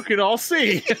up, you can all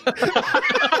see.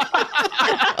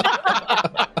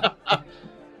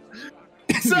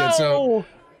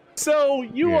 So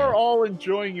you are all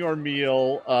enjoying your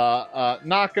meal,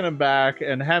 knocking them back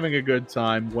and having a good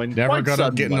time when never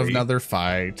gonna get in another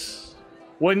fight.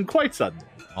 When quite suddenly,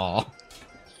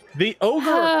 the ogre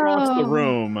across the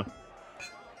room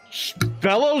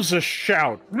bellows a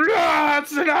shout.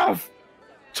 That's enough!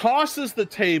 Tosses the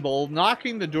table,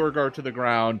 knocking the Duergar to the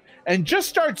ground, and just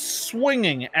starts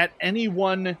swinging at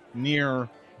anyone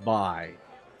nearby.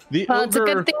 The ogre, it's a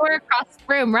good thing we're across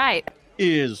the room, right?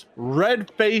 Is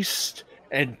red-faced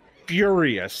and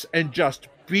furious and just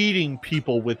beating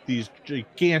people with these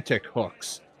gigantic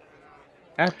hooks.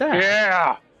 At that,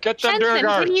 yeah, get them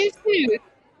Duergar.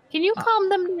 Can you calm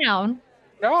them down?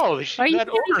 No, that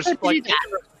ogre's like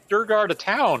Duergar to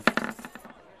town.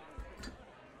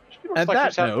 At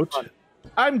that note,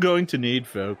 I'm going to need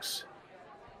folks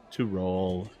to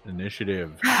roll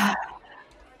initiative.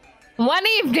 One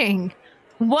evening.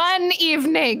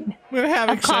 We're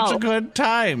having such a good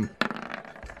time.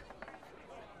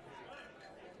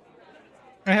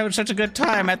 We're having such a good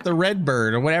time at the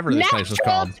Redbird or whatever this place is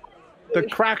called. The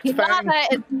Cracked Fang.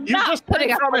 You just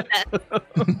putting up with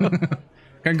it.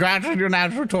 Congrats on your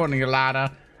natural 20,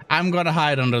 Yolanda. I'm going to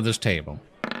hide under this table.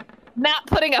 Not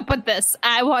putting up with this.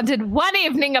 I wanted one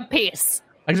evening apiece.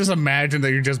 I just imagine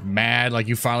that you're just mad, like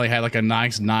you finally had like a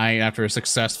nice night after a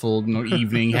successful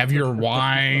evening, have your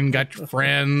wine, got your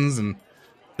friends, and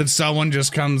then someone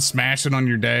just comes smashing on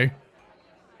your day.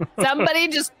 Somebody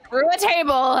just threw a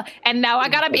table, and now I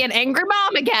gotta be an angry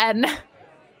mom again.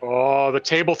 Oh, the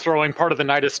table throwing part of the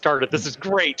night has started. This is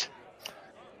great.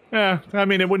 Yeah, I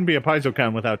mean, it wouldn't be a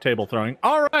PaizoCon without table throwing.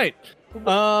 All right.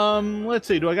 Let's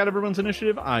see. Do I got everyone's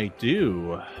initiative? I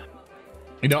do.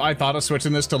 You know, I thought of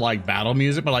switching this to like battle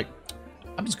music, but like,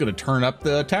 I'm just going to turn up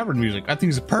the tavern music. I think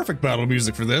it's a perfect battle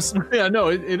music for this. Yeah, no,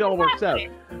 it all works out.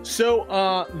 So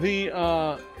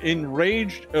the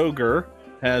enraged ogre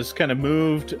has kind of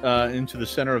moved into the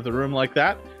center of the room like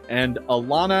that. And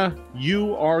Alana,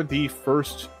 you are the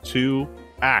first to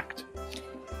act.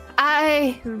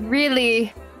 I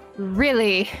really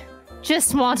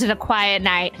just wanted a quiet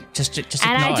night. Just ignore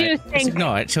it. Just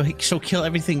ignore it. She'll kill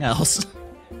everything else.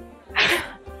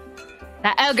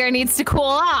 That ogre needs to cool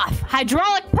off.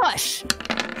 Hydraulic push.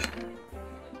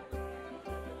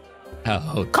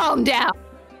 Oh. Calm down.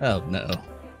 Oh, no.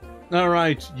 All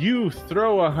right, you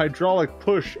throw a hydraulic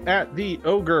push at the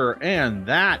ogre, and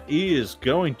that is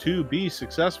going to be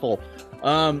successful.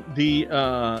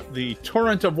 The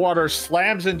torrent of water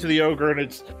slams into the ogre, and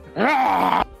it's...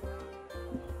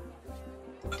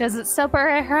 Does it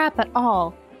sober her up at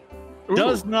all?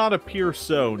 Does not appear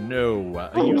so, no.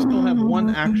 You still have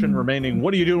one action remaining.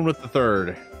 What are you doing with the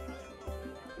third?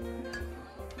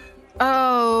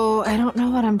 Oh, I don't know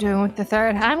what I'm doing with the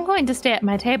third. I'm going to stay at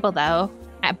my table, though.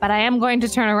 But I am going to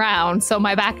turn around, so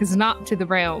my back is not to the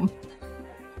room.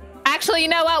 Actually, you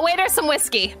know what? Waiter, some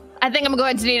whiskey. I think I'm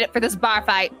going to need it for this bar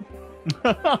fight.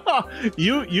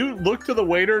 You look to the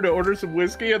waiter to order some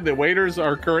whiskey, and the waiters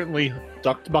are currently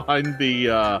ducked behind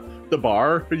the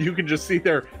bar. You can just see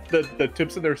the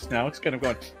tips of their snouts kind of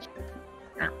going.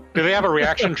 Do they have a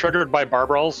reaction triggered by bar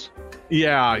brawls?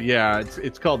 Yeah.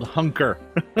 It's called hunker.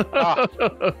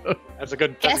 That's a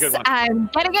good one. I'm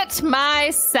getting it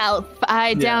myself.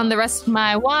 I down the rest of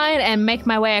my wine and make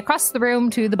my way across the room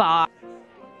to the bar.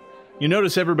 You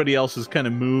notice everybody else has kind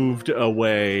of moved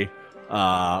away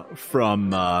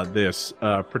from this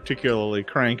particularly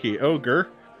cranky ogre.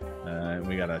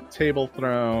 We got a table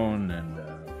thrown and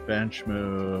a bench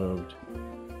moved.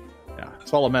 Yeah,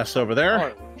 it's all a mess over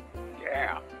there.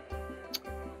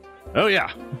 Oh,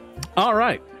 yeah. All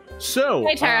right. So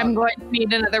Later, I'm going to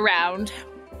need another round.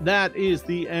 That is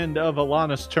the end of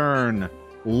Alana's turn.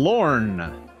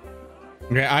 Lorne.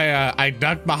 Okay, I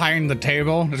duck behind the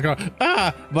table, just go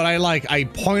but I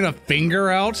point a finger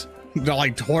out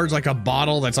like towards like a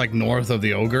bottle that's like north of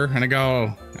the ogre, and I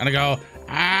go and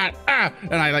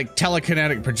I like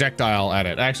telekinetic projectile at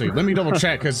it. Actually, let me double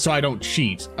check because so I don't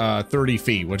cheat. 30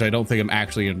 feet, which I don't think I'm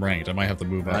actually in range. I might have to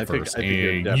move up first. I think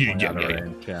you're definitely out of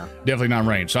range. Yeah. Definitely not in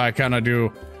range. So I kind of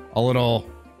do a little.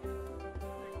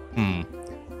 I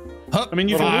mean,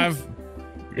 you five.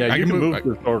 Yeah, you can move to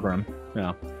Thorgrim.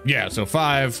 Yeah. Yeah, so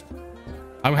 5.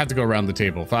 I would have to go around the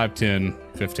table. 5, 10,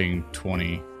 15,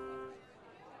 20.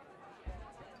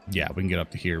 Yeah, we can get up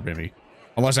to here, maybe.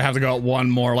 Unless I have to go out one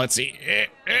more. Let's see.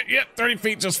 Yeah, 30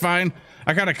 feet just fine.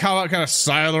 I kind of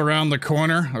sidle around the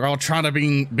corner. We're all trying to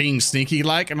being sneaky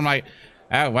like, and I'm like,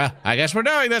 oh, well, I guess we're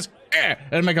doing this.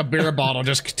 And make a beer bottle,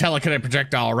 just telekinetic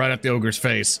projectile right at the ogre's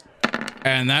face.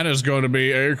 And that is going to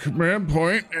be a command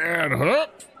point, and hook.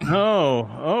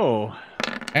 Oh.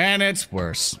 And it's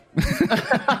worse. Can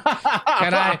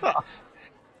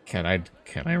I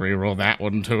reroll that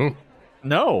one too?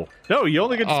 No, you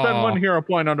only get to spend one hero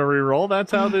point on a reroll.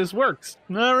 That's how this works.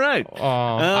 All right.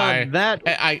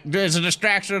 There's a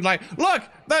distraction. Like, look,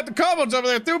 the kobolds over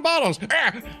there threw bottles.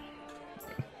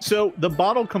 So the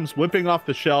bottle comes whipping off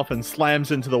the shelf and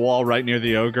slams into the wall right near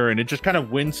the ogre, and it just kind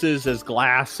of winces as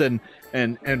glass and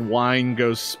wine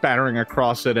goes spattering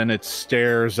across it, and it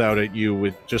stares out at you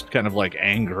with just kind of like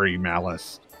angry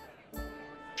malice.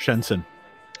 Shensen.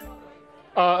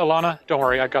 Alana, don't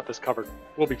worry, I got this covered.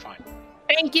 We'll be fine.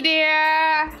 Thank you,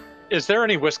 dear. Is there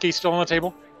any whiskey still on the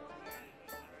table?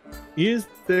 Is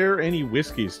there any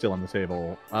whiskey still on the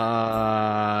table?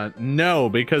 No,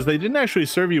 because they didn't actually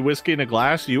serve you whiskey in a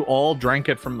glass. You all drank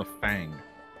it from the fang.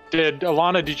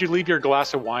 Alana, did you leave your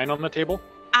glass of wine on the table?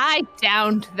 I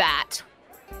downed that.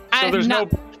 So there's no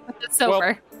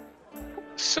sober.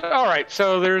 All right,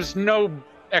 so there's no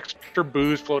extra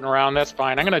booze floating around. That's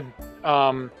fine. I'm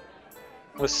gonna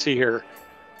let's see here.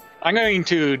 I'm going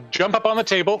to jump up on the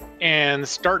table and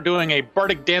start doing a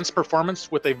bardic dance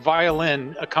performance with a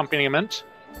violin accompaniment,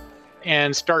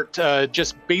 and start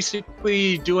just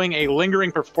basically doing a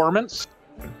lingering performance.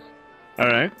 All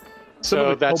right.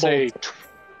 So that's a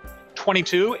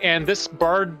 22, and this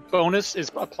bard bonus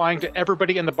is applying to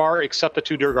everybody in the bar except the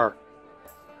 2 Durgar.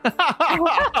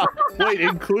 Wait,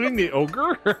 including the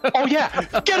ogre? Oh yeah!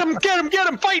 Get him!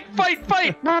 Fight!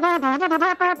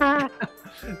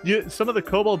 Some of the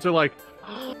kobolds are like,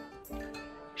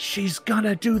 she's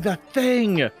gonna do the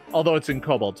thing. Although it's in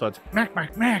kobold, so it's mac.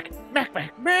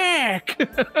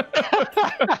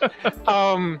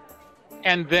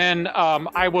 And then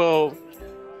I will.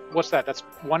 What's that? That's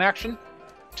one action.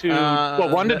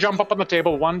 One to jump up on the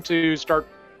table. One to start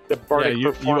the bardic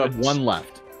performance. You have one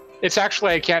left. It's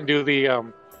actually I can't do the.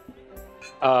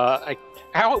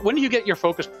 When do you get your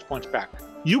focus points back?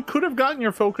 You could have gotten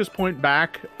your focus point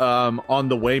back on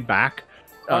the way back.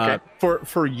 Okay.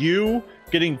 For you,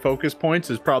 getting focus points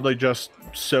is probably just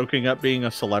soaking up being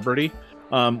a celebrity,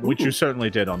 which you certainly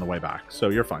did on the way back. So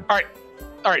you're fine. All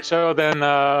right. So then.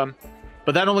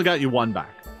 But that only got you 1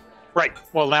 back. Right.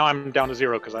 Well, now I'm down to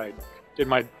 0 because I did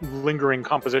my lingering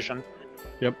composition.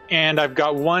 Yep. And I've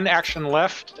got 1 action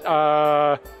left.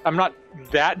 I'm not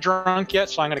that drunk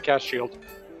yet, so I'm going to cast Shield.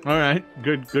 All right.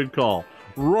 Good call.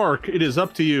 Rourke, it is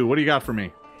up to you. What do you got for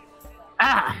me?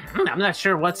 I'm not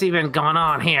sure what's even going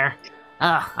on here.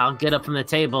 I'll get up from the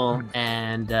table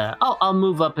and I'll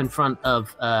move up in front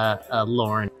of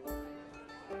Lauren.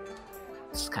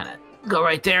 Just kind of go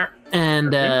right there,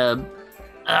 and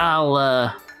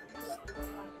I'll.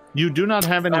 You do not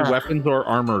have any weapons or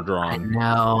armor I drawn.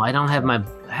 know. I don't have my.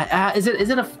 Is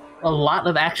it a lot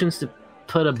of actions to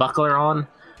put a buckler on?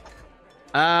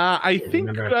 I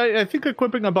think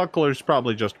equipping a buckler is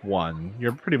probably just 1.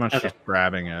 You're pretty much just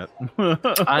grabbing it.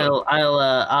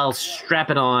 I'll strap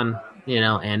it on,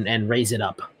 and raise it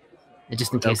up,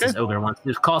 just in case this ogre wants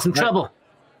to cause some trouble.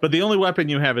 But the only weapon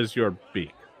you have is your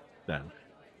beak. Then,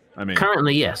 I mean,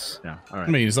 currently, yes. Yeah. All right.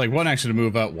 I mean, it's like 1 action to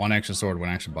move up, 1 action sword, 1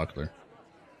 action buckler.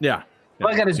 Yeah.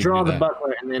 Well, I got to So you draw do the that.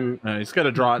 buckler and then He's got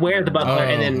to draw it. wear the buckler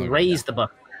and then okay. raise the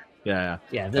buckler. Yeah.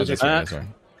 Yeah, That's those are. right.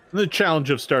 The challenge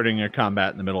of starting a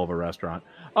combat in the middle of a restaurant.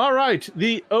 All right,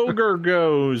 the ogre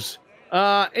goes,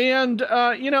 and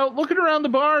looking around the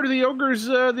bar, the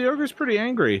ogre's pretty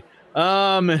angry.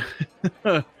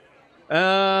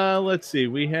 Let's see.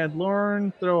 We had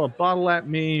Lauren throw a bottle at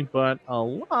me, but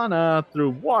Alana threw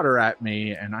water at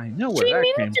me, and I know where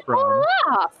that came from.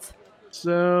 Off.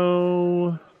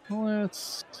 So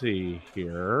let's see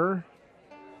here.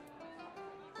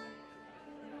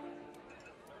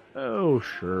 Oh,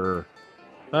 sure.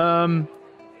 All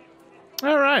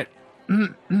right.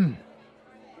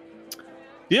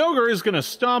 The ogre is going to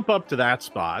stomp up to that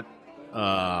spot.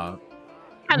 Hello,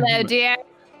 dear.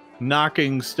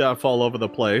 Knocking stuff all over the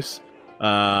place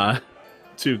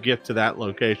to get to that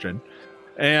location.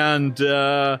 And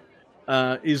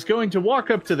is going to walk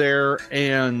up to there,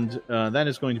 and that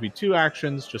is going to be 2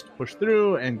 actions just to push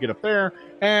through and get up there,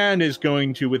 and is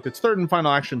going to, with its third and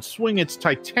final action, swing its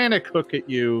titanic hook at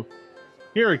you.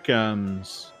 Here it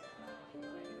comes.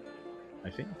 I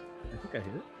think I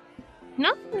hit it.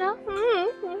 No.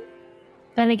 Mm-hmm.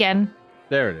 Then again.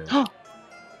 There it is.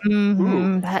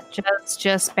 That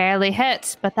just barely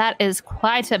hit, but that is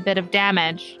quite a bit of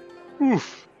damage.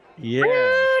 Oof. Yeah.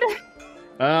 Rude.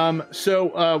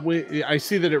 So I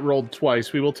see that it rolled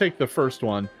twice. We will take the first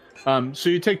one. So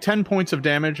you take 10 points of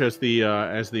damage as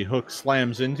the hook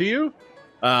slams into you.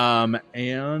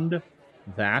 And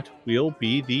that will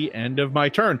be the end of my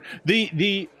turn.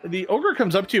 The ogre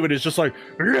comes up to you and is just like,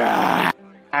 "Rah!"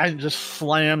 and just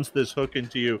slams this hook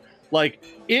into you. Like,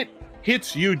 it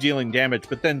hits you dealing damage,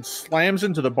 but then slams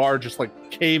into the bar, just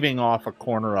like caving off a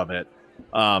corner of it,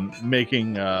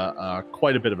 making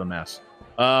quite a bit of a mess.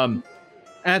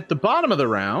 At the bottom of the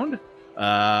round,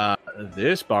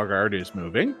 this Boggart is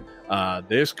moving.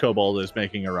 This kobold is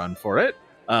making a run for it.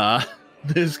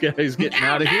 This guy's getting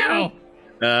out of here.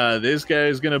 This guy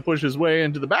is going to push his way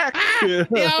into the back. The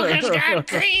ogre's gone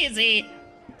crazy.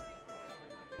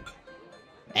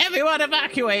 Everyone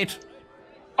evacuate.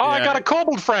 Oh, Yeah. I got a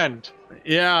kobold friend.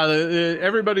 Yeah,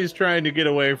 everybody's trying to get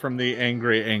away from the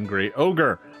angry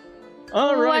ogre.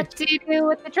 All right. What do you do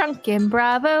with the drunken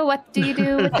Bravo? What do you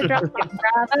do with the drunken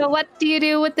Bravo? What do you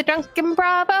do with the drunken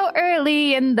Bravo?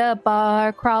 Early in the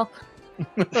bar crawl.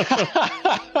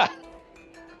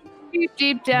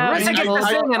 Deep down. Marissa gets to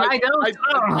sing and I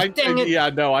don't. Dang it. Yeah,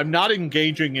 no, I'm not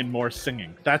engaging in more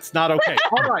singing. That's not okay.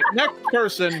 All right, next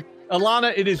person.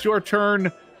 Alana, it is your turn.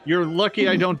 You're lucky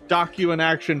I don't dock you in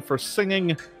action for singing.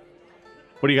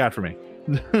 What do you got for me?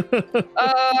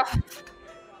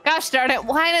 Gosh darn it,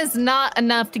 wine is not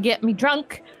enough to get me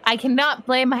drunk. I cannot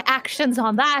blame my actions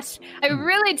on that. I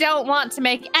really don't want to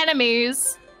make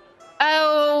enemies.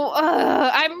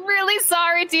 I'm really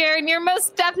sorry, dear, and you're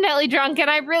most definitely drunk, and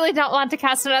I really don't want to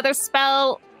cast another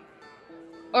spell.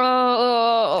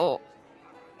 Oh,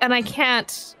 and I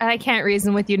can't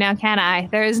reason with you now, can I?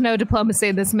 There is no diplomacy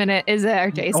in this minute, is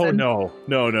there, Jason? Oh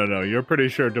no. You're pretty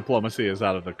sure diplomacy is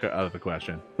out of the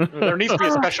question. There needs to be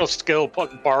a special skill,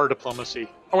 bar diplomacy.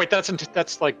 Oh wait,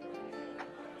 that's like.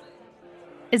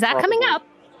 Is that coming up?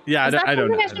 Yeah, Is that I don't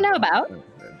something know. I should know about?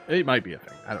 It might be a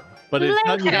thing. I don't know. But it's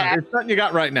nothing you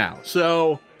got right now.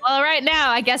 So Well, right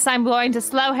now, I guess I'm going to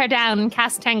slow her down and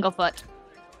cast Tanglefoot.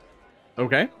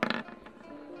 okay.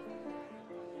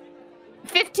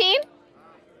 15?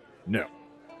 No.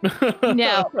 No. All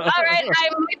right,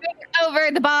 I'm moving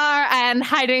over the bar and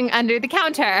hiding under the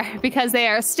counter because they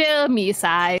are still me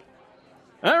size.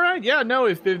 All right, yeah, no.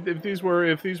 If these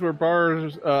were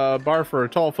bars, bar for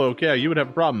tall folk, yeah, you would have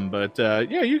a problem. But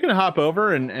yeah, you can hop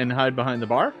over and hide behind the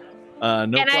bar.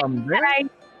 No problem there. I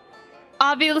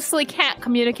obviously can't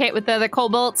communicate with the other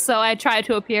kobolds, so I try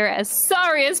to appear as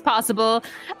sorry as possible.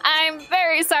 I'm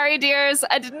very sorry, dears.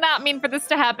 I did not mean for this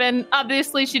to happen.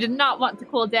 Obviously, she did not want to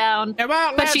cool down. It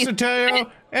won't But listen to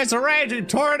you. It's a raging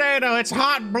tornado. It's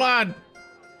hot blood.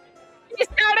 She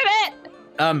started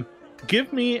it.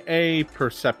 Give me a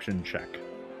perception check.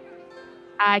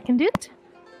 I can do it.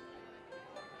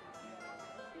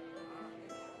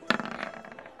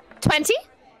 20?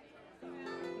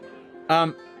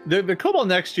 The kobold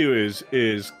next to you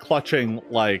is clutching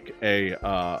like a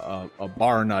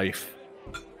bar knife.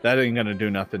 That ain't gonna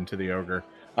do nothing to the ogre.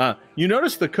 You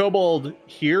notice the kobold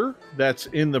here that's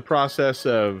in the process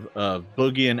of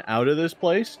boogieing out of this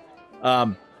place.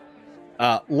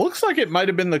 Looks like it might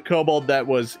have been the kobold that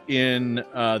was in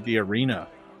the arena.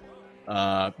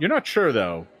 You're not sure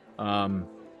though.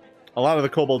 A lot of the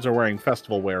kobolds are wearing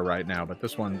festival wear right now, but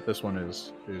this one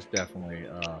is definitely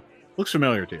looks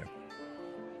familiar to you.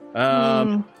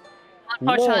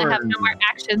 Unfortunately, I have no Lorne. more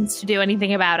actions to do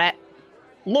anything about it.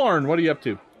 Lorne, what are you up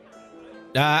to?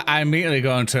 I'm immediately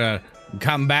going to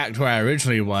come back to where I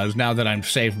originally was now that I'm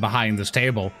safe behind this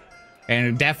table.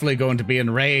 And definitely going to be in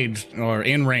range to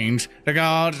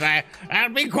go,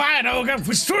 be quiet, ogre,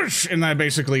 and I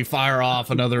basically fire off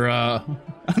another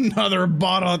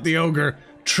bottle at the ogre,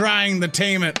 trying to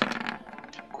tame it.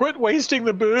 Quit wasting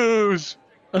the booze.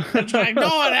 It's like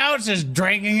no one else is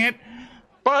drinking it.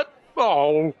 But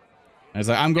I was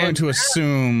like, I'm going to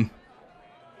assume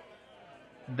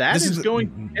That This is is- going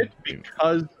to hit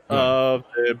because of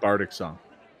the bardic song.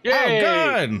 yay!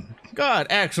 Oh, good,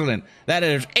 excellent. That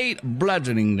is 8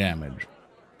 bludgeoning damage.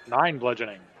 9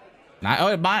 bludgeoning.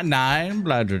 Nine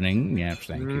bludgeoning. Yes,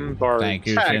 thank you. Bard. Thank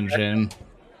you, Shin Shin.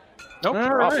 Nope.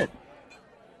 All right.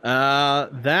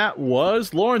 That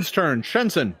was Lauren's turn.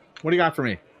 Shenson, what do you got for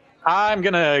me? I'm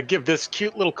gonna give this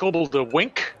cute little kobold a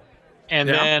wink, and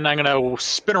then I'm gonna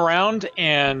spin around.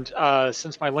 And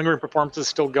since my lingering performance is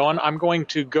still going, I'm going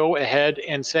to go ahead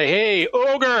and say, "Hey,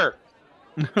 ogre!"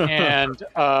 and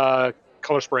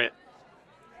color spray it.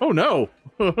 Oh no!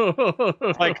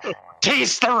 Like,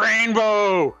 taste the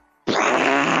rainbow.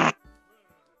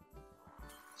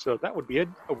 So that would be a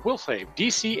will save.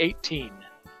 DC 18.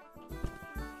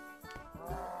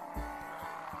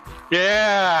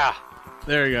 Yeah,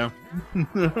 There you go.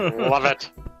 love it.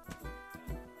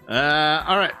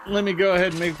 All right, let me go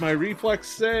ahead and make my reflex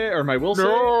save, or my will save.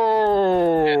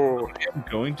 No. I'm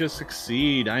going to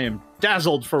succeed. I am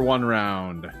dazzled for one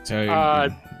round. So,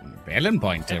 villain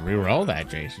point to reroll that,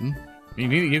 Jason.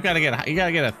 You gotta get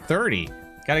a 30.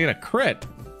 Gotta get a crit.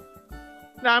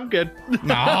 No, I'm good.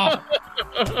 No.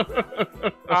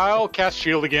 I'll cast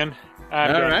shield again.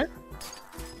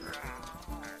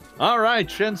 All right.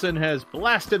 Shenson has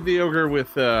blasted the ogre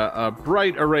with a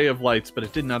bright array of lights, but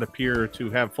it did not appear to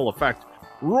have full effect.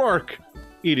 Rourke,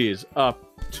 it is up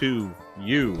to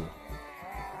you.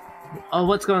 Oh,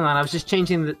 what's going on? I was just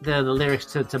changing the lyrics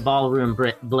to Ballroom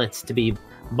Blitz to be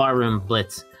Barroom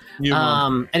Blitz.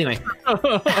 Anyway.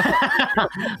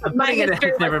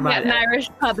 Never mind. An Irish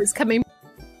pub is coming.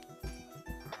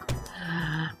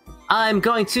 I'm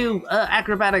going to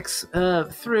acrobatics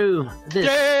through this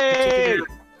Yay!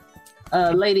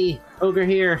 particular lady ogre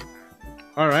here.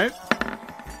 All right.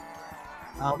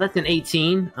 Oh, that's an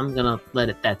 18. I'm gonna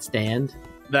let that stand.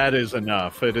 That is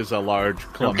enough. It is a large,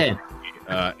 clumsy, Okay.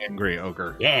 angry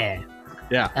ogre. Yeah.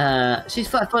 Yeah. She's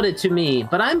flat-footed to me,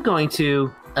 but I'm going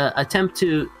to attempt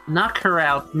to knock her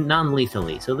out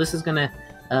non-lethally. So this is gonna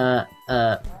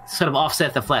sort of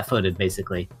offset the flat-footed,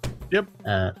 basically. Yep.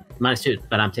 -2,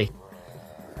 but I'm taking.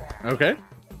 Okay.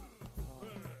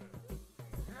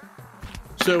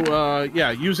 So,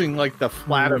 using like the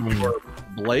flat of your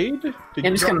blade. Did I'm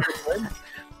you just drop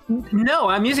gonna. No,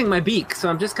 I'm using my beak, so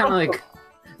I'm just kind of like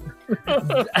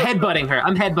headbutting her.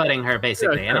 I'm headbutting her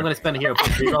basically, and I'm going to spend a hero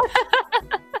point. Reroll.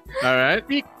 All right.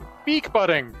 Beak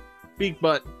butting. Beak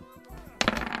butt.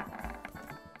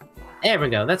 There we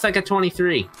go. That's like a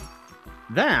 23.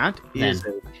 That is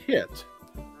a hit.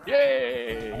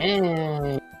 Yay!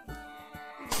 Hey.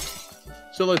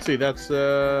 So let's see. That's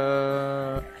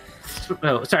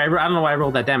Oh, sorry. I don't know why I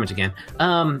rolled that damage again.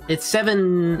 It's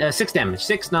 6 damage,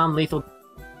 6 non-lethal.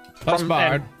 Plus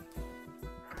Bard.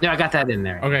 No, I got that in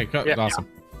there. Okay, awesome.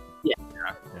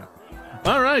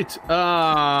 all right.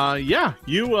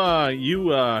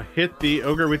 You hit the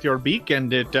ogre with your beak,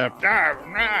 and it but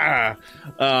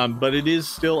it is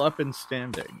still up and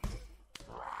standing.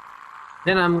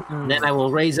 Then I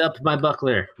will raise up my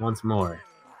buckler once more.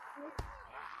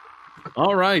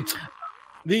 All right.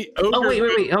 The ogre. Oh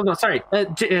wait. Hold on. Sorry,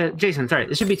 Jason. Sorry.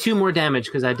 This should be 2 more damage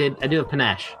because I do have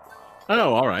panache.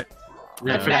 Oh, all right.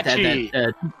 I forgot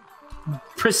that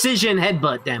precision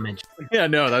headbutt damage. Yeah,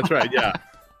 no, that's right. Yeah.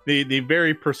 The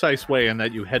very precise way in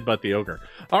that you headbutt the ogre.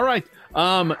 All right.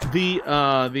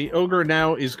 The ogre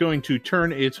now is going to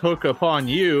turn its hook upon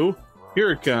you.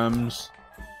 Here it comes.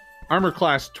 Armor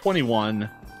class 21.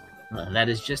 That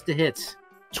is just a hit.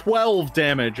 12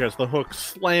 damage as the hook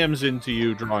slams into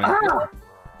you, drawing.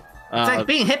 It's like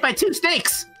being hit by 2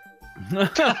 snakes.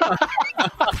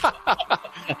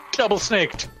 Double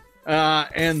snaked.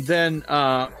 And then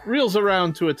reels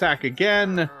around to attack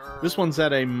again. This one's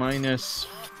at a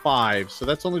 -5, so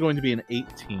that's only going to be an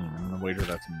 18. I'm going to wager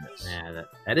that's a miss. Yeah,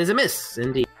 that is a miss,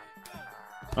 indeed.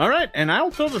 All right, and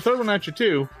I'll throw the third one at you,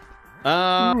 too.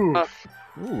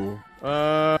 Ooh,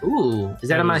 is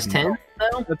that a -10?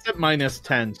 though? That's at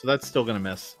 -10, so that's still going to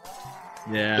miss.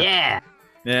 Yeah.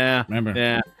 Yeah. Remember,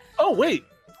 Yeah. Oh, wait.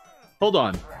 Hold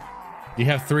on. you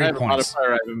have 3 points.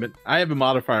 I have a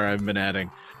modifier I haven't been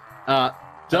adding.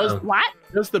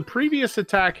 Does the previous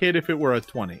attack hit if it were a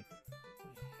 20?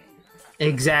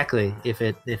 Exactly. If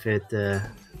it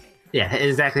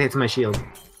exactly hits my shield.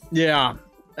 Yeah.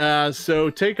 So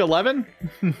take 11.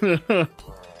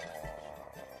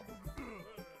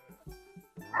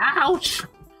 Ouch!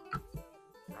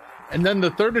 And then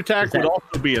the third attack Is that- would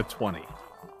also be a 20.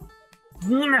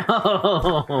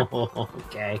 No.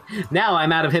 Okay. Now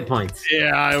I'm out of hit points.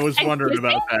 Yeah, I was wondering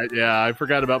about that. Yeah, I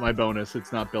forgot about my bonus.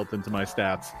 It's not built into my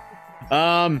stats.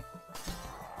 All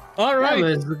That right.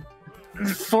 was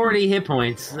 40 hit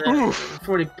points.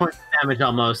 40 points of damage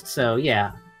almost. So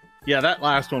yeah. Yeah, that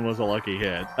last one was a lucky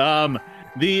hit. The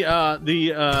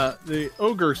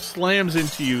ogre slams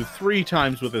into you 3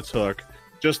 times with its hook.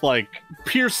 just like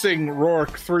piercing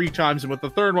Rourke 3 times, and with the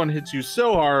third one hits you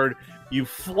so hard, you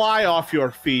fly off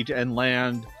your feet and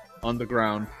land on the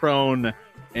ground, prone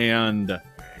and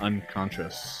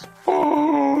unconscious.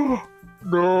 Oh,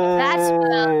 no. That's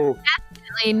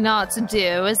definitely not to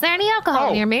do. Is there any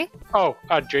alcohol near me? Oh,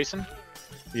 Jason?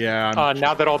 Yeah.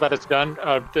 Now that all that is done,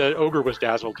 the ogre was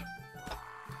dazzled.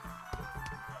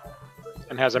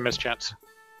 And has a mischance.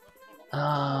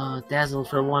 Oh, dazzled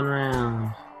for 1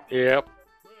 round. Yep.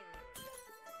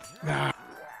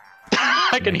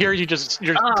 I can hear you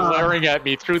you're glaring at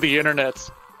me through the internet.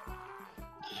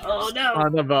 Oh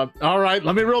no! All right,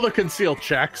 let me roll the conceal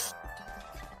checks.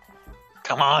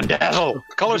 Come on, dazzle.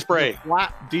 Color spray.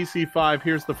 Flat DC 5.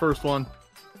 Here's the first one.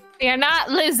 We are not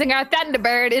losing our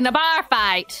Thunderbird in a bar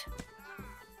fight.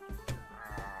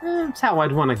 That's how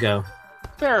I'd want to go.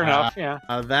 Fair enough, yeah.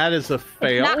 That is a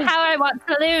fail. Not how I want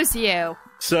to lose you.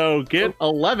 So get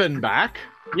 11 back.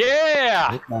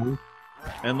 Yeah! Okay.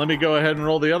 And let me go ahead and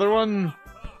roll the other one.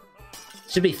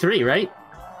 Should be 3, right?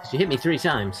 'Cause you hit me 3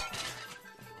 times.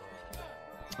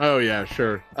 Oh, yeah,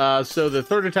 sure. So the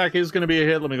third attack is going to be a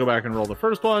hit. Let me go back and roll the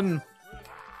first one.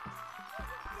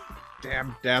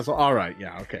 Damn, dazzle. All right,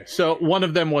 yeah, okay. So one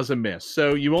of them was a miss.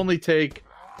 So you only take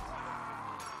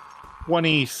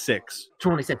 26.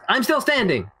 26. I'm still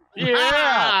standing. Yeah!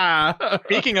 Ah!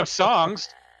 Speaking of songs,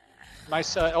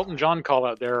 nice Elton John call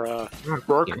out there,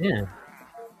 Rourke. Yeah.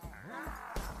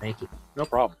 Thank you. No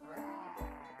problem.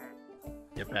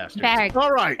 You bastards. Very good.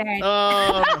 All right. Very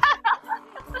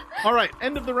All right,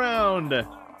 end of the round.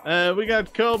 We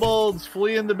got kobolds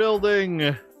fleeing the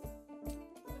building.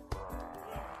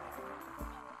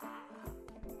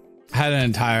 Had an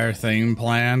entire thing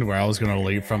planned where I was going to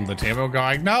leap from the table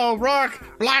going, no, Rourke,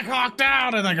 Black Hawk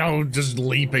down, and then go just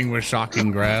leaping with shocking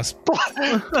grasp.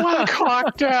 Black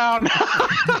Hawk down!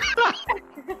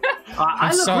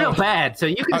 I look real bad, so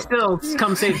you can still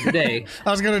come save the day.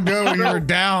 I was going to do it when you were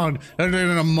down, and then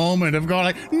in a moment of going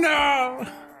like, no!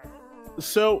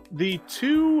 So the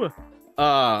two,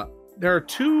 there are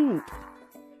two,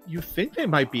 you think they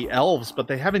might be elves, but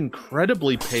they have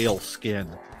incredibly pale skin.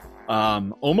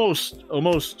 Almost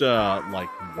like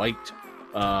white,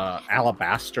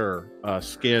 alabaster,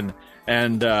 skin,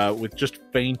 and, with just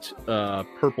faint,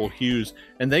 purple hues.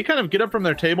 And they kind of get up from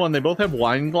their table, and they both have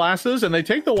wine glasses, and they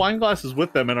take the wine glasses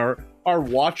with them and are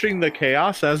watching the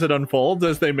chaos as it unfolds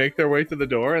as they make their way to the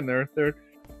door, and they're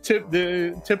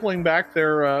tippling back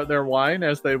their wine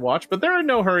as they watch, but they're in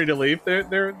no hurry to leave.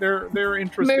 They're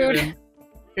interested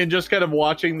in just kind of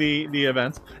watching the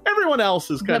events. Everyone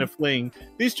else is kind of fleeing.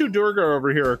 These two Durgar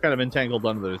over here are kind of entangled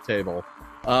under the table.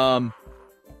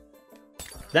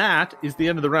 That is the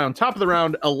end of the round. Top of the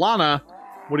round, Alana,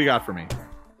 what do you got for me?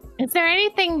 Is there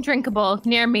anything drinkable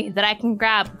near me that I can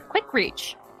grab quick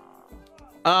reach?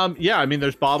 Yeah, I mean,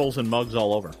 there's bottles and mugs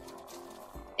all over.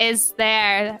 Is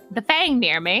there the Fang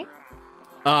near me?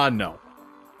 No.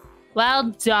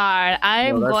 Well, darn.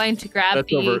 I'm going to grab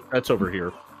That's over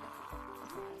here.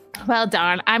 Well,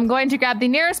 darn. I'm going to grab the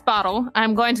nearest bottle.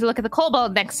 I'm going to look at the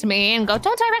kobold next to me and go,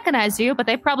 don't I recognize you? But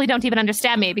they probably don't even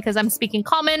understand me because I'm speaking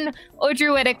common or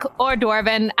druidic or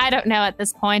dwarven. I don't know at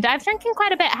this point. I've drinking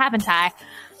quite a bit, haven't I?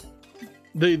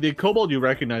 The kobold you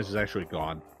recognize is actually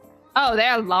gone. Oh,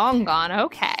 they're long gone.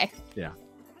 Okay. Yeah.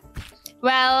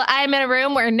 Well, I'm in a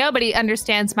room where nobody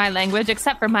understands my language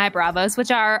except for my bravos, which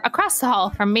are across the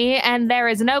hall from me, and there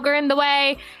is an ogre in the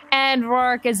way, and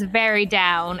Rourke is very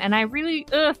down, and I really,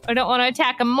 I don't want to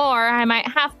attack him more. I might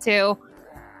have to,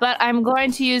 but I'm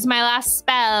going to use my last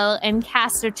spell and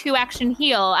cast a 2-action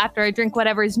heal after I drink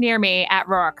whatever is near me at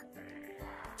Rourke.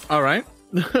 All right.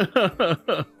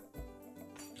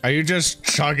 Are you just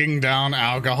chugging down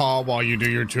alcohol while you do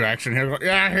your 2-action heal?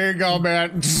 Yeah, here you go,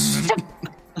 man.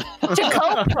 To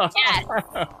cope,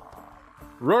 yes.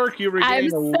 Rourke, you regain I'm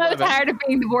so 11. tired of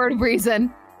being the word of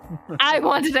reason. I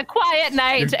wanted a quiet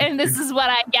night, and this is what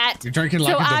I get. You're drinking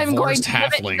like So a I'm going divorced to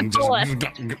give it to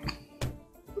the halfling.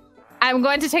 I'm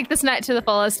going to take this night to the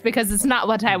fullest because it's not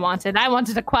what I wanted. I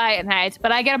wanted a quiet night,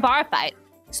 but I get a bar fight.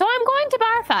 So I'm going to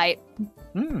bar fight.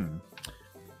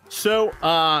 So,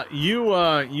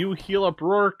 you heal up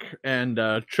Rourke and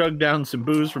chug down some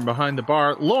booze from behind the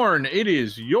bar. Lorne, it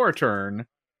is your turn.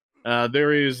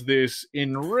 There is this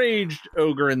enraged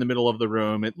ogre in the middle of the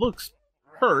room. It looks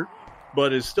hurt,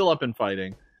 but is still up and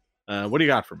fighting. What do you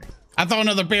got for me? I throw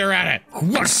another beer at it.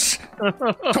 Whoosh!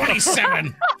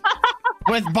 27.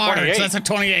 With bards, 28. that's a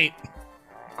 28.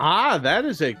 Ah, that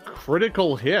is a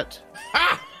critical hit.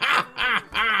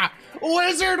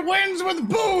 Wizard wins with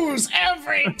booze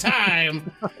every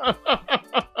time.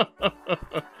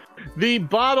 The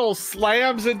bottle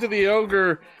slams into the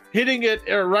ogre, hitting it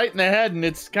right in the head, and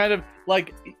it's kind of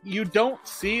like you don't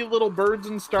see little birds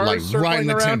and stars Like circling right in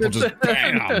the around temple, it. just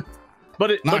bam.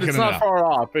 but it's Knocking it not out. far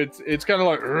off. It's kind of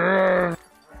like "Rrrr,"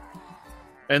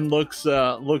 and looks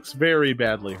very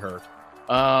badly hurt.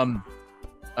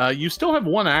 You still have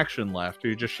one action left. Are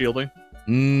you just shielding?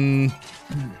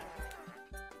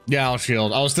 Yeah, I'll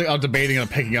shield. I was debating on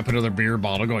picking up another beer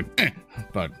bottle, going,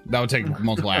 but that would take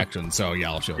multiple actions. So yeah,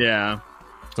 I'll shield. Yeah.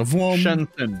 So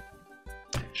Shensen,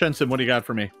 what do you got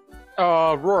for me?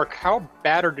 Rourke, how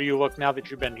battered do you look now that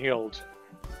you've been healed?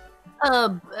 A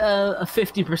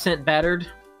 50% battered.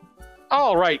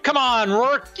 All right, come on,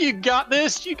 Rourke, you got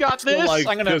this. You got Still, this. like,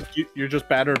 I'm gonna. you're just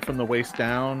battered from the waist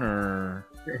down, or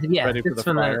Yeah, ready for it's the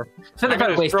from fire? the I'm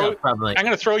gonna waist throw- up, probably. I'm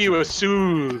gonna throw you a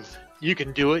soothe. You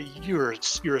can do it. You're a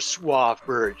suave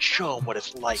bird. Show 'em what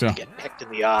it's like So- to get pecked in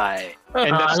the eye. Oh,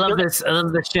 And I that's love this. I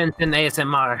love the Shenton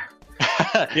ASMR.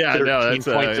 Yeah, no, 13 that's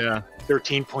points. yeah.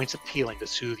 13 points of healing to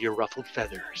soothe your ruffled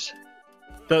feathers.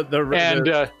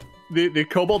 The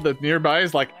kobold that's nearby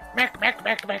is like meck meck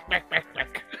meck meck meck meck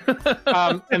meck.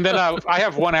 And then I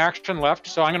have one action left,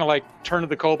 so I'm gonna like turn to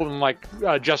the kobold and like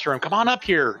gesture him. Come on up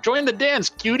here. Join the dance,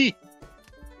 cutie.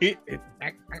 Meck,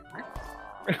 meck, meck.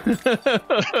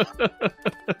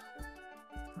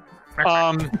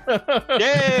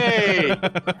 Yay!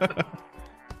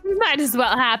 Might as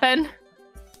well happen.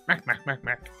 Meck, meck, meck,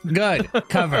 meck. Good.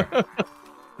 Cover.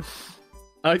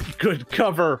 Good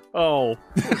cover. Oh,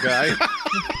 poor guy.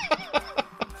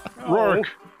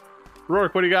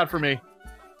 Rourke, what do you got for me?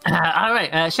 All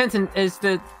right, Shenton, is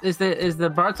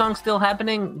the bard song still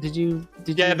happening? Did you?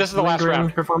 Yeah, this is the last lingering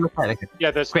round. Performance? Okay.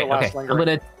 Yeah, that's Great. the last Okay,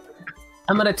 lingering.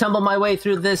 I'm gonna tumble my way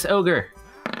through this ogre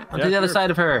onto Yeah, the other sure.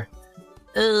 side of her.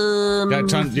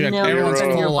 everyone's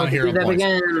in full on let's hero do that points.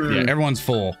 again. Yeah, everyone's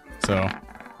full. So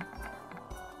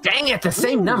Dang it, the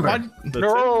same number. That's it.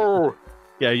 No.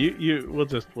 Yeah, you. We'll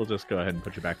just go ahead and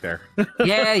put you back there.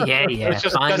 Yeah. It's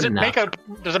just, Fine does it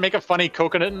enough. make a funny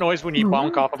coconut noise when you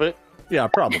bonk off of it? Yeah,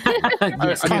 probably.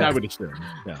 Yes. I mean, I would assume.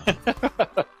 Yeah.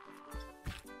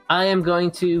 I am going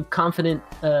to confident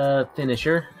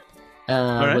finisher,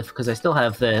 right. because I still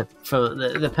have the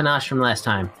panache from last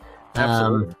time.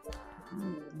 Absolutely.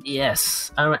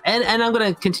 Yes, and I'm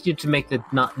going to continue to make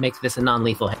this a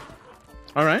non-lethal hit.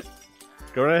 All right,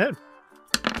 go right ahead.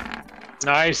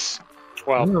 Nice.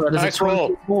 Well, Ooh, that is a nice roll.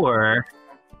 24.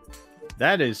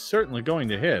 That is certainly going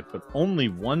to hit, but only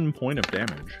 1 point of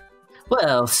damage.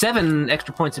 Well, 7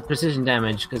 extra points of precision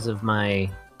damage because of my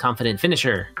confident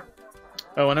finisher.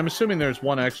 Oh, and I'm assuming there's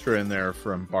one extra in there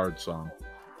from Bard Song.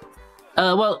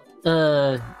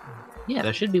 Yeah,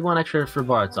 there should be one extra for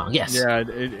Bard Song. Yes. Yeah,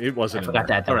 it wasn't. I forgot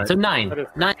that. All right. So 9. That is-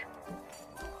 9.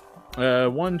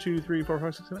 1, 2, 3, 4,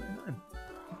 5, 6, 7, 8,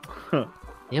 9.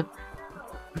 Yep.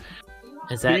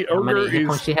 Is that The how many ogre hit is-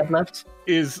 points she had left?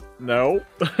 Is no.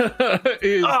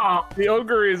 Oh! The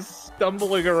ogre is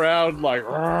stumbling around like,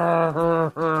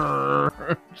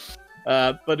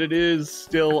 but it is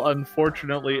still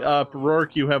unfortunately up.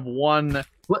 Rourke, you have one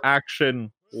What?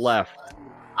 action left.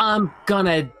 I'm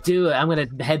gonna do it. I'm gonna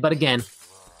headbutt again.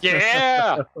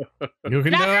 Yeah. You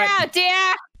can Knock do her it. out,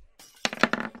 dear.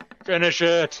 Finish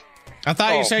it. I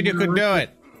thought Oh. you said you could do it.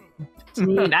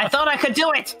 I thought I could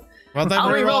do it. Well, then I'll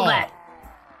reroll. re-roll that.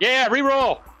 Yeah,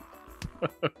 reroll.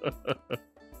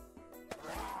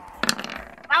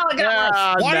 Oh, I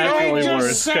got one. What did I naturally just worse,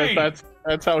 'cause say?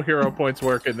 That's how hero points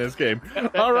work in this game.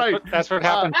 All right, That's what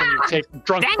happens when you take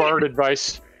drunk Dang it. bard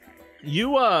advice.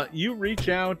 you reach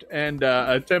out and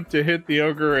attempt to hit the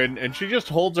ogre, and she just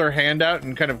holds her hand out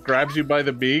and kind of grabs you by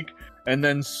the beak, and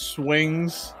then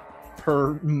swings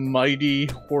her mighty,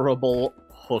 horrible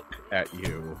hook at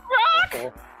you.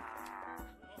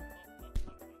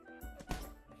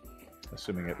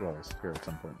 Assuming it rolls here at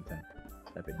some point in time.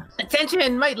 That'd be nice.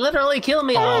 Attention might literally kill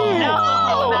me. Oh,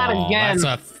 no, not again.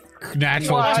 That's a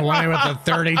natural What? 20 with a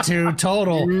 32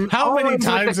 total. How many Almost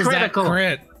times a is that critical.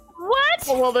 crit? What?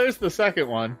 Well, there's the second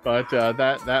one, but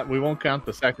that we won't count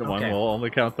the second one. Okay. We'll only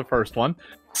count the first one.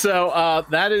 So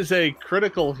that is a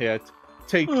critical hit.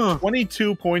 Take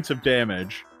 22 points of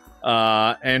damage,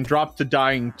 and drop to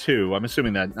dying 2. I'm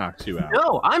assuming that knocks you out.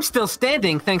 No, I'm still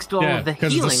standing thanks to all Yeah, of the 'cause of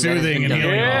the healing. that has soothing been and done.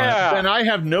 healing. Yeah. Then I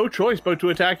have no choice but to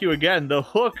attack you again. The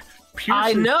hook pierces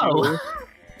I know.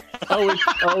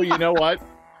 you. You know what?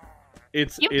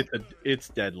 It's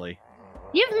deadly.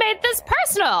 You've made this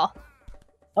personal.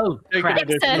 Oh, Take crap. an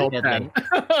additional Deadly. 10.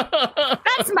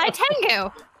 That's my Tengu.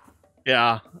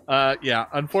 Yeah.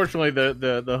 Unfortunately,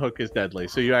 the hook is deadly,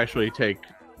 so you actually take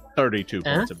 32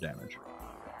 points of damage.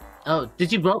 Oh,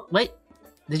 did you roll? Wait,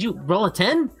 did you roll a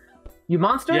 10? You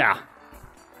monster? Yeah.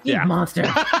 You yeah. monster.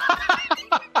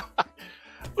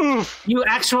 Oof. You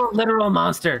actual literal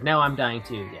monster. Now I'm dying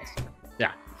too. Yes.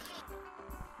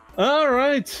 All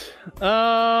right.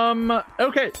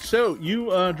 Okay, so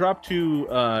you drop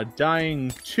to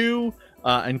dying 2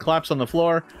 and collapse on the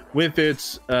floor. With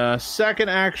its second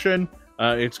action,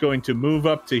 it's going to move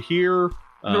up to here,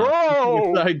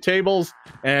 No! side tables,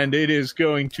 and it is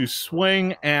going to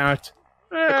swing at.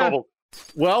 The kobold.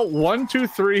 Well, 1, 2,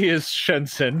 3 is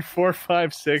Shensen. 4,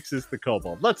 5, 6 is the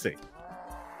kobold. Let's see.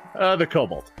 The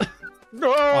kobold.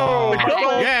 No! Oh, The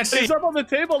kobold yes. is up on the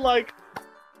table like.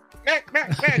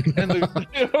 Mac, and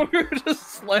the ogre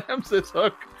just slams its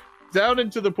hook down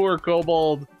into the poor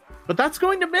kobold, but that's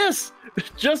going to miss,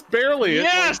 just barely. It,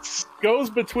 Yes! like,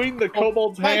 goes between the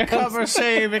kobold's My hands. cover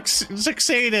save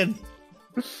succeeded.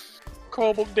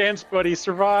 Kobold dance buddy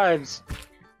survives.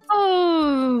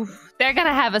 Oh, they're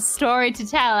gonna have a story to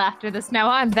tell after this now,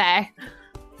 aren't they?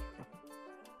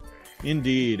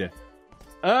 Indeed.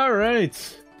 All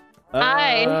right.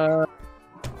 I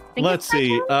think Let's it's my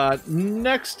see. turn.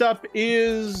 Next up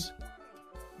is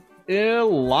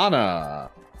Ilana.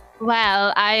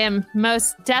 Well, I am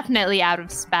most definitely out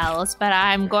of spells, but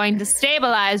I'm going to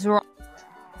stabilize Rourke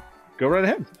Go right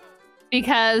ahead.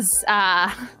 because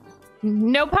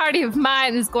no party of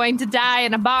mine is going to die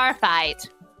in a bar fight.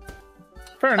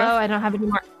 Fair Oh, enough. I don't have any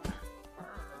more.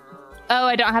 Oh,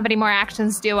 I don't have any more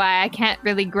actions, do I? I can't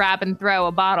really grab and throw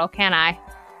a bottle, can I?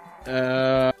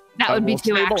 That would be well,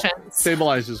 2 stable- actions.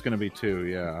 Stabilize is going to be 2,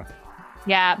 yeah.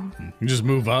 Yeah. You just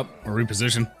move up or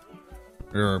reposition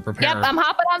or prepare. Yep, I'm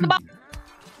hopping on the ball.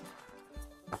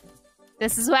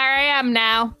 This is where I am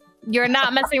now. You're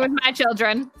not messing with my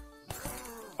children.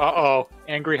 Uh-oh.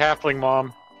 Angry halfling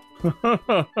mom.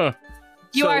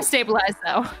 You So- are stabilized,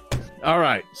 though. All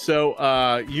right,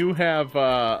 so you have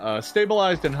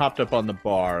stabilized and hopped up on the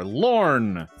bar.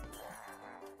 Lorne.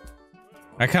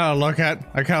 I kind of look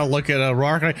at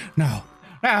Rourke. And no,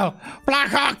 Black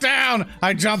Hawk down!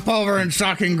 I jump over and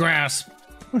shocking grasp.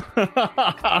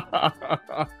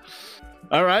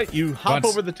 All right, you hop Once-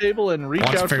 over the table and reach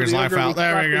once out for figures the life ogre out. with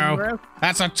There we clapping go. breath.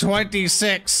 That's a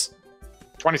 26.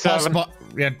 Plus 27.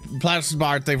 plus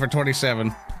bar thing for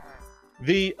 27.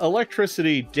 The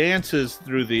electricity dances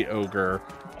through the ogre,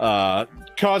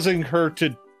 causing her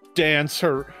to dance,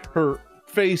 her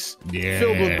face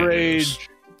filled with rage,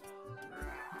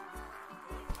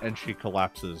 and she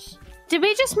collapses. Did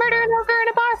we just murder an ogre in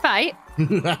a bar fight?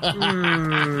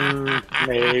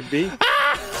 Maybe.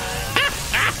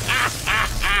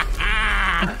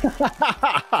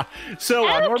 So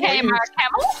Okay, Mark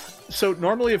Hamill.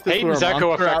 normally if this were a Hayden's echo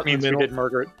monster out effect in the means we middle, did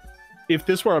murder it. if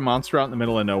this were a monster out in the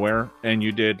middle of nowhere and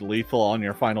you did lethal on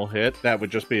your final hit, that would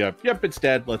just be a, yep, it's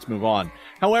dead, let's move on.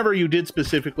 However, you did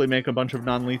specifically make a bunch of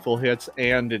non-lethal hits,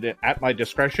 and at my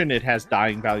discretion, it has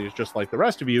dying values just like the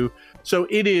rest of you. So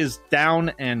it is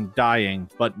down and dying,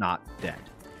 but not dead.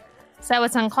 So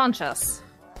it's unconscious.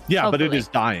 Yeah, but it Hopefully. is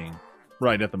dying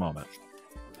right at the moment.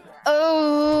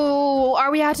 Oh,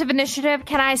 are we out of initiative?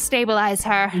 Can I stabilize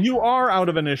her? You are out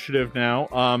of initiative now.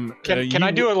 Can I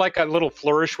do a little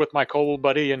flourish with my kobold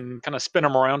buddy and kind of spin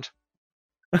him around?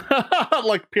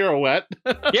 like pirouette?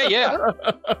 Yeah.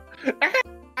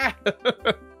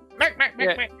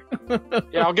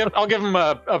 Yeah, I'll give him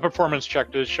a performance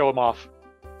check to show him off.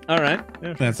 All right.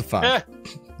 Yeah, That's a 5.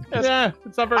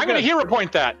 it's not very I'm going to good. hero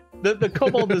point that. The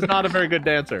kobold is not a very good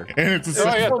dancer. And it's a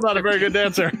Oh, yeah. Kobold's not a very good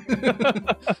dancer.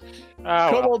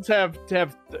 Well. Kobolds have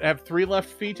 3 left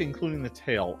feet, including the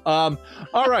tail.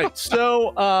 All right,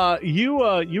 so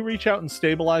you reach out and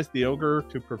stabilize the ogre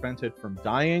to prevent it from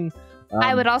dying.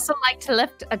 I would also like to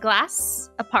lift a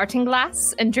glass, a parting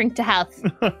glass, and drink to health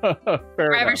Fair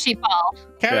wherever enough. she falls.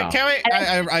 Can Yeah.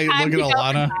 we? I Time look to at go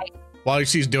Alana tonight. while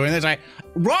she's doing this.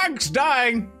 Rourke's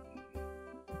dying.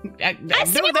 I Do that.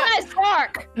 stabilized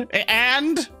Rourke.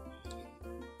 And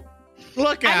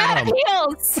look I'm at out him. of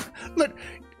heals. Look,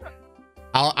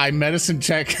 I medicine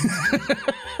check.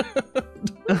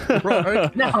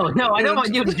 Rourke. No, I don't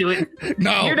want you to do it.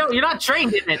 No, You're not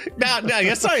trained in it. no,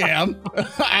 yes, I am.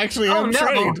 I actually Oh, am no.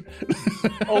 trained.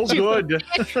 Oh, good.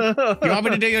 You want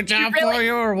me to do your job for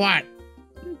you or what?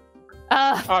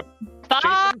 Uh,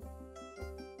 Bob,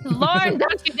 Lauren,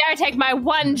 don't you dare take my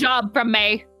one job from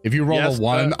me. If you roll Yes, a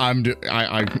 1,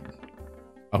 I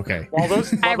okay. while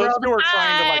those I two rolled are a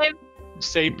trying to 5,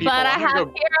 save people, but I I'm gonna have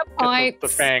go hero get points. the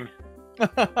fang.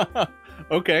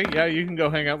 Okay, yeah, you can go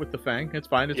hang out with the fang. It's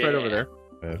fine. It's right over Yeah.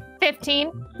 there.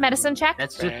 15 medicine check.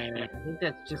 That's just. I think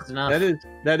that's just enough.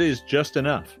 That is just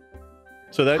enough.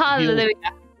 So that heals Hallelujah.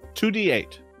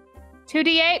 2d8.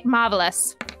 2d8,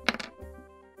 marvelous.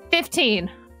 15.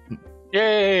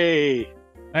 Yay!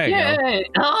 There you go. Yay!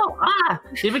 Oh,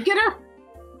 did we get her?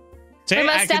 See, We're I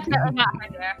most can- definitely not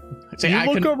right there. see, You I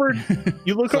look can- over.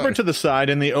 You look over Sorry. to the side,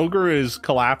 and the ogre is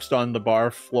collapsed on the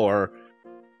bar floor,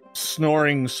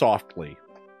 snoring softly.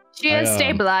 She is I,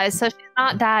 stabilized, so she's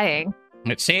not dying.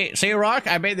 See, Rock,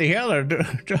 I made the healer.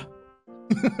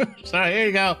 So here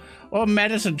you go. Well,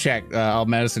 medicine check. I'll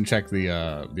medicine check the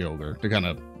ogre to kind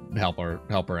of help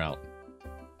her out.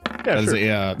 Yeah,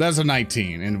 sure. That's a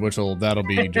 19, and that'll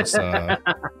be just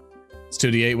it's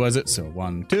 2d8, was it? So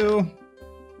 1, 2.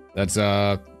 That's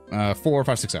 4,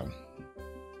 5, 6, 7.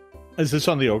 Is this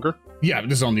on the ogre? Yeah,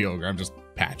 this is on the ogre. I'm just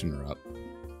patching her up.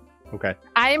 Okay.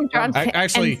 I am drunk,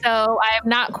 Actually- and so I am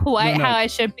not quite No. how I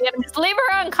should be. I'm just leave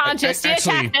her unconscious. You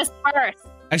Actually- attack this first.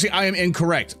 Actually, I am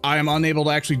incorrect. I am unable to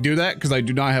actually do that because I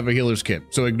do not have a healer's kit.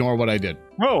 So ignore what I did.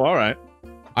 Oh, all right.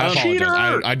 I apologize.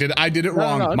 Cheater! I did it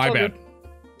wrong. No, it's My all bad. good.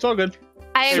 It's all good.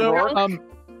 I am So, drunk.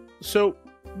 so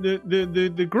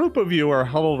the group of you are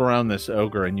huddled around this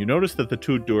ogre, and you notice that the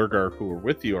two Durgar who were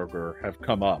with the ogre have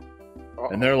come up,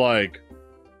 and they're like,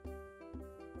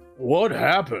 "What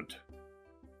happened?"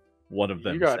 One of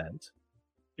them says.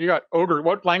 You got ogre.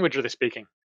 What language are they speaking?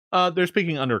 They're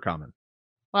speaking Undercommon.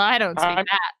 Well, I don't speak I'm-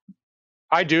 that.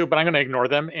 I do, but I'm going to ignore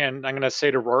them, and I'm going to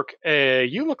say to Rourke,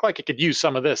 "You look like you could use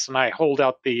some of this." And I hold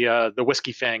out the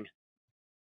whiskey thing.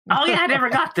 Oh yeah, I never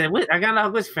got I got a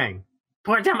whisk thing.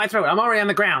 Pour it down my throat. I'm already on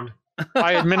the ground.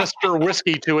 I administer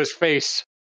whiskey to his face,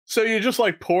 So you just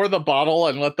like pour the bottle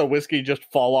and let the whiskey just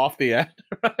fall off the end.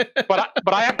 but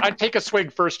I take a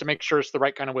swig first to make sure it's the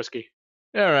right kind of whiskey.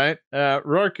 All right,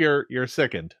 Rourke, you're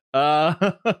sickened. Oh,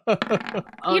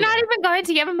 You're not even going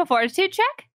to give him a fortitude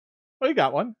check? Oh, you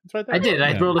got one. It's right there. I did. I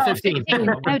Yeah. rolled a Oh, 15. 15.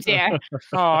 Oh dear.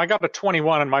 Oh, I got a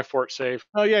 21 in my fort save.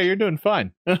 Oh yeah, you're doing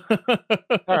fine. All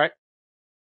right.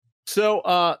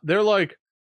 So they're like,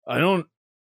 I don't.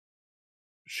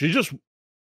 She just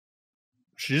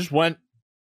went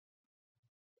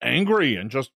angry and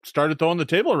just started throwing the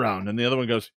table around. And the other one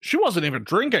goes, she wasn't even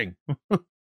drinking.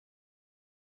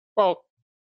 Well,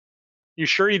 you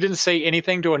sure you didn't say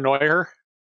anything to annoy her?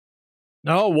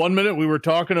 No, 1 minute we were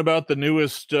talking about the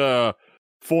newest Form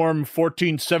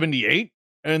 1478,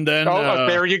 and then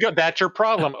There you go. That's your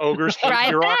problem. Ogres hate Right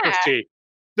bureaucracy.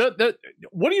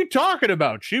 what are you talking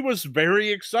about? She was very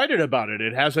excited about it.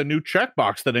 It has a new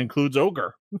checkbox that includes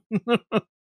ogre.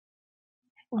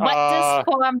 What does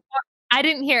form? I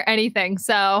didn't hear anything.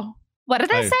 So what are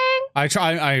they saying? I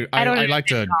don't like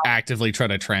to understand at all. actively try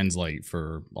to translate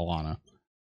for Alana,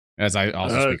 as I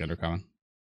also speak Undercommon.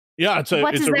 Yeah, it's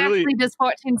What a does really actually does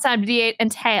 1478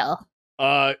 entail?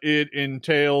 it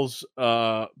entails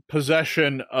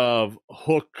possession of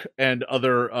hook and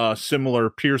other similar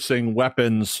piercing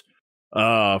weapons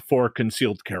for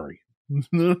concealed carry.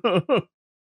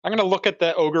 I'm going to look at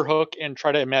the ogre hook and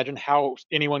try to imagine how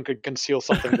anyone could conceal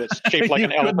something that's shaped like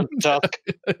an You elephant tusk.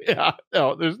 Yeah,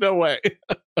 no, there's no way.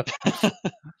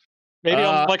 Maybe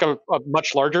I'm like a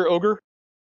much larger ogre.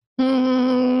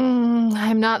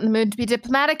 I'm not in the mood to be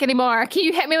diplomatic anymore. Can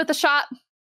you hit me with a shot?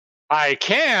 I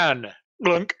can.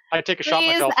 Blunk. I take a shot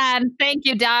Please myself. and thank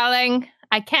you, darling.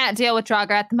 I can't deal with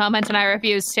Draugr at the moment, and I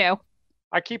refuse to.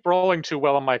 I keep rolling too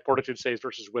well on my fortitude saves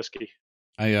versus whiskey.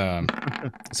 I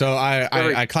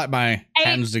clap my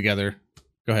hands together.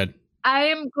 Go ahead. I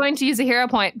am going to use a hero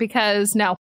point because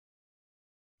no.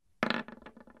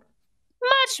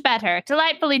 Much better.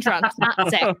 Delightfully drunk, not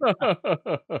sick.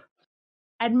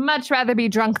 I'd much rather be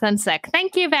drunk than sick.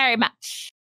 Thank you very much.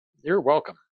 You're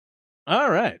welcome. All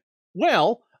right.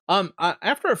 Well,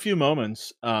 after a few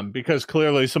moments, because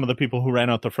clearly some of the people who ran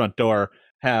out the front door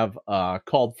have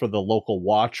called for the local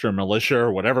watch or militia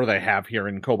or whatever they have here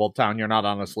in Cobalt Town. You're not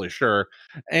honestly sure.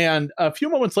 And a few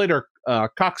moments later,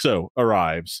 Coxo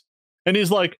arrives, and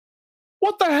he's like,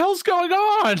 "What the hell's going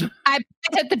on?" I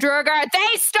picked at the Draugr.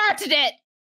 They started it.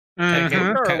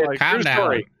 Mhm. Like, Calm true down.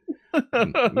 story.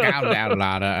 Calm down,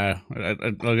 Lana.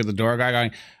 Look at the door guy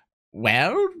going,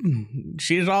 well,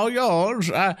 she's all yours.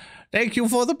 Thank you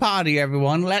for the party,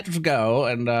 everyone. Let's go.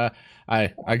 And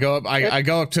I go up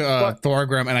to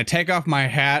Thorgrim, and I take off my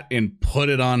hat and put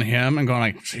it on him and go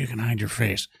like, so you can hide your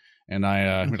face. And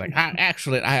I was like,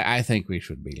 actually, I think we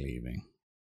should be leaving.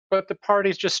 But the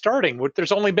party's just starting.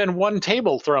 There's only been one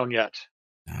table thrown yet.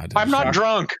 I'm not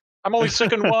drunk. I'm only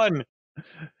sick in one.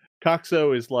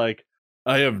 Coxo is like,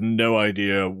 I have no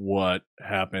idea what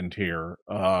happened here.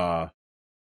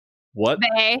 What?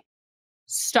 They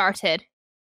started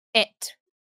it.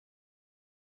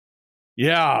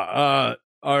 Yeah.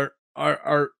 Are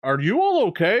you all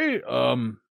okay? Oh,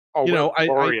 You know, we're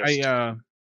glorious.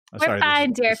 We're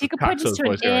fine, dear. If you could put us to an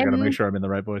voice here. I gotta inn. make sure I'm in the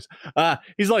right voice.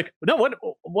 He's like, no,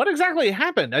 what exactly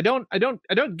happened? I don't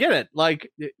get it.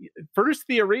 Like, first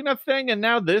the arena thing, and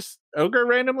now this ogre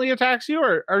randomly attacks you.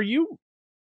 Or are you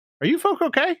folk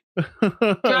okay?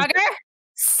 Jogger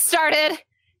started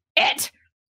it.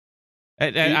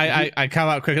 I come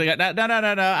out quickly. No.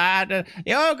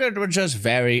 The ogre was just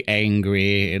very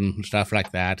angry and stuff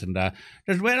like that, and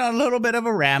just went on a little bit of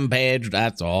a rampage.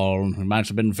 That's all. He must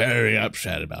have been very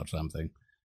upset about something.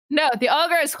 No, the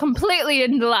ogre is completely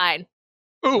in the line.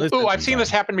 Ooh, I've seen this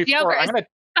happen before. I'm gonna.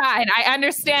 Fine, I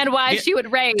understand why she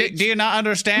would rage. Do you not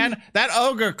understand? That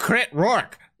ogre crit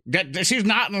Rourke. She's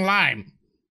not in line.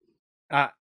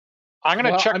 I'm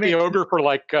going to check the ogre for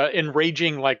like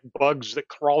enraging like bugs that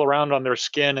crawl around on their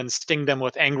skin and sting them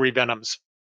with angry venoms.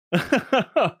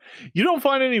 You don't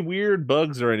find any weird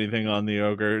bugs or anything on the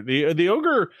ogre. The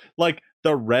ogre, like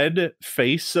the red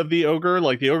face of the ogre,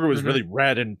 like the ogre was really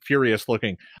red and furious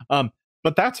looking.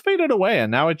 But that's faded away,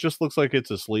 and now it just looks like it's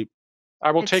asleep.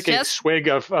 I will take a swig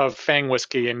of Fang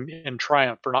whiskey in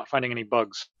triumph for not finding any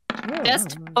bugs.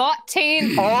 Just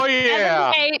 14. Oh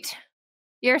yeah. 78.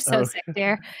 You're so sick,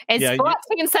 dear. It's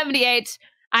 1478.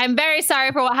 I'm very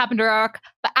sorry for what happened to Rourke,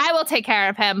 but I will take care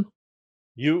of him.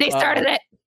 They started it.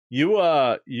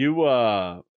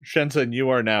 Shensen, you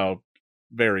are now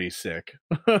very sick.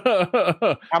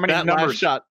 How many numbers?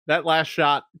 That last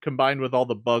shot, combined with all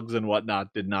the bugs and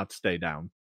whatnot, did not stay down.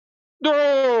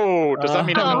 No! Does that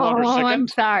mean I'm no longer sickened? I'm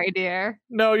sorry, dear.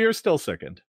 No, you're still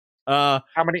sickened. How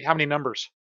many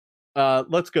numbers?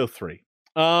 Let's go 3.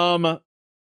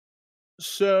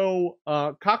 So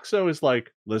Coxo is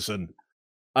like, listen,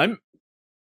 I'm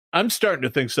starting to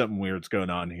think something weird's going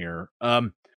on here.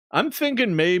 I'm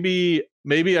thinking maybe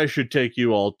I should take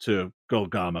you all to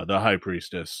Golgama, the High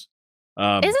Priestess.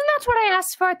 Isn't that what I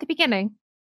asked for at the beginning?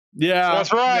 Yeah,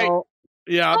 that's right.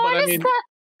 Yeah, but I mean,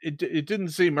 it didn't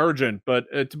seem urgent.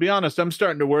 But to be honest, I'm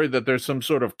starting to worry that there's some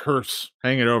sort of curse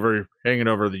hanging over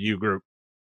the U group.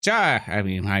 Sure, I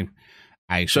mean,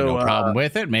 I see no problem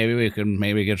with it. Maybe we can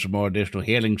get some more additional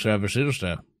healing services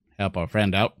to help our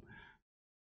friend out.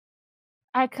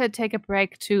 I could take a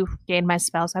break to gain my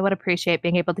spells. I would appreciate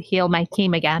being able to heal my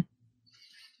team again.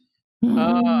 Is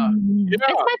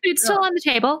my food still on the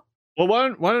table? Well,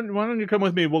 why don't you come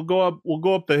with me? We'll go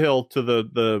up the hill to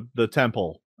the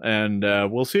temple, and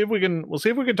we'll see if we can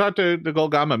talk to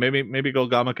Golgama. Maybe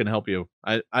Golgama can help you.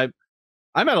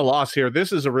 I'm at a loss here.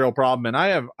 This is a real problem, and I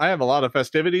have a lot of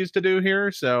festivities to do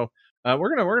here. So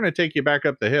we're gonna take you back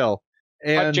up the hill.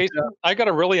 And Jason, I got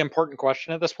a really important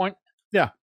question at this point. Yeah.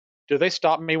 Do they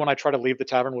stop me when I try to leave the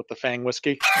tavern with the Fang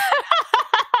whiskey?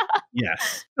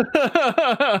 Yes.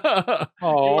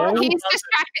 Oh.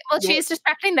 She's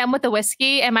distracting them with the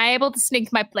whiskey. Am I able to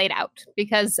sneak my plate out?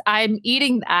 Because I'm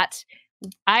eating that.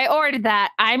 I ordered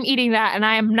that. I'm eating that, and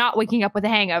I am not waking up with a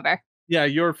hangover. Yeah,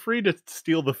 you're free to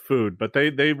steal the food, but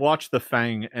they watch the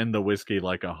Fang and the whiskey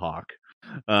like a hawk.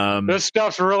 This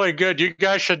stuff's really good. You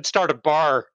guys should start a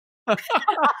bar.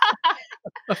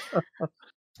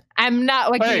 I'm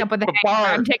not waking up with a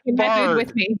hangover. I'm taking my food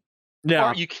with me.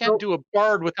 Yeah, you can't do a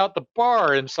bard without the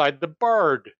bar inside the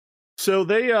bard. So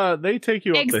they take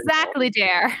you up exactly,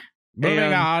 dear.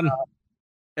 Moving on,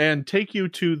 and take you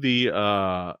to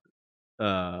the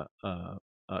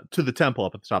temple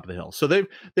up at the top of the hill. So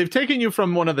they've taken you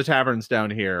from one of the taverns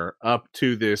down here up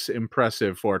to this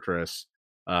impressive fortress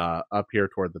up here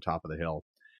toward the top of the hill,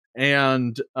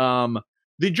 and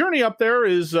the journey up there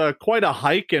is quite a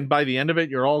hike, and by the end of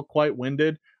it, you're all quite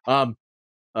winded. But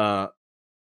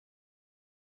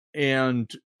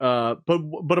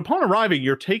upon arriving,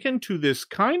 you're taken to this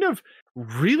kind of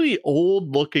really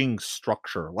old looking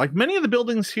structure. Like many of the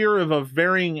buildings here of a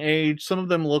varying age, some of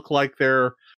them look like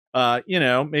they're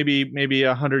maybe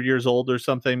 100 years old or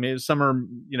something. Maybe some are,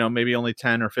 maybe only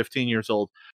 10 or 15 years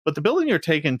old. But the building you're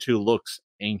taken to looks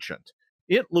ancient.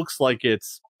 It looks like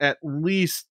it's at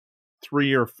least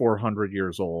 300 or 400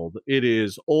 years old. It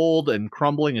is old and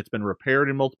crumbling. It's been repaired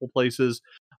in multiple places.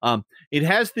 It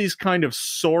has these kind of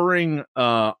soaring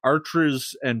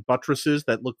arches and buttresses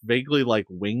that look vaguely like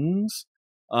wings.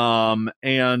 And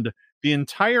the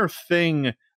entire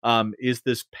thing is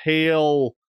this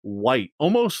pale white,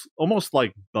 almost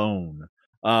like bone.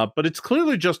 But it's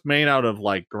clearly just made out of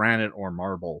like granite or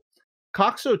marble.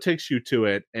 Coxo takes you to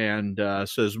it and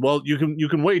says, "Well, you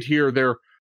can wait here. They're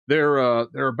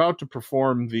about to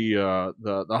perform the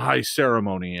high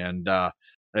ceremony, and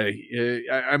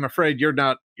I'm afraid you're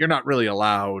not really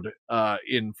allowed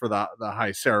in for the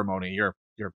high ceremony. You're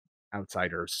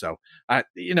outsiders, so but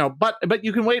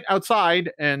you can wait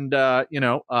outside, and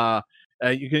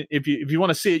you can, if you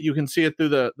want to see it, you can see it through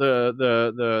the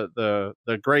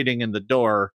grating in the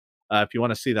door. If you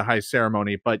want to see the high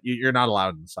ceremony, but you're not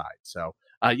allowed inside. So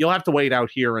you'll have to wait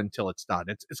out here until it's done.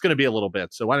 It's going to be a little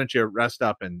bit. So why don't you rest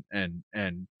up and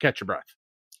catch your breath?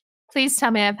 Please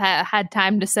tell me I've had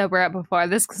time to sober up before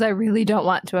this, because I really don't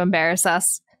want to embarrass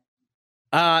us.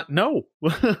 No.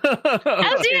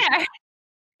 Oh dear.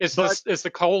 Is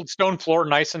the cold stone floor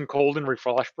nice and cold and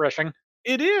refreshing?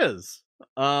 It is.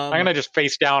 I'm gonna just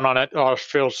face down on it. Oh, it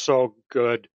feels so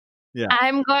good. Yeah.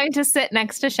 I'm going to sit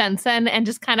next to Shensen and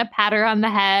just kind of pat her on the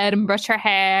head and brush her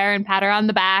hair and pat her on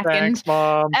the back. Thanks,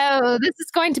 Mom. Oh, this is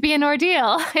going to be an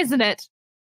ordeal, isn't it?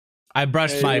 I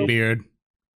brushed my beard.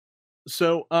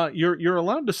 So you're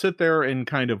allowed to sit there and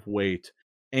kind of wait.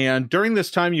 And during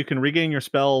this time, you can regain your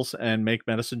spells and make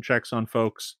medicine checks on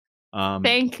folks.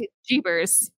 Thank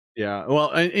Jeebers. Yeah.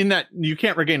 Well, in that, you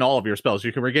can't regain all of your spells.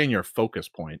 You can regain your focus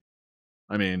point.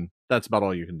 I mean, that's about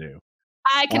all you can do.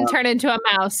 I can turn into a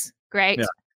mouse. Great. Yeah.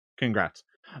 Congrats.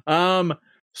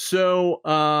 So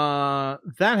that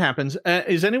happens.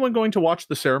 Is anyone going to watch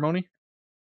the ceremony?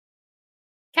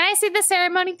 Can I see the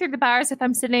ceremony through the bars if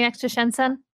I'm sitting next to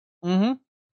Shensen? Mm-hmm.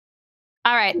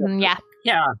 All right. Yeah.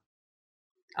 Yeah,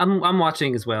 I'm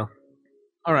watching as well.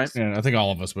 All right. Yeah, I think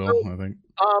all of us will. I think.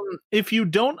 If you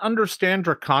don't understand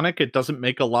Draconic, it doesn't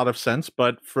make a lot of sense,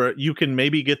 but you can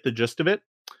maybe get the gist of it.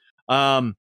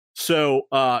 So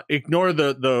ignore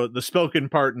the spoken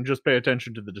part and just pay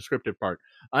attention to the descriptive part.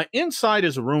 Inside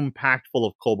is a room packed full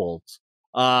of kobolds.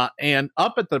 And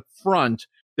up at the front,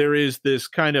 there is this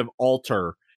kind of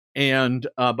altar. And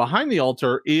behind the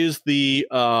altar is the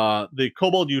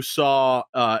kobold you saw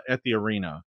at the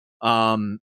arena,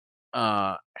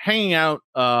 hanging out,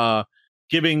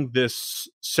 giving this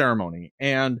ceremony.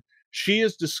 And she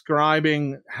is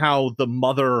describing how the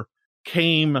mother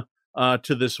came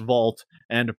to this vault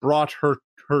and brought her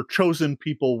chosen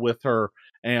people with her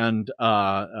and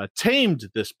tamed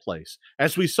this place.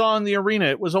 As we saw in the arena,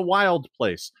 it was a wild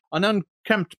place, an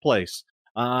unkempt place.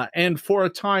 And for a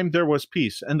time there was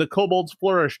peace, and the kobolds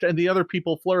flourished, and the other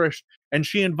people flourished, and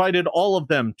she invited all of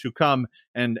them to come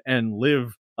and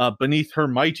live beneath her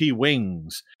mighty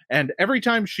wings. And every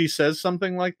time she says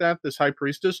something like that, this high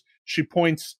priestess, she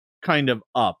points kind of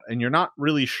up, and you're not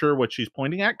really sure what she's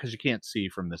pointing at because you can't see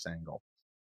from this angle.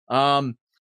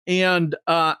 And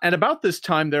at about this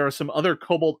time, there are some other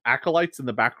kobold acolytes in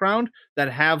the background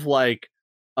that have like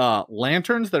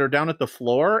lanterns that are down at the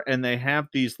floor, and they have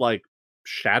these like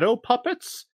shadow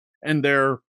puppets, and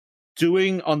they're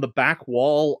doing on the back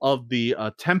wall of the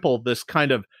temple this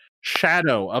kind of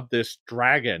shadow of this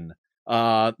dragon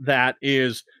that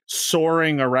is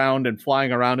soaring around and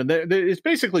flying around, and it's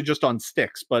basically just on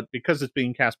sticks, but because it's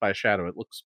being cast by a shadow, it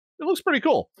looks pretty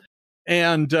cool.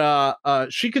 And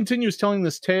she continues telling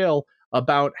this tale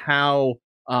about how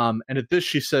and at this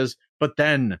she says, but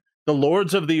then the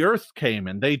lords of the earth came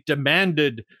and they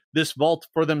demanded this vault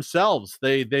for themselves.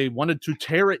 They wanted to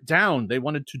tear it down. They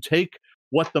wanted to take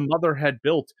what the mother had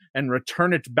built and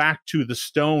return it back to the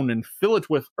stone and fill it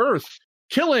with earth,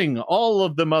 killing all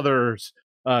of the mother's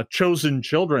chosen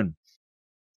children.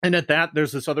 And at that,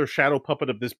 there's this other shadow puppet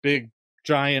of this big,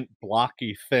 giant,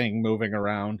 blocky thing moving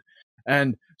around.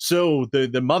 And so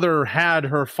the mother had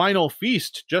her final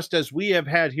feast, just as we have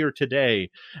had here today.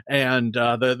 And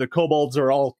the kobolds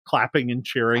are all clapping and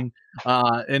cheering.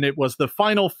 And it was the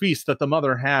final feast that the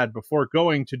mother had before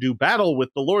going to do battle with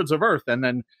the lords of earth. And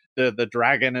then the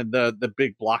dragon and the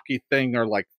big blocky thing are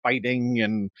like fighting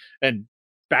and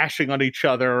bashing on each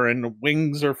other, and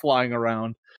wings are flying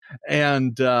around.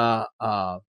 And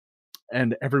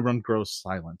everyone grows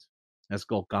silent as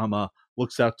Golgama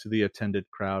looks out to the attended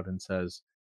crowd and says,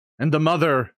 and the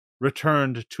mother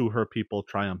returned to her people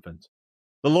triumphant.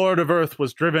 The Lord of Earth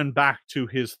was driven back to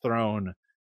his throne,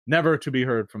 never to be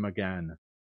heard from again.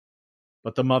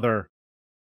 But the mother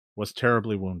was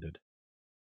terribly wounded.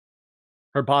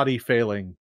 Her body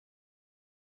failing,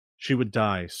 she would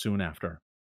die soon after,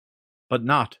 but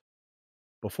not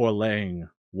before laying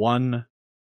one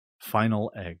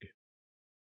final egg.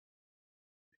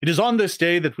 It is on this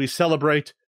day that we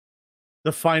celebrate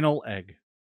the final egg,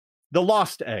 the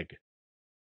lost egg.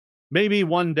 Maybe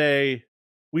one day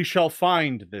we shall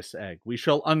find this egg. We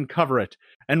shall uncover it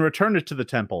and return it to the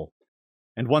temple,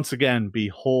 and once again be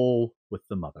whole with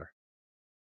the mother.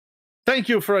 Thank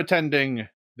you for attending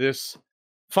this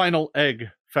final egg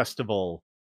festival.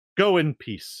 Go in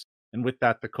peace. And with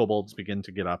that, the kobolds begin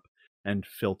to get up and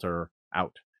filter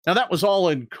out. Now that was all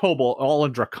in kobold, all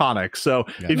in Draconic. So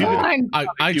if you I've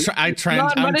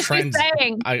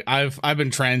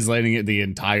been translating it the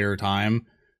entire time.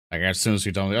 Like as soon as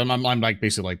you don't, I'm like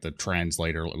basically like the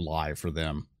translator live for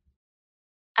them.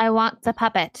 I want the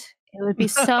puppet. It would be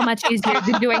so much easier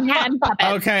than doing hand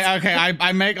puppets. Okay.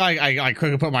 I make like I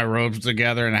quickly put my robes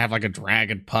together and I have like a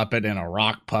dragon puppet and a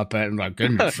rock puppet and like,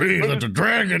 can you see that the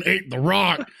dragon ate the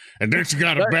rock and then she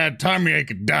got a bad tummy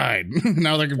ache and died.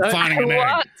 Now they're finding an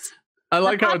egg. I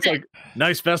like how it's like,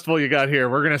 nice festival you got here.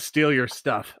 We're gonna steal your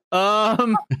stuff. You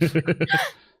said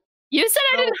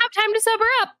I didn't have time to sober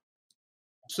up.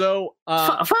 So,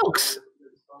 folks,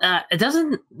 it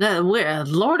doesn't.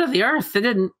 Lord of the Earth.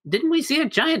 Didn't we see a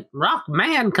giant rock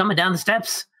man coming down the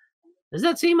steps? Does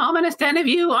that seem ominous to any of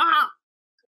you?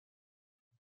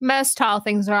 Most tall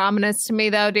things are ominous to me,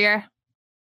 though, dear.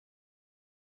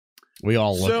 We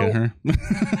all look at her.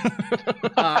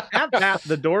 At that,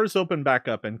 the doors open back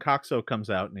up, and Coxo comes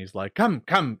out, and he's like, "Come,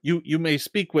 you may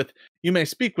speak with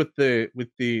the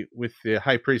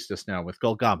high priestess now, with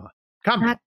Golgama.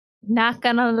 Come." Not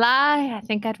gonna lie, I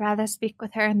think I'd rather speak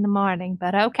with her in the morning,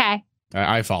 but okay.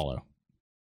 I follow.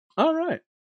 All right.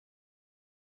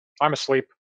 I'm asleep.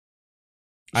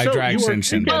 I drag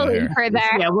Shinshin down here. Her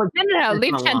there. Yeah, No,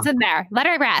 leave Shins in there. Let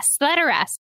her rest.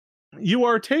 You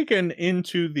are taken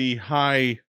into the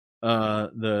high,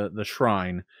 the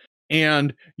shrine,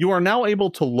 and you are now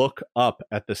able to look up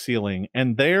at the ceiling,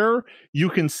 and there you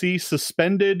can see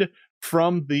suspended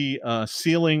from the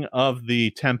ceiling of the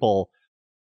temple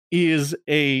is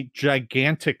a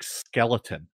gigantic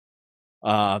skeleton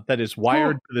that is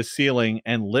wired to the ceiling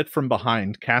and lit from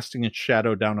behind, casting its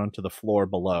shadow down onto the floor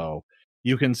below.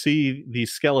 You can see the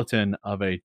skeleton of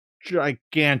a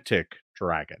gigantic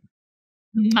dragon.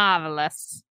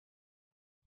 Marvelous.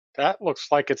 That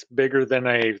looks like it's bigger than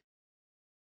a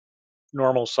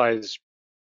normal size.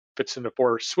 Fits into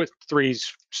 4 3s,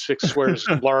 6 squares,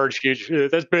 large, huge.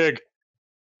 That's big.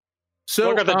 So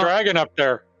look at the dragon up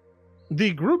there.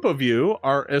 The group of you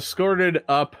are escorted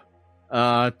up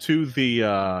to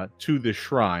the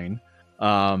shrine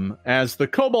as the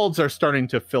kobolds are starting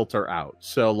to filter out.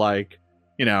 So, like,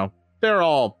 you know, they're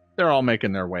all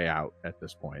making their way out at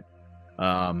this point.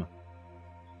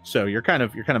 So you're kind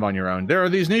of on your own. There are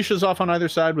these niches off on either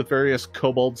side with various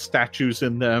kobold statues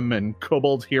in them and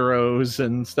kobold heroes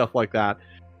and stuff like that.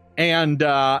 And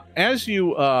as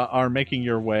you are making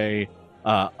your way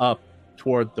up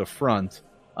toward the front,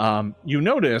 you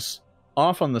notice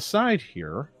off on the side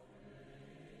here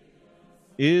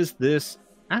is this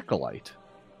acolyte.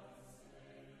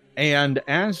 And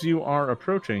as you are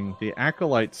approaching, the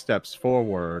acolyte steps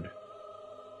forward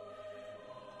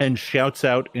and shouts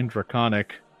out in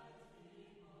Draconic,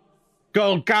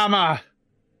 "Golgama,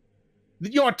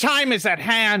 your time is at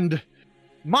hand.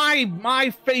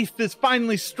 My faith is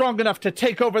finally strong enough to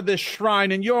take over this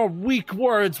shrine, and your weak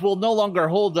words will no longer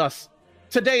hold us.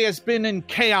 Today has been in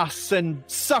chaos and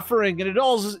suffering, and it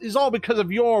all is all because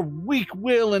of your weak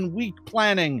will and weak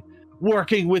planning,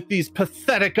 working with these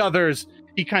pathetic others."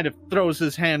 He kind of throws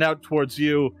his hand out towards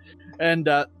you, and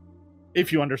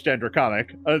if you understand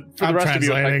Draconic, for the rest of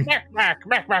you, it's like, I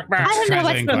don't know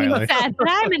what's being said, but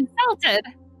I'm insulted.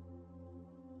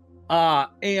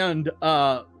 And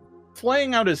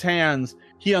flaying out his hands,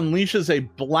 he unleashes a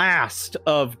blast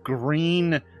of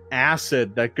green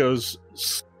acid that goes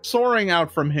soaring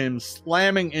out from him,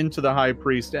 slamming into the high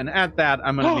priest. And at that,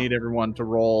 I'm going to need everyone to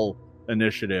roll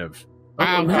initiative. Oh,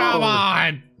 come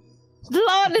on!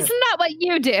 Lord, isn't that what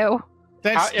you do?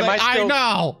 I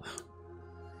know.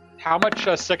 How much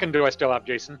second do I still have,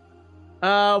 Jason?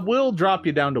 We'll drop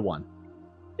you down to 1.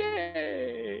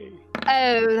 Yay!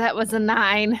 Oh, that was a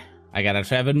 9. I got a Makes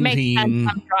 17. sense, I'm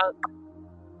drunk.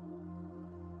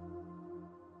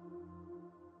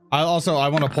 I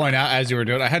want to point out, as you were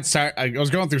doing, I was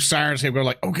going through Sirens here, we were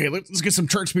like, okay, let's get some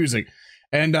church music.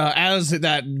 And as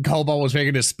that kobold was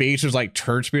making his speech, there's like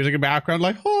church music in the background,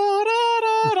 like, and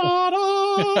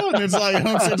it's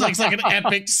like an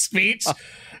epic speech.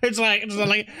 It's like,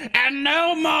 and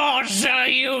no more shall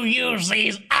you use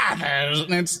these others.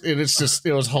 And it was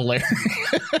hilarious.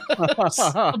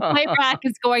 The playback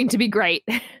is going to be great.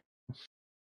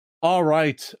 All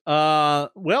right.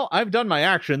 Well, I've done my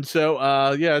action,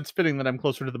 so yeah, it's fitting that I'm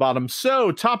closer to the bottom.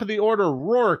 So, top of the order,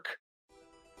 Rourke.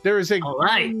 There is a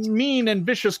mean and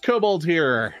vicious kobold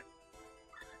here.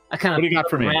 I kind of what do you got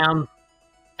for me?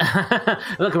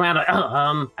 Look around.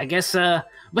 I guess we're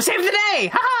saved the day.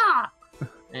 Ha!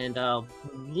 And I'll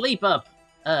leap up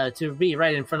to be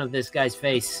right in front of this guy's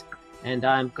face, and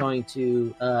I'm going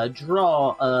to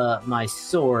draw my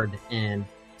sword and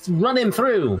run him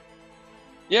through.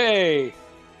 Yay!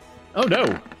 Oh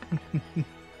no!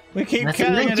 We keep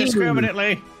killing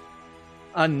indiscriminately.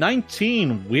 A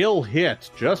 19 will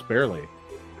hit, just barely.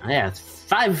 Yeah, it's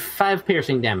five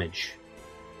piercing damage.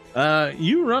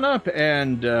 You run up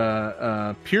and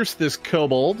pierce this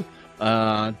kobold,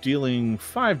 dealing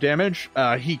 5 damage.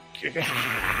 He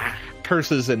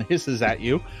curses and hisses at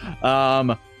you.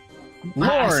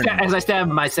 Lorne. As I stab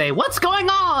him, I say, "What's going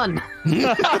on?"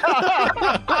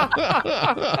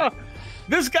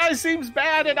 This guy seems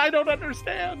bad, and I don't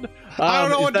understand. I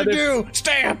don't know what to do.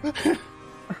 Stab.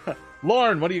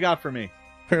 Lorne, what do you got for me?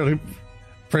 Apparently,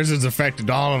 prison's affected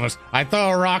all of us. I throw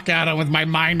a rock at him with my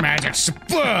mind magic.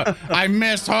 I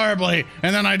miss horribly,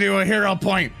 and then I do a hero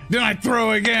point. Then I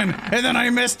throw again, and then I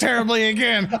miss terribly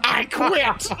again. I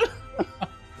quit.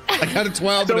 I got a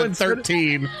 12 So and a instead of-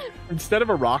 13. Instead of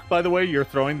a rock, by the way, you're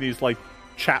throwing these like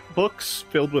chapbooks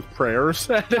filled with prayers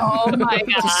at him. Oh my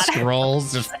god.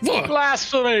 Scrolls. Just,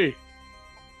 Blasphemy!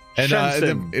 and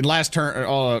Shensen. in last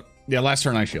turn, last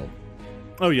turn I shield.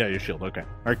 Oh yeah, your shield. Okay. All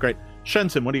right, great.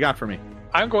 Shensen, what do you got for me?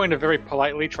 I'm going to very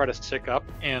politely try to stick up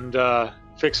and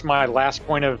fix my last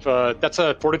point of that's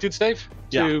a fortitude save.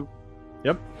 Yeah.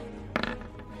 Yep.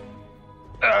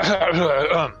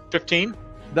 15.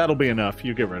 That'll be enough.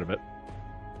 You get rid of it.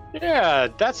 Yeah,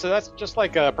 that's just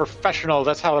like a professional.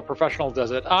 That's how a professional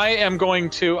does it. I am going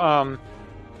to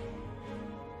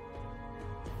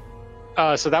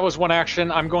so that was one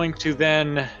action. I'm going to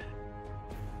then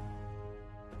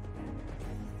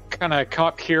kind of come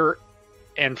up here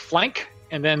and flank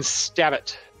and then stab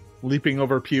it. Leaping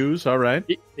over pews. All right.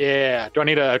 Yeah. Do I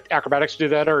need acrobatics to do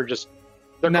that, or just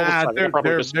they're Nah, kobolds, I can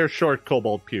probably they're short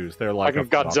kobold pews. They're like I can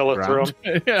Godzilla through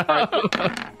them.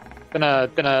 Yeah.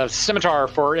 Then a scimitar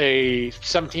for a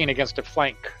 17 against a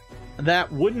flank.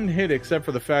 That wouldn't hit except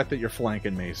for the fact that you're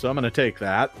flanking me, so I'm going to take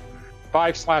that.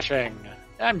 5 slashing.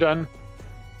 I'm done.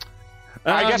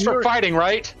 I guess we're your- fighting,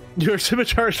 right? Your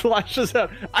scimitar slashes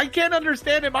out. I can't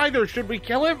understand him either. Should we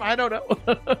kill him? I don't know.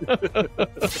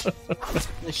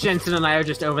 Shensen and I are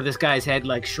just over this guy's head,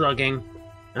 like shrugging.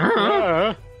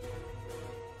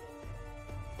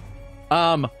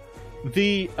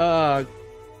 The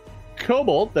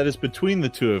kobold that is between the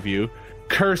two of you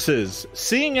curses,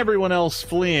 seeing everyone else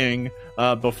fleeing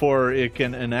before it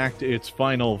can enact its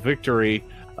final victory.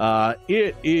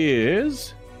 It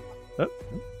is.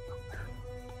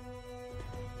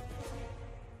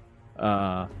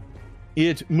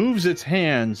 It moves its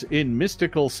hands in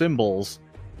mystical symbols,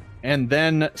 and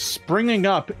then springing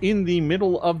up in the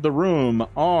middle of the room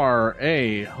are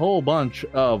a whole bunch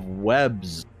of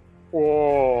webs.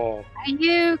 Whoa. Are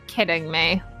you kidding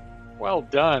me? Well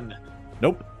done.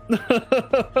 Nope. Oh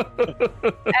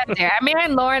dear. I mean,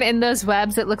 and Lauren, in those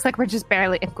webs, it looks like we're just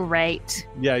barely great.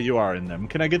 Yeah, you are in them.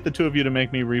 Can I get the two of you to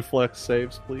make me reflex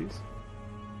saves, please?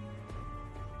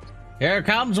 Here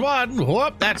comes one.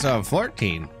 Whoop, that's a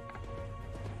 14.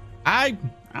 I'll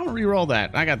re-roll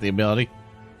that. I got the ability.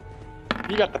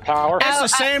 You got the power. It's the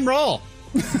same roll.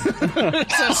 It's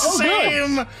the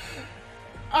same.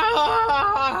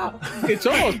 It's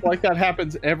almost like that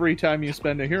happens every time you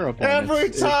spend a hero point. Every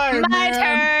It's- time, My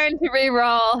man. turn to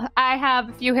reroll. I have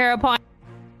a few hero points.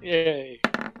 Yay.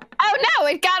 Oh no,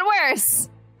 it got worse.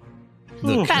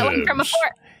 The That went from a curse. 4.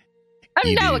 Oh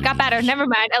It no, it got better. is. Never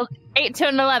mind. 8 to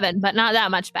an 11, but not that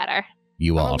much better.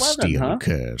 You An are 11, still huh?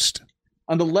 cursed.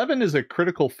 An 11 is a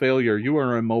critical failure. You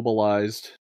are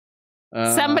immobilized.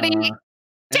 Somebody and are gonna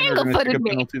dangle-footed take a me.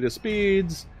 penalty to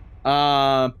speeds.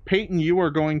 Peyton, you are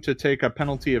going to take a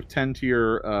penalty of 10 to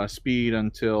your speed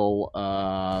until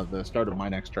the start of my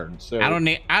next turn. So I don't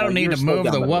need you're to slowed move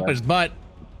down the by the way. whoop his butt.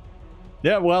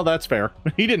 Yeah, well, that's fair.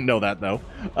 He didn't know that, though.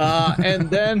 And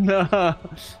then,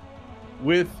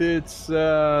 with its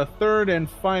third and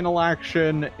final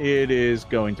action, it is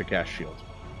going to cast Shield.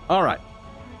 All right.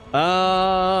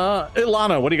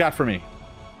 Ilana, what do you got for me?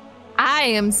 I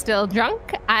am still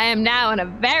drunk. I am now in a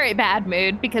very bad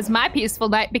mood because my peaceful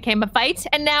night became a fight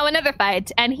and now another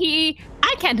fight. And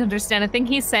I can't understand a thing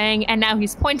he's saying. And now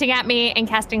he's pointing at me and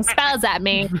casting spells at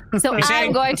me. So He's I'm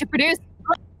saying- going to produce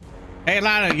Hey,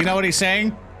 Lana, you know what he's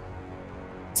saying?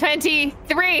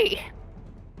 23.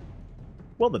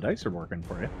 Well, the dice are working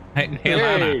for you. Hey,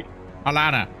 Lana.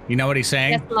 Lana, you know what he's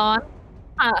saying? Yes, Lon.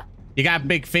 You got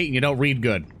big feet and you don't read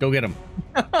good. Go get them.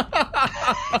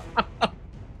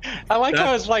 I like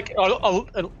how it's like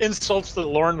insults that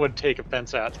Lauren would take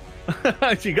offense at.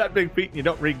 You got big feet and you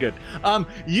don't read good.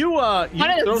 You One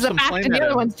throw is the some fact flame and the at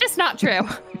other him. one's just not true.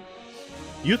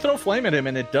 You throw flame at him,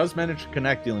 and it does manage to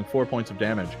connect, dealing 4 points of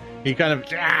damage. He kind of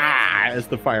as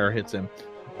the fire hits him.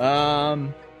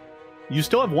 You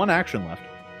still have one action left.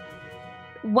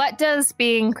 What does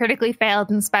being critically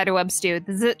failed in Spiderwebs do?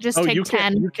 Does it just take you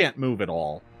 10? You can't move at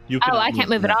all. I can't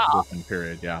move in at that all. open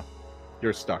period. Yeah,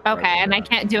 you're stuck. Okay, and I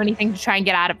can't do anything to try and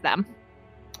get out of them.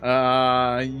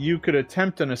 You could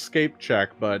attempt an escape check,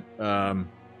 but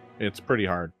it's pretty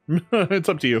hard. It's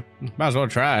up to you. Might as well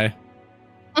try.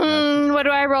 What do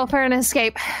I roll for an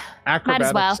escape? Acrobatics,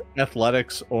 as well.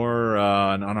 athletics, or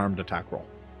an unarmed attack roll.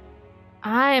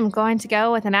 I am going to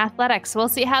go with an athletics. We'll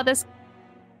see how this.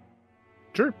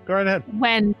 Sure, go right ahead.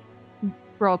 When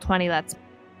roll 20, that's.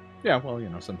 Yeah, well,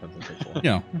 sometimes it takes a while.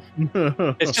 Yeah.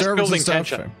 It's just Servers building and stuff.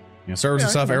 tension. Yeah, servers and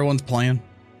Yeah, stuff. I- Everyone's playing.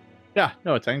 Yeah,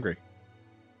 no, it's angry.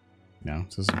 No,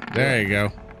 there you go.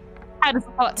 How does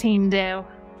 14 do?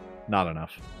 Not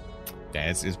enough. Yeah,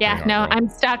 it's pretty Yeah, hard no, roll. I'm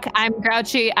stuck. I'm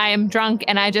grouchy. I am drunk,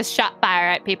 and I just shot fire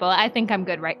at people. I think I'm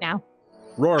good right now.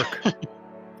 Rourke,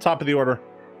 top of the order.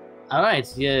 All right,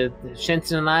 yeah,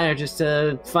 Shenson and I are just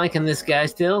flanking this guy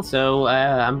still, so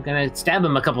I'm gonna stab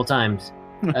him a couple times.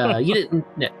 You didn't.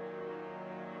 No,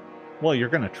 Well, you're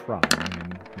gonna try.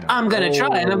 I'm gonna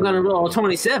try, and I'm gonna roll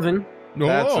 27.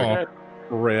 That's Oh. a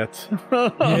crit.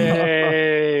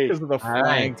 Yay! Because of the All right,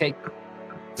 flank. take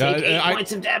 8 I-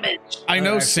 points of damage. I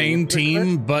know Actually, same it's a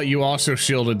team, but you also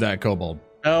shielded that kobold.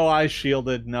 No, I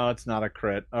shielded. No, it's not a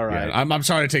crit. All right. Yeah, I'm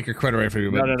sorry to take your credit away from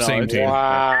you, but No, same it's- team.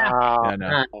 Wow. Yeah,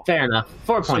 no. Fair enough.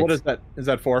 4 So what points. is that? Is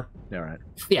that 4? Yeah, all right.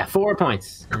 Yeah, 4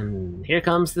 points. And here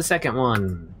comes the second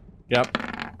one. Yep.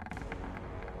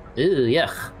 Ooh,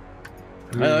 yuck.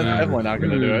 That's definitely not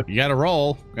gonna do it. You got to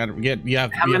roll. You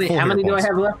have How you have many? 4 How many hit do I points.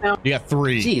 have left now? You got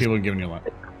 3 Jeez. people giving you left.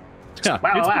 Yeah,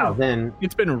 Wow, it's wow. Been, Then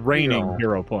it's been raining No.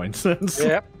 hero points.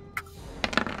 Yep.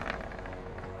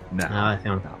 No. I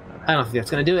don't think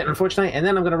that's gonna do it, unfortunately. And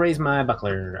then I'm gonna raise my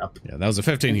buckler up. Yeah, that was a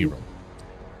 15 hero.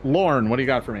 Lorne, what do you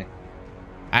got for me?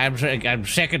 I'm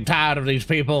sick and tired of these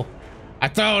people. I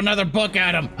throw another book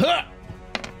at them. Huh!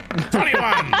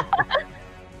 21.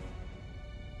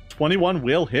 21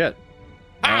 will hit.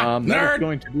 Ah, That's nerd.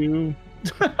 going to do.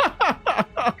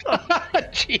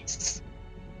 Jeez.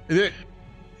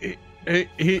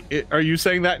 Are you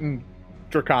saying that in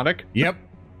Draconic? Yep.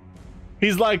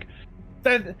 He's like,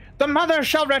 the mother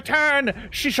shall return.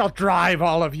 She shall drive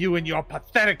all of you and your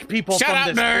pathetic people Shut from up,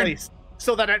 this nerd. place,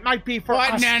 so that it might be for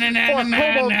What? us, Na, na, na, for na,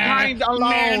 kobold na, kind na,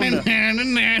 alone. na, na,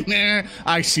 na, na.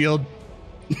 I shield.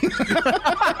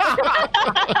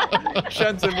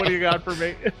 Shenson, what do you got for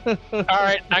me? All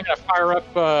right, I'm gonna fire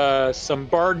up some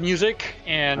bard music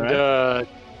and All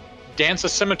dance a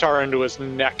scimitar into his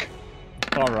neck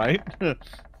All right.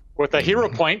 with a hero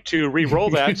point to re-roll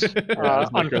that Yeah, I was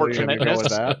literally gonna go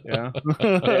with unfortunate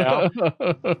that,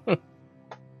 yeah.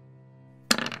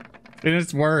 And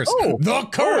it's worse. Oh. The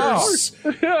curse!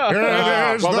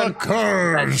 Yeah. It is well the then-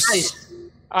 curse! Nice.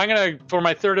 I'm gonna, for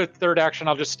my third action,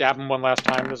 I'll just stab him one last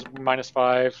time. This is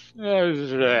 -5.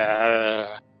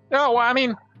 No, I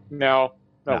mean, no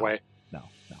No. way. No.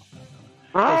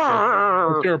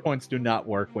 Those hero points do not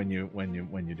work when you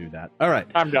do that. All right.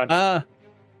 I'm done.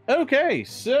 Okay,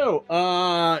 so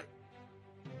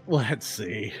let's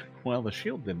see. Well, the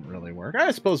shield didn't really work.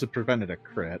 I suppose it prevented a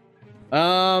crit.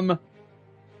 But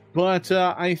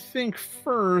I think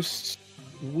first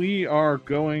we are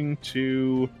going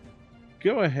to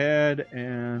go ahead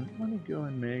and let me go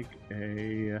and make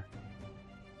a.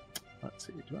 Let's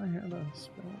see. Do I have a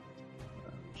spell?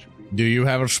 Should be. Do you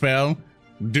have a spell?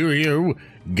 Do you?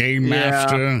 Game Yeah.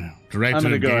 Master, I'm Director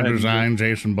gonna of go Game ahead and Design,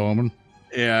 Jason Bowman.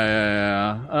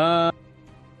 Yeah.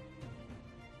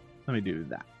 Let me do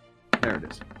that. There it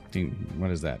is. What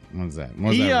is that? What is that?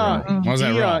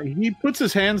 He puts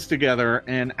his hands together,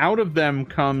 and out of them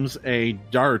comes a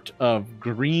dart of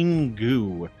green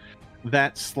goo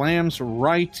that slams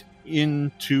right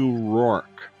into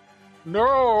Rourke.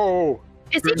 No.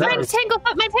 Is he trying to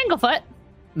Tanglefoot my Tanglefoot?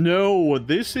 No,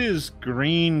 this is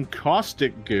green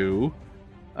caustic goo.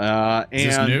 And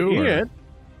this new, or- it.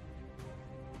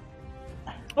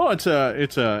 Oh, it's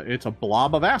a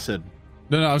blob of acid.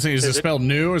 No, I'm saying, is the Is it- spell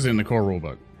new or is it in the core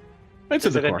rulebook? It's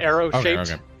Is in it the an core. arrow Okay,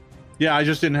 shaped? okay. Yeah, I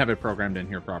just didn't have it programmed in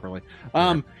here properly.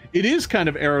 It is kind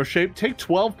of arrow shaped. Take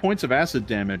 12 points of acid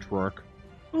damage, Rourke.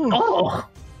 Oh,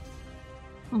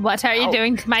 What are you Ow.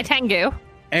 doing to my Tengu?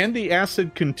 And the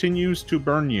acid continues to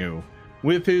burn you.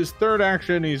 With his third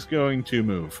action, he's going to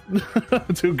move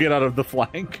to get out of the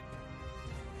flank.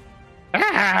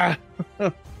 Ah!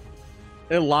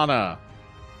 Ilana,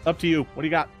 up to you. What do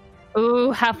you got?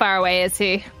 Ooh, how far away is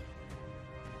he?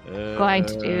 Going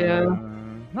to do-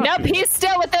 not Nope, too he's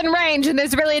still within range, and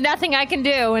there's really nothing I can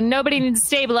do, and nobody needs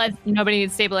stabilize. Nobody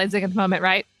needs stabilizing at the moment,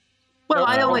 right? well,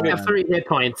 I Oh, only man. have 3 hit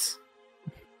points.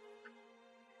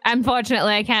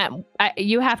 Unfortunately, I can't.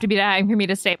 You have to be dying for me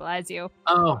to stabilize you,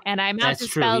 Oh, and I'm out that's of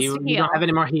true. spells You to heal. don't have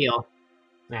any more heal.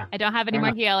 I don't have any Fair more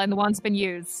enough. heal, and the one's been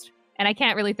used, and I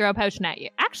can't really throw a potion at you.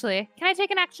 Actually, can I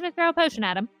take an action to throw a potion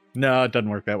at him? No, it doesn't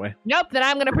work that way. Nope, then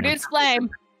I'm going to produce flame.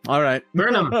 All right.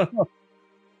 Burn 'em.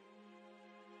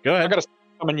 Go I ahead. gotta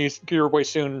summon you your way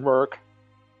soon, Rourke.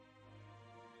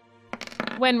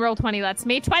 When roll 20 lets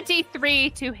me. 23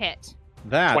 to hit.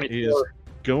 That 24. is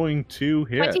going to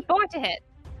hit. 24 to hit.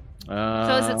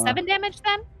 So is it 7 damage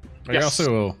then?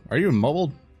 Are you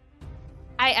immobile?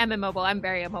 I am immobile. I'm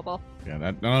very immobile. Yeah, I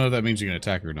don't know if that means you can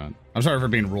attack or not. I'm sorry for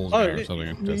being rules Oh, there or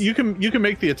something. Just- You can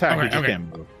make the attack. Okay, you just okay.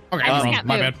 can't move. Okay, I I'm just wrong. can't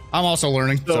My move. bad. I'm also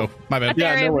learning, so my But bad.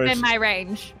 Yeah, they're no worries. within my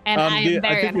range, and I am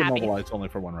very I think unhappy. immobilized only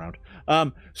for 1 round.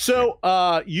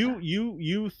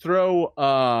 You throw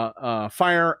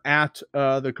fire at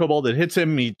the kobold that hits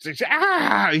him.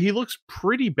 He looks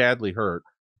pretty badly hurt,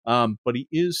 but he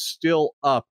is still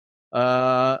up.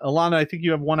 Alana, I think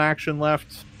you have 1 action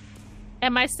left.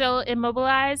 Am I still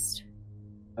immobilized?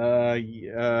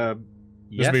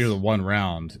 This Yes. would be the 1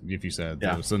 round, if you said.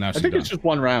 Yeah. So now I she's think done. it's just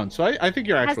 1 round, so I think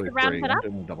you're Has actually the round free. put I'm up?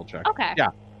 doing a double check. Okay. Yeah.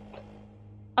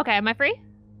 Okay, am I free?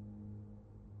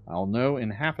 I'll know in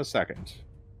half a second.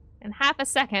 In half a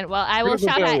second. Well, I will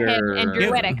Critical shout at him failure. in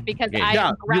Druidic because I Yeah,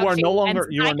 am you are grouchy, no longer-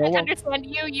 and you are I no can't lo- understand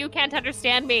you. You can't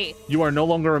understand me. You are no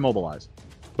longer immobilized,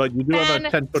 but you do have a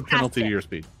 10-foot penalty to Fantastic. your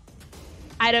speed.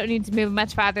 I don't need to move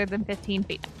much farther than 15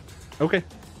 feet. Okay.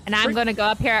 And I'm going to go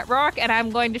up here at Rourke, and I'm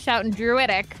going to shout in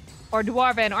Druidic, or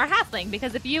Dwarven, or Halfling,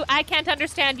 because if I can't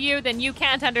understand you, then you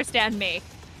can't understand me.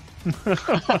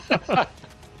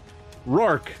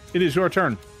 Rourke, it is your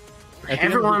turn. At the end of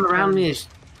Everyone the around turn- me is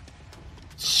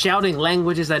shouting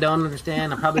languages I don't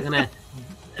understand. I'm probably gonna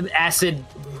acid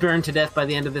burn to death by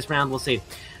the end of this round. We'll see.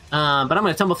 But I'm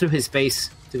gonna tumble through his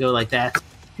face to go like that.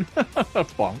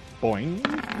 Bonk,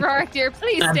 boing. Rourke, dear,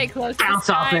 please stay close. this Bounce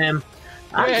off time. him.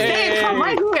 I'm staying from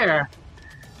right here.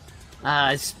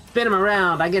 Spin him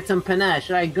around. I get some panache.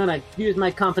 I'm gonna use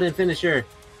my confident finisher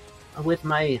with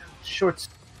my shorts.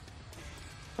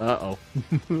 Uh-oh.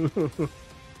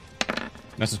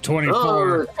 That's a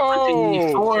 24. Oh,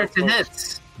 24 to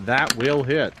hit. That will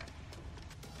hit.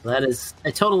 That is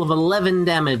a total of 11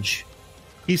 damage.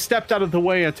 He stepped out of the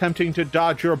way, attempting to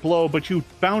dodge your blow, but you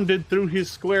bounded through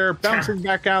his square, bouncing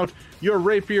back out. Your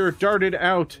rapier darted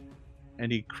out,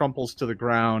 and he crumples to the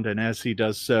ground. And as he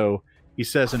does so, he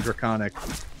says in Draconic,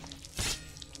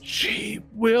 "She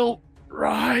will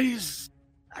rise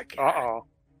again." Uh-oh.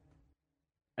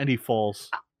 And he falls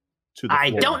to the I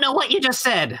floor. don't know what you just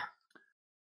said.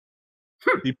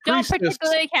 The Don't priestess,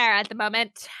 particularly care at the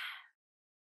moment.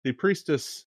 the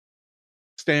priestess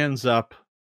stands up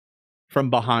from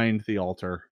behind the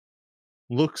altar,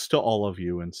 looks to all of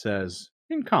you, and says,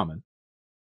 in common,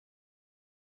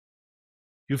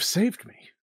 "You've saved me.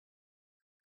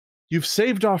 You've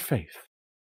saved our faith.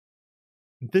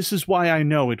 This is why I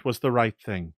know it was the right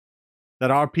thing,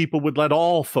 that our people would let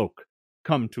all folk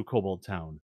come to Kobold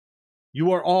Town.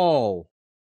 You are all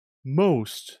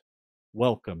most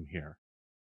welcome here."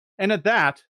 And at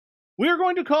that, we are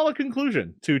going to call a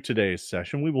conclusion to today's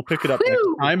session. We will pick it up next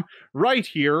Whew. time right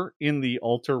here in the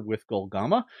altar with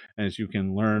Golgama, as you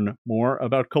can learn more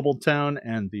about Kobold Town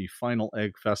and the Final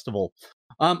Egg Festival.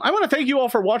 I want to thank you all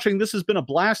for watching. This has been a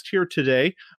blast here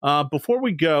today. Before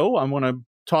we go, I want to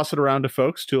toss it around to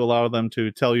folks to allow them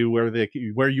to tell you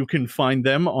where you can find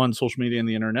them on social media and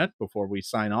the internet before we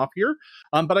sign off here.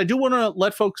 But I do want to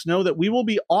let folks know that we will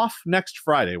be off next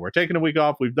Friday. We're taking a week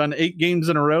off. We've done 8 games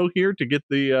in a row here to get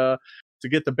the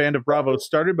Band of Bravos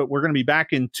started, but we're going to be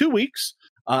back in 2 weeks.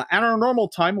 At our normal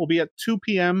time, we'll be at 2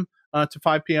 p.m. To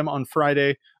 5 p.m. on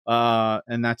Friday,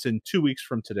 and that's in 2 weeks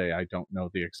from today. I don't know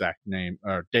the exact name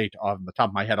or date off the top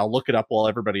of my head. I'll look it up while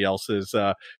everybody else is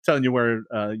telling you where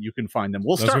you can find them.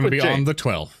 We'll That's start going to with be Jake. on the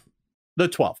 12th. The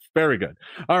 12th. Very good.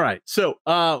 All right. So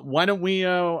why don't we,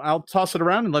 I'll toss it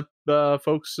around and let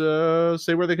folks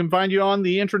say where they can find you on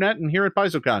the internet and here at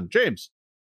PaizoCon. James.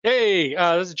 Hey,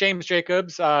 this is James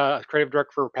Jacobs, creative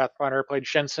director for Pathfinder. Played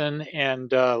Shensen,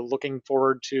 and looking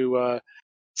forward to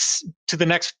the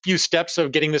next few steps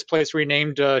of getting this place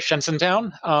renamed Shensen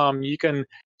Town. You can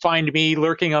find me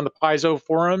lurking on the Paizo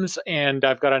forums, and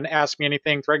I've got an Ask Me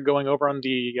Anything thread going over on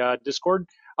the Discord.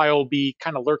 I'll be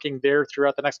kind of lurking there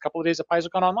throughout the next couple of days of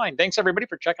PaizoCon Online. Thanks, everybody,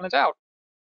 for checking us out.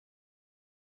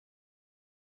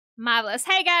 Marvelous.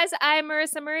 Hey guys, I'm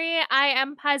Marissa Marie. I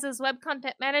am Paizo's web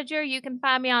content manager. You can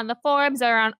find me on the forums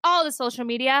or on all the social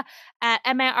media at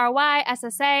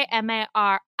MARYSSA MARI.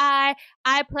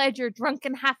 I played your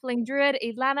drunken halfling druid,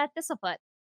 Ilana Thistlefoot.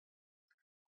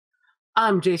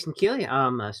 I'm Jason Keeley.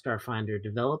 I'm a Starfinder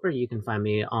developer. You can find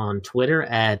me on Twitter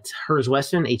at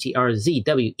Herzwesten,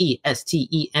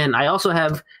 HERZWESTEN. I also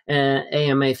have an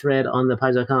AMA thread on the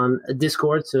PaizoCon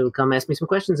Discord, so come ask me some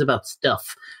questions about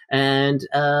stuff. And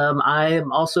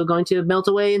I'm also going to melt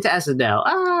away into acid now.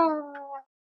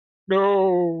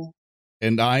 No.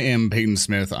 And I am Peyton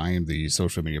Smith. I am the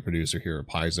social media producer here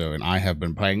at Paizo, and I have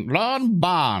been playing Lon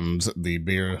Bonds, the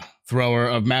beer thrower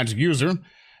of Magic User.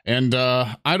 And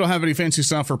I don't have any fancy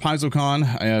stuff for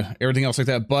PaizoCon, everything else like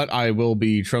that, but I will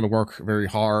be trying to work very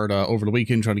hard over the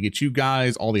weekend, trying to get you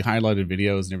guys all the highlighted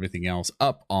videos and everything else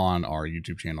up on our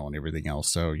YouTube channel and everything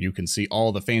else, so you can see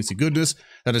all the fancy goodness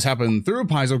that has happened through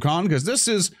PaizoCon, because this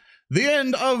is the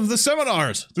end of the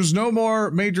seminars. There's no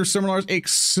more major seminars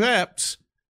except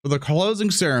for the closing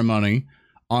ceremony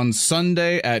on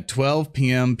Sunday at 12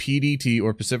 p.m. PDT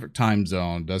or Pacific Time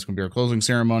Zone. That's going to be our closing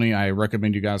ceremony. I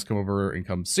recommend you guys come over and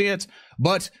come see it.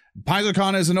 But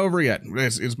PaizoCon isn't over yet.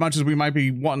 As much as we might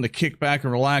be wanting to kick back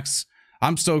and relax,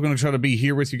 I'm still going to try to be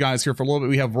here with you guys here for a little bit.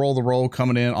 We have Roll the Roll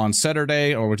coming in on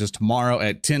Saturday, or which is tomorrow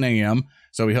at 10 a.m.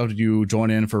 So we hope that you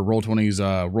join in for Roll20's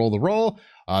Roll the Roll.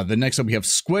 The next up, we have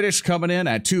Squiddish coming in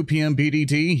at 2 p.m.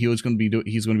 PDT. He's going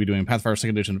to be doing Pathfinder 2nd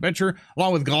Edition Adventure,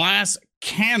 along with Glass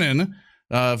Cannon.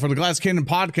 For the Glass Cannon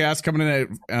podcast coming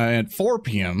in at 4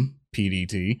 p.m.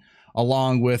 PDT,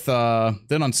 along with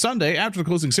then on Sunday after the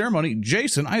closing ceremony,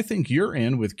 Jason, I think you're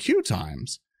in with Q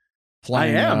Times.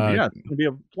 Playing, I am. Yeah, it's gonna be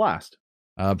a blast.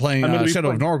 Playing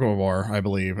Shadow of Norgor, I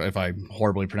believe, if I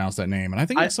horribly pronounced that name, and I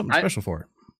think that's something special for it.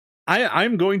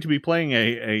 I'm going to be playing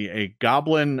a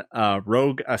goblin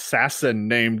rogue assassin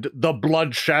named the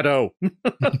Blood Shadow. And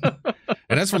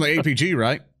that's from the APG,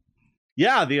 right?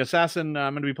 Yeah, the assassin.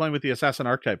 I'm going to be playing with the assassin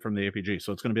archetype from the APG,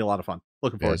 so it's going to be a lot of fun.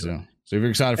 Looking forward to it. So if you're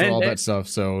excited for all that stuff,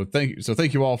 so thank you. So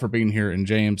thank you all for being here, and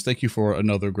James, thank you for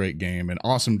another great game and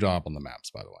awesome job on the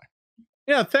maps, by the way.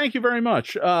 Yeah, thank you very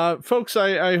much, folks.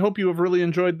 I hope you have really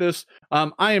enjoyed this.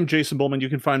 I am Jason Bullman. You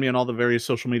can find me on all the various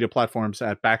social media platforms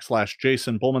at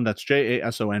 /Jason Bullman. That's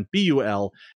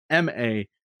JASONBULMAHN.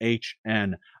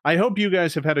 I hope you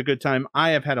guys have had a good time.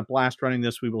 I have had a blast running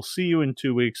this. We will see you in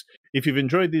 2 weeks. If you've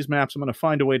enjoyed these maps, I'm going to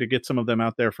find a way to get some of them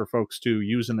out there for folks to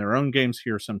use in their own games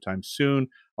here sometime soon.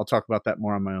 I'll talk about that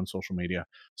more on my own social media.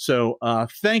 So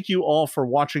thank you all for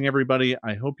watching, everybody.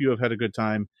 I hope you have had a good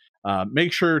time.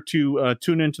 Make sure to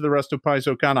tune into the rest of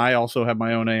PaizoCon. I also have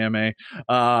my own AMA.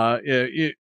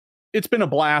 It's been a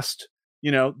blast.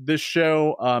 You know, this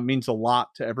show means a lot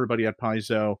to everybody at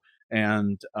Paizo.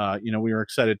 And, we are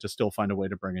excited to still find a way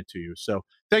to bring it to you. So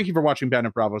thank you for watching Band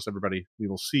of Bravos, everybody. We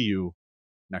will see you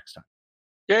next time.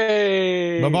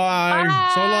 Yay! Bye-bye.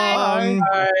 Bye. So long.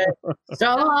 Bye.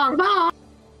 So long, bye.